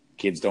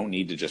 kids don't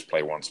need to just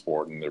play one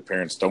sport, and their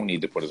parents don't need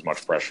to put as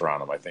much pressure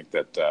on them. I think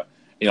that,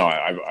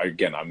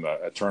 I'm an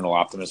eternal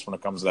optimist when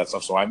it comes to that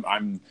stuff. So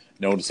I'm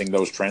noticing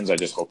those trends. I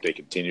just hope they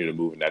continue to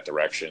move in that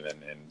direction,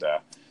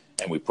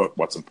 and we put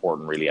what's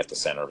important really at the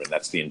center of it. And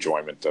that's the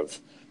enjoyment of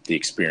the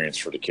experience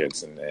for the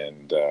kids.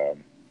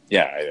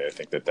 I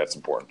think that's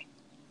important.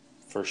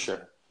 For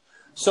sure.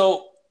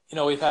 So,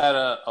 we've had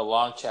a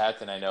long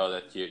chat, and I know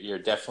that you're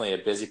definitely a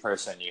busy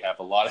person. You have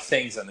a lot of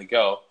things on the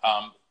go.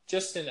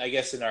 Just in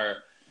our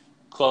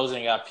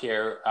closing up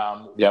here,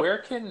 where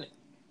can,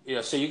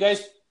 so you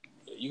guys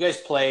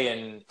play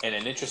in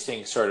an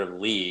interesting sort of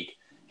league,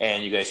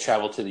 and you guys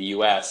travel to the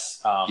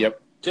U.S.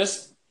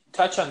 Just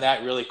touch on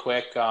that really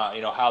quick,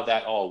 how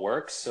that all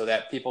works, so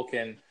that people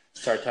can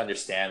start to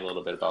understand a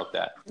little bit about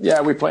that.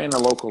 Yeah, we play in a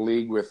local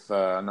league with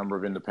a number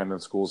of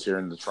independent schools here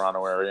in the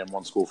Toronto area, and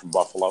one school from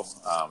Buffalo.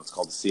 It's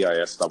called the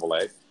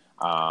CISAA.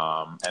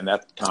 And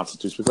that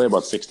constitutes, we play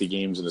about 60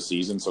 games in a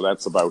season. So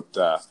that's about,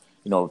 a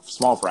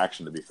small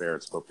fraction, to be fair.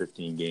 It's about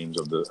 15 games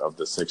of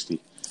the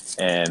 60.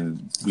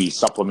 And we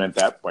supplement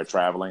that by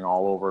traveling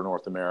all over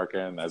North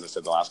America. And as I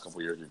said, the last couple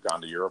of years, we've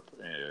gone to Europe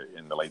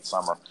in the late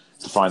summer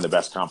to find the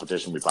best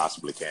competition we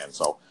possibly can.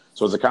 So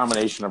it's a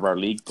combination of our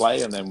league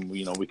play, and then,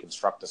 we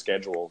construct a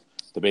schedule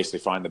to basically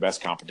find the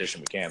best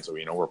competition we can. So,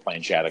 we're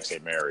playing Shattuck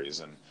St.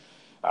 Mary's and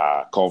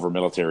Culver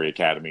Military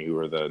Academy, who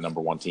are the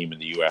 #1 team in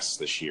the U.S.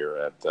 this year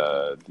at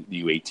the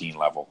U18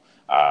 level.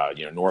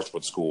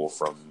 Northwood School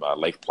from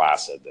Lake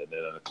Placid, and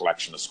then a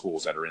collection of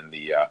schools that are in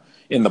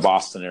the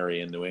Boston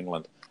area in New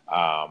England.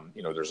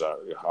 There's a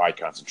high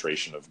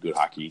concentration of good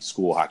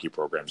school hockey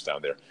programs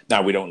down there.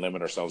 Now, we don't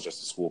limit ourselves just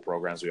to school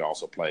programs. We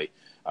also play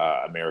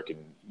American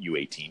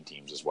U18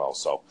 teams as well.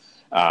 So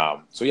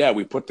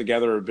we put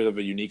together a bit of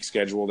a unique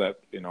schedule that,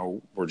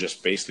 we're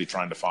just basically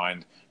trying to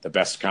find the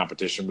best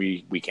competition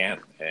we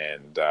can.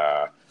 And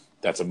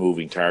that's a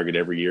moving target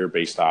every year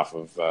based off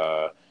of,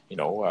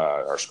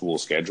 our school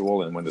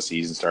schedule and when the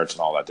season starts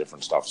and all that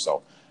different stuff.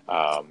 So,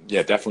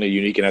 definitely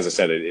unique. And as I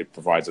said, it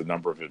provides a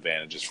number of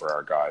advantages for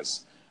our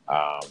guys.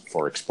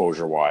 For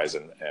exposure-wise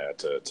and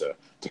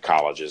to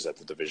colleges at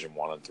the Division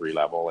I and III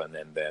level, and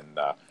then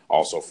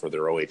also for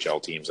their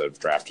OHL teams that have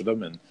drafted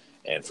them,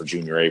 and for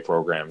Junior A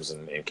programs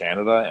in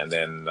Canada, and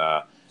then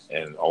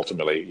and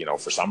ultimately,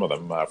 for some of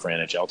them, for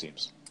NHL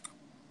teams.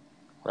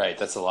 Right,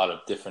 that's a lot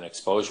of different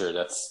exposure.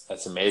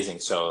 That's amazing.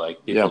 So,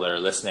 like, people that are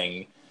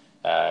listening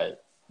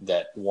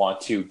that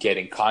want to get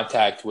in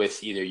contact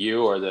with either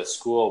you or the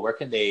school, where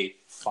can they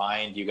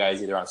find you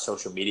guys, either on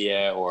social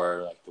media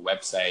or like the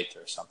website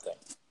or something?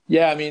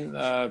 Yeah, I mean,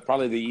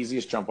 probably the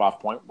easiest jump-off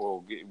point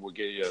will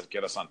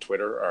get us on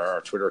Twitter.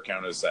 Our Twitter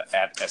account is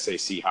at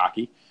SAC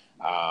Hockey.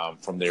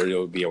 From there,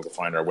 you'll be able to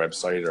find our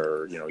website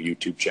or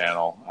YouTube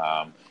channel.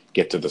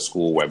 Get to the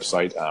school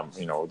website.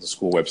 The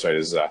school website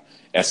is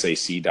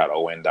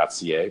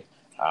sac.on.ca.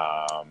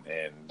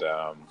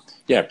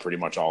 Pretty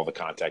much all the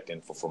contact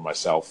info for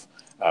myself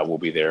will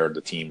be there. The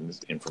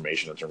team's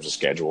information in terms of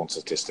schedule and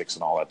statistics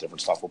and all that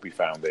different stuff will be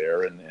found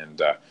there, and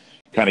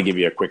kind of give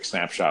you a quick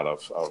snapshot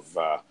of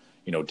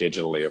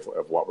digitally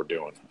of what we're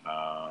doing.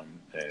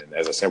 And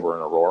as I said, we're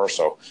in Aurora,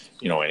 so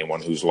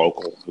anyone who's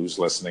local, who's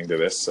listening to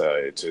this,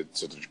 to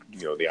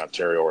the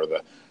Ontario or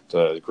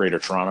the Greater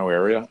Toronto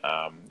area,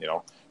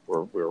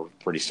 we're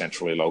pretty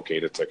centrally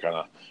located to kind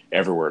of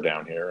everywhere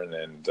down here,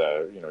 and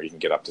you can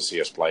get up to see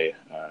us play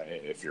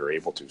if you're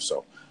able to.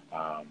 So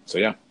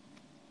yeah.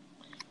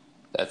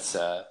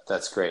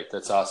 That's great.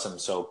 That's awesome.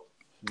 So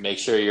make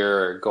sure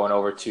you're going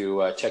over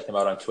to check them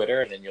out on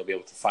Twitter, and then you'll be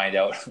able to find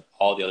out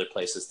all the other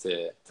places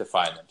to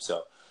find them.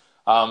 So,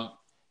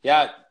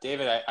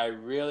 David, I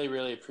really,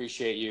 really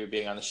appreciate you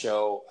being on the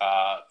show.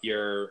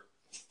 Your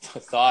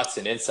thoughts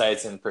and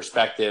insights and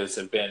perspectives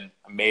have been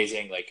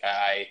amazing. Like,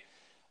 I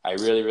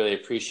really, really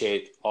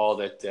appreciate all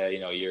that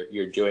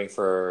you're doing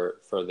for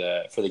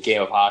the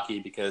game of hockey,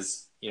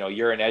 because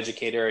you're an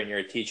educator and you're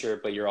a teacher,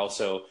 but you're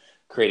also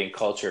creating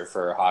culture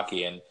for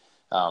hockey, and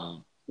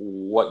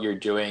what you're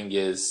doing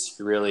is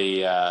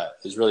really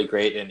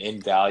great and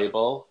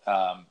invaluable,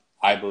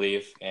 I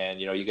believe. And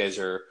you guys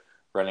are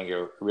running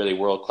a really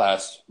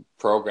world-class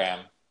program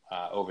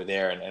over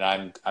there,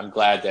 and I'm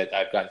glad that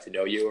I've gotten to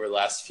know you over the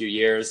last few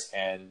years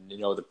and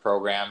the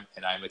program,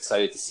 and I'm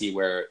excited to see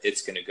where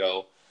it's going to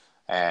go.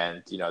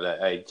 And that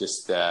I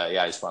just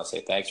want to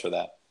say thanks for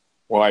that.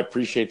 Well, I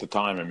appreciate the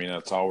time. I mean,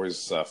 it's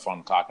always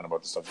fun talking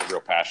about this stuff. It's a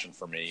real passion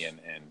for me,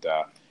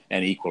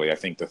 and equally, I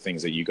think the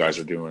things that you guys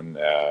are doing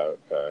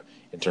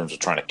in terms of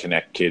trying to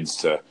connect kids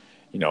to,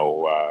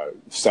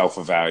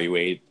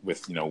 self-evaluate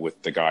with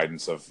the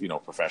guidance of,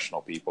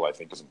 professional people, I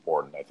think is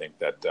important. I think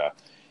that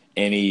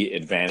any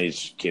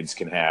advantage kids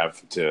can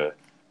have to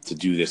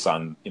do this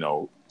on,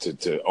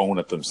 to own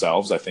it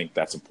themselves, I think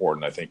that's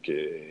important. I think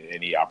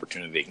any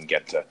opportunity they can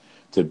get to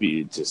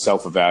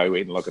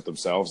self-evaluate and look at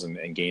themselves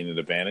and gain an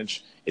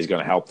advantage is going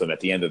to help them at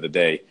the end of the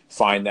day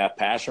find that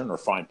passion or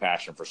find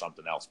passion for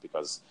something else,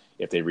 because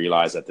if they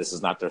realize that this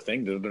is not their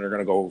thing, they're going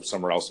to go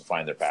somewhere else and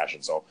find their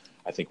passion. So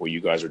I think what you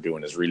guys are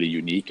doing is really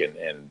unique,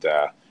 and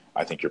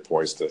I think you're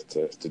poised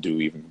to do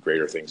even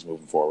greater things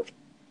moving forward.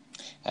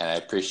 And I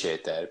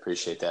appreciate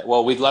that.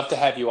 Well, we'd love to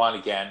have you on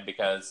again,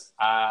 because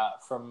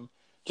from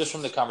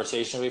the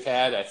conversation we've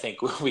had, I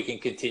think we can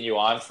continue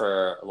on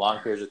for long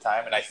periods of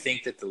time. And I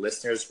think that the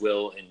listeners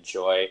will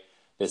enjoy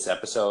this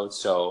episode.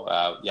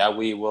 So,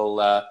 we will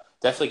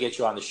definitely get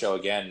you on the show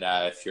again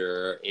if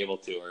you're able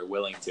to or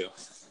willing to.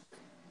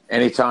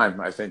 Anytime.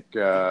 I think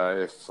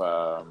if,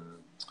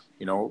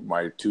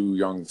 my 2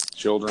 young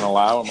children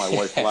allow and my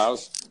wife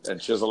allows, and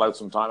she's allowed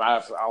some time.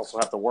 I also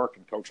have to work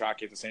and coach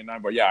hockey at the same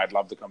time. But, I'd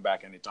love to come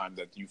back anytime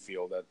that you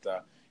feel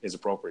that is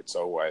appropriate.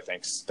 So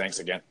thanks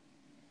again.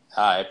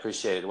 I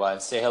appreciate it. Well,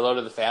 and say hello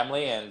to the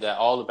family, and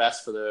all the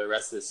best for the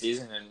rest of the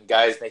season. And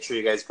guys, make sure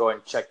you guys go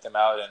and check them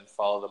out and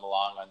follow them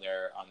along on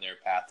their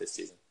path this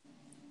season.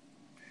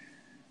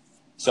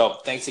 So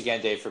thanks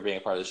again, Dave, for being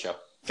a part of the show.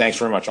 Thanks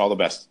very much. All the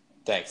best.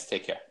 Thanks.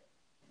 Take care.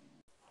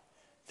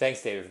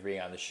 Thanks, David, for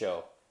being on the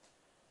show.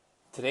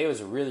 Today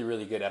was a really,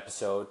 really good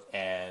episode,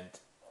 and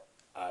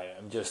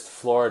I'm just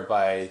floored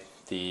by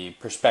the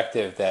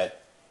perspective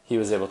that he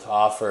was able to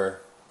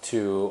offer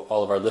to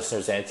all of our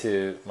listeners and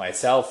to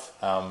myself.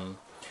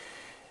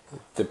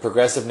 The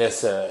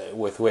progressiveness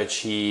with which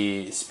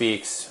he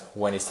speaks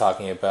when he's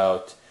talking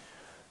about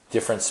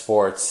different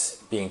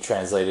sports being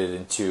translated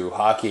into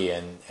hockey,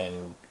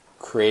 and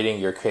creating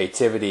your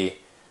creativity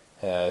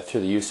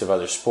through the use of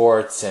other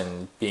sports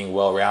and being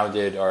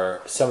well-rounded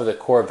are some of the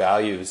core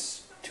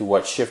values to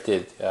what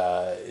Shifted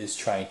is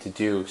trying to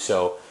do.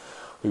 So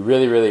we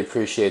really, really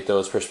appreciate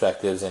those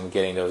perspectives and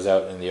getting those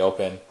out in the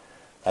open.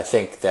 I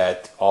think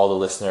that all the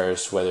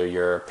listeners, whether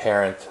you're a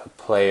parent, a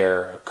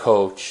player, a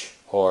coach,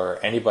 or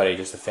anybody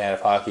just a fan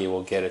of hockey,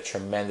 will get a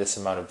tremendous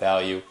amount of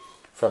value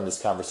from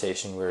this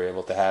conversation we were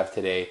able to have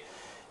today.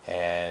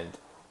 And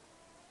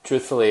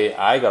truthfully,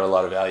 I got a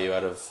lot of value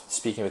out of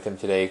speaking with him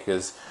today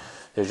because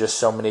there's just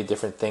so many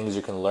different things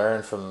you can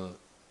learn from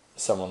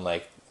someone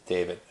like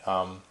David.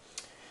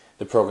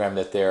 The program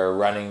that they're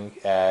running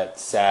at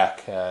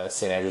SAC,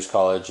 St. Andrews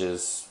College,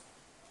 is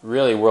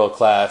really world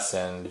class,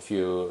 and if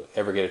you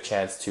ever get a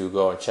chance to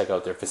go and check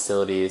out their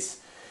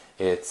facilities,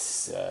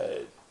 it's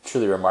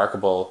truly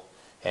remarkable,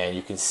 and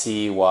you can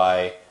see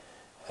why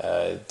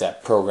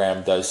that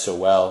program does so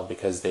well,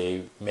 because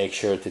they make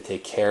sure to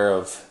take care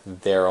of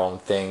their own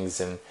things,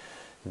 and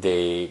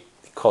they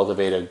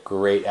cultivate a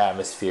great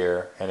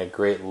atmosphere and a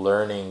great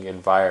learning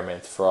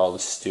environment for all the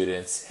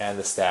students and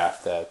the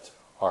staff that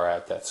are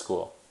at that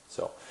school.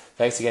 So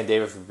thanks again,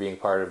 David, for being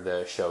part of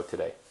the show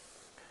today.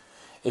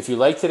 If you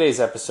liked today's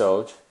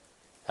episode,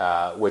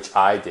 which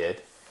I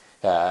did,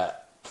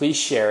 please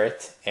share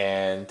it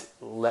and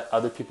let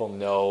other people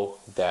know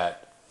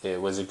that it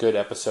was a good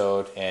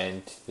episode,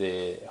 and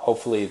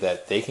hopefully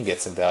that they can get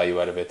some value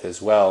out of it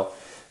as well.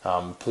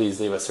 Please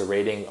leave us a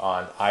rating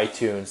on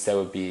iTunes. That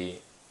would be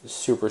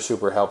super,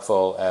 super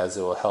helpful, as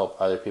it will help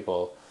other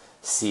people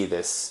see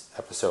this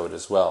episode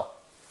as well.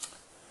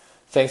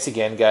 Thanks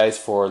again, guys,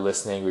 for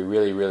listening. We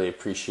really, really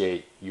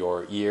appreciate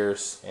your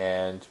ears,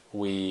 and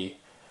we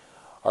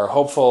are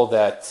hopeful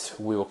that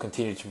we will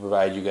continue to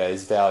provide you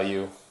guys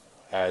value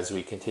as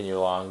we continue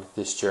along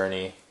this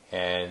journey.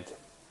 And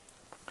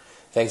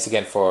thanks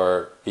again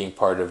for being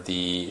part of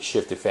the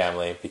Shifted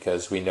family,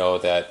 because we know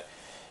that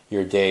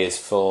your day is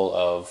full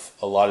of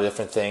a lot of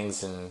different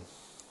things and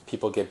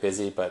people get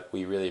busy, but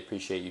we really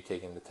appreciate you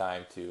taking the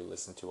time to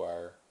listen to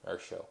our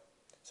show.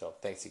 So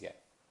thanks again.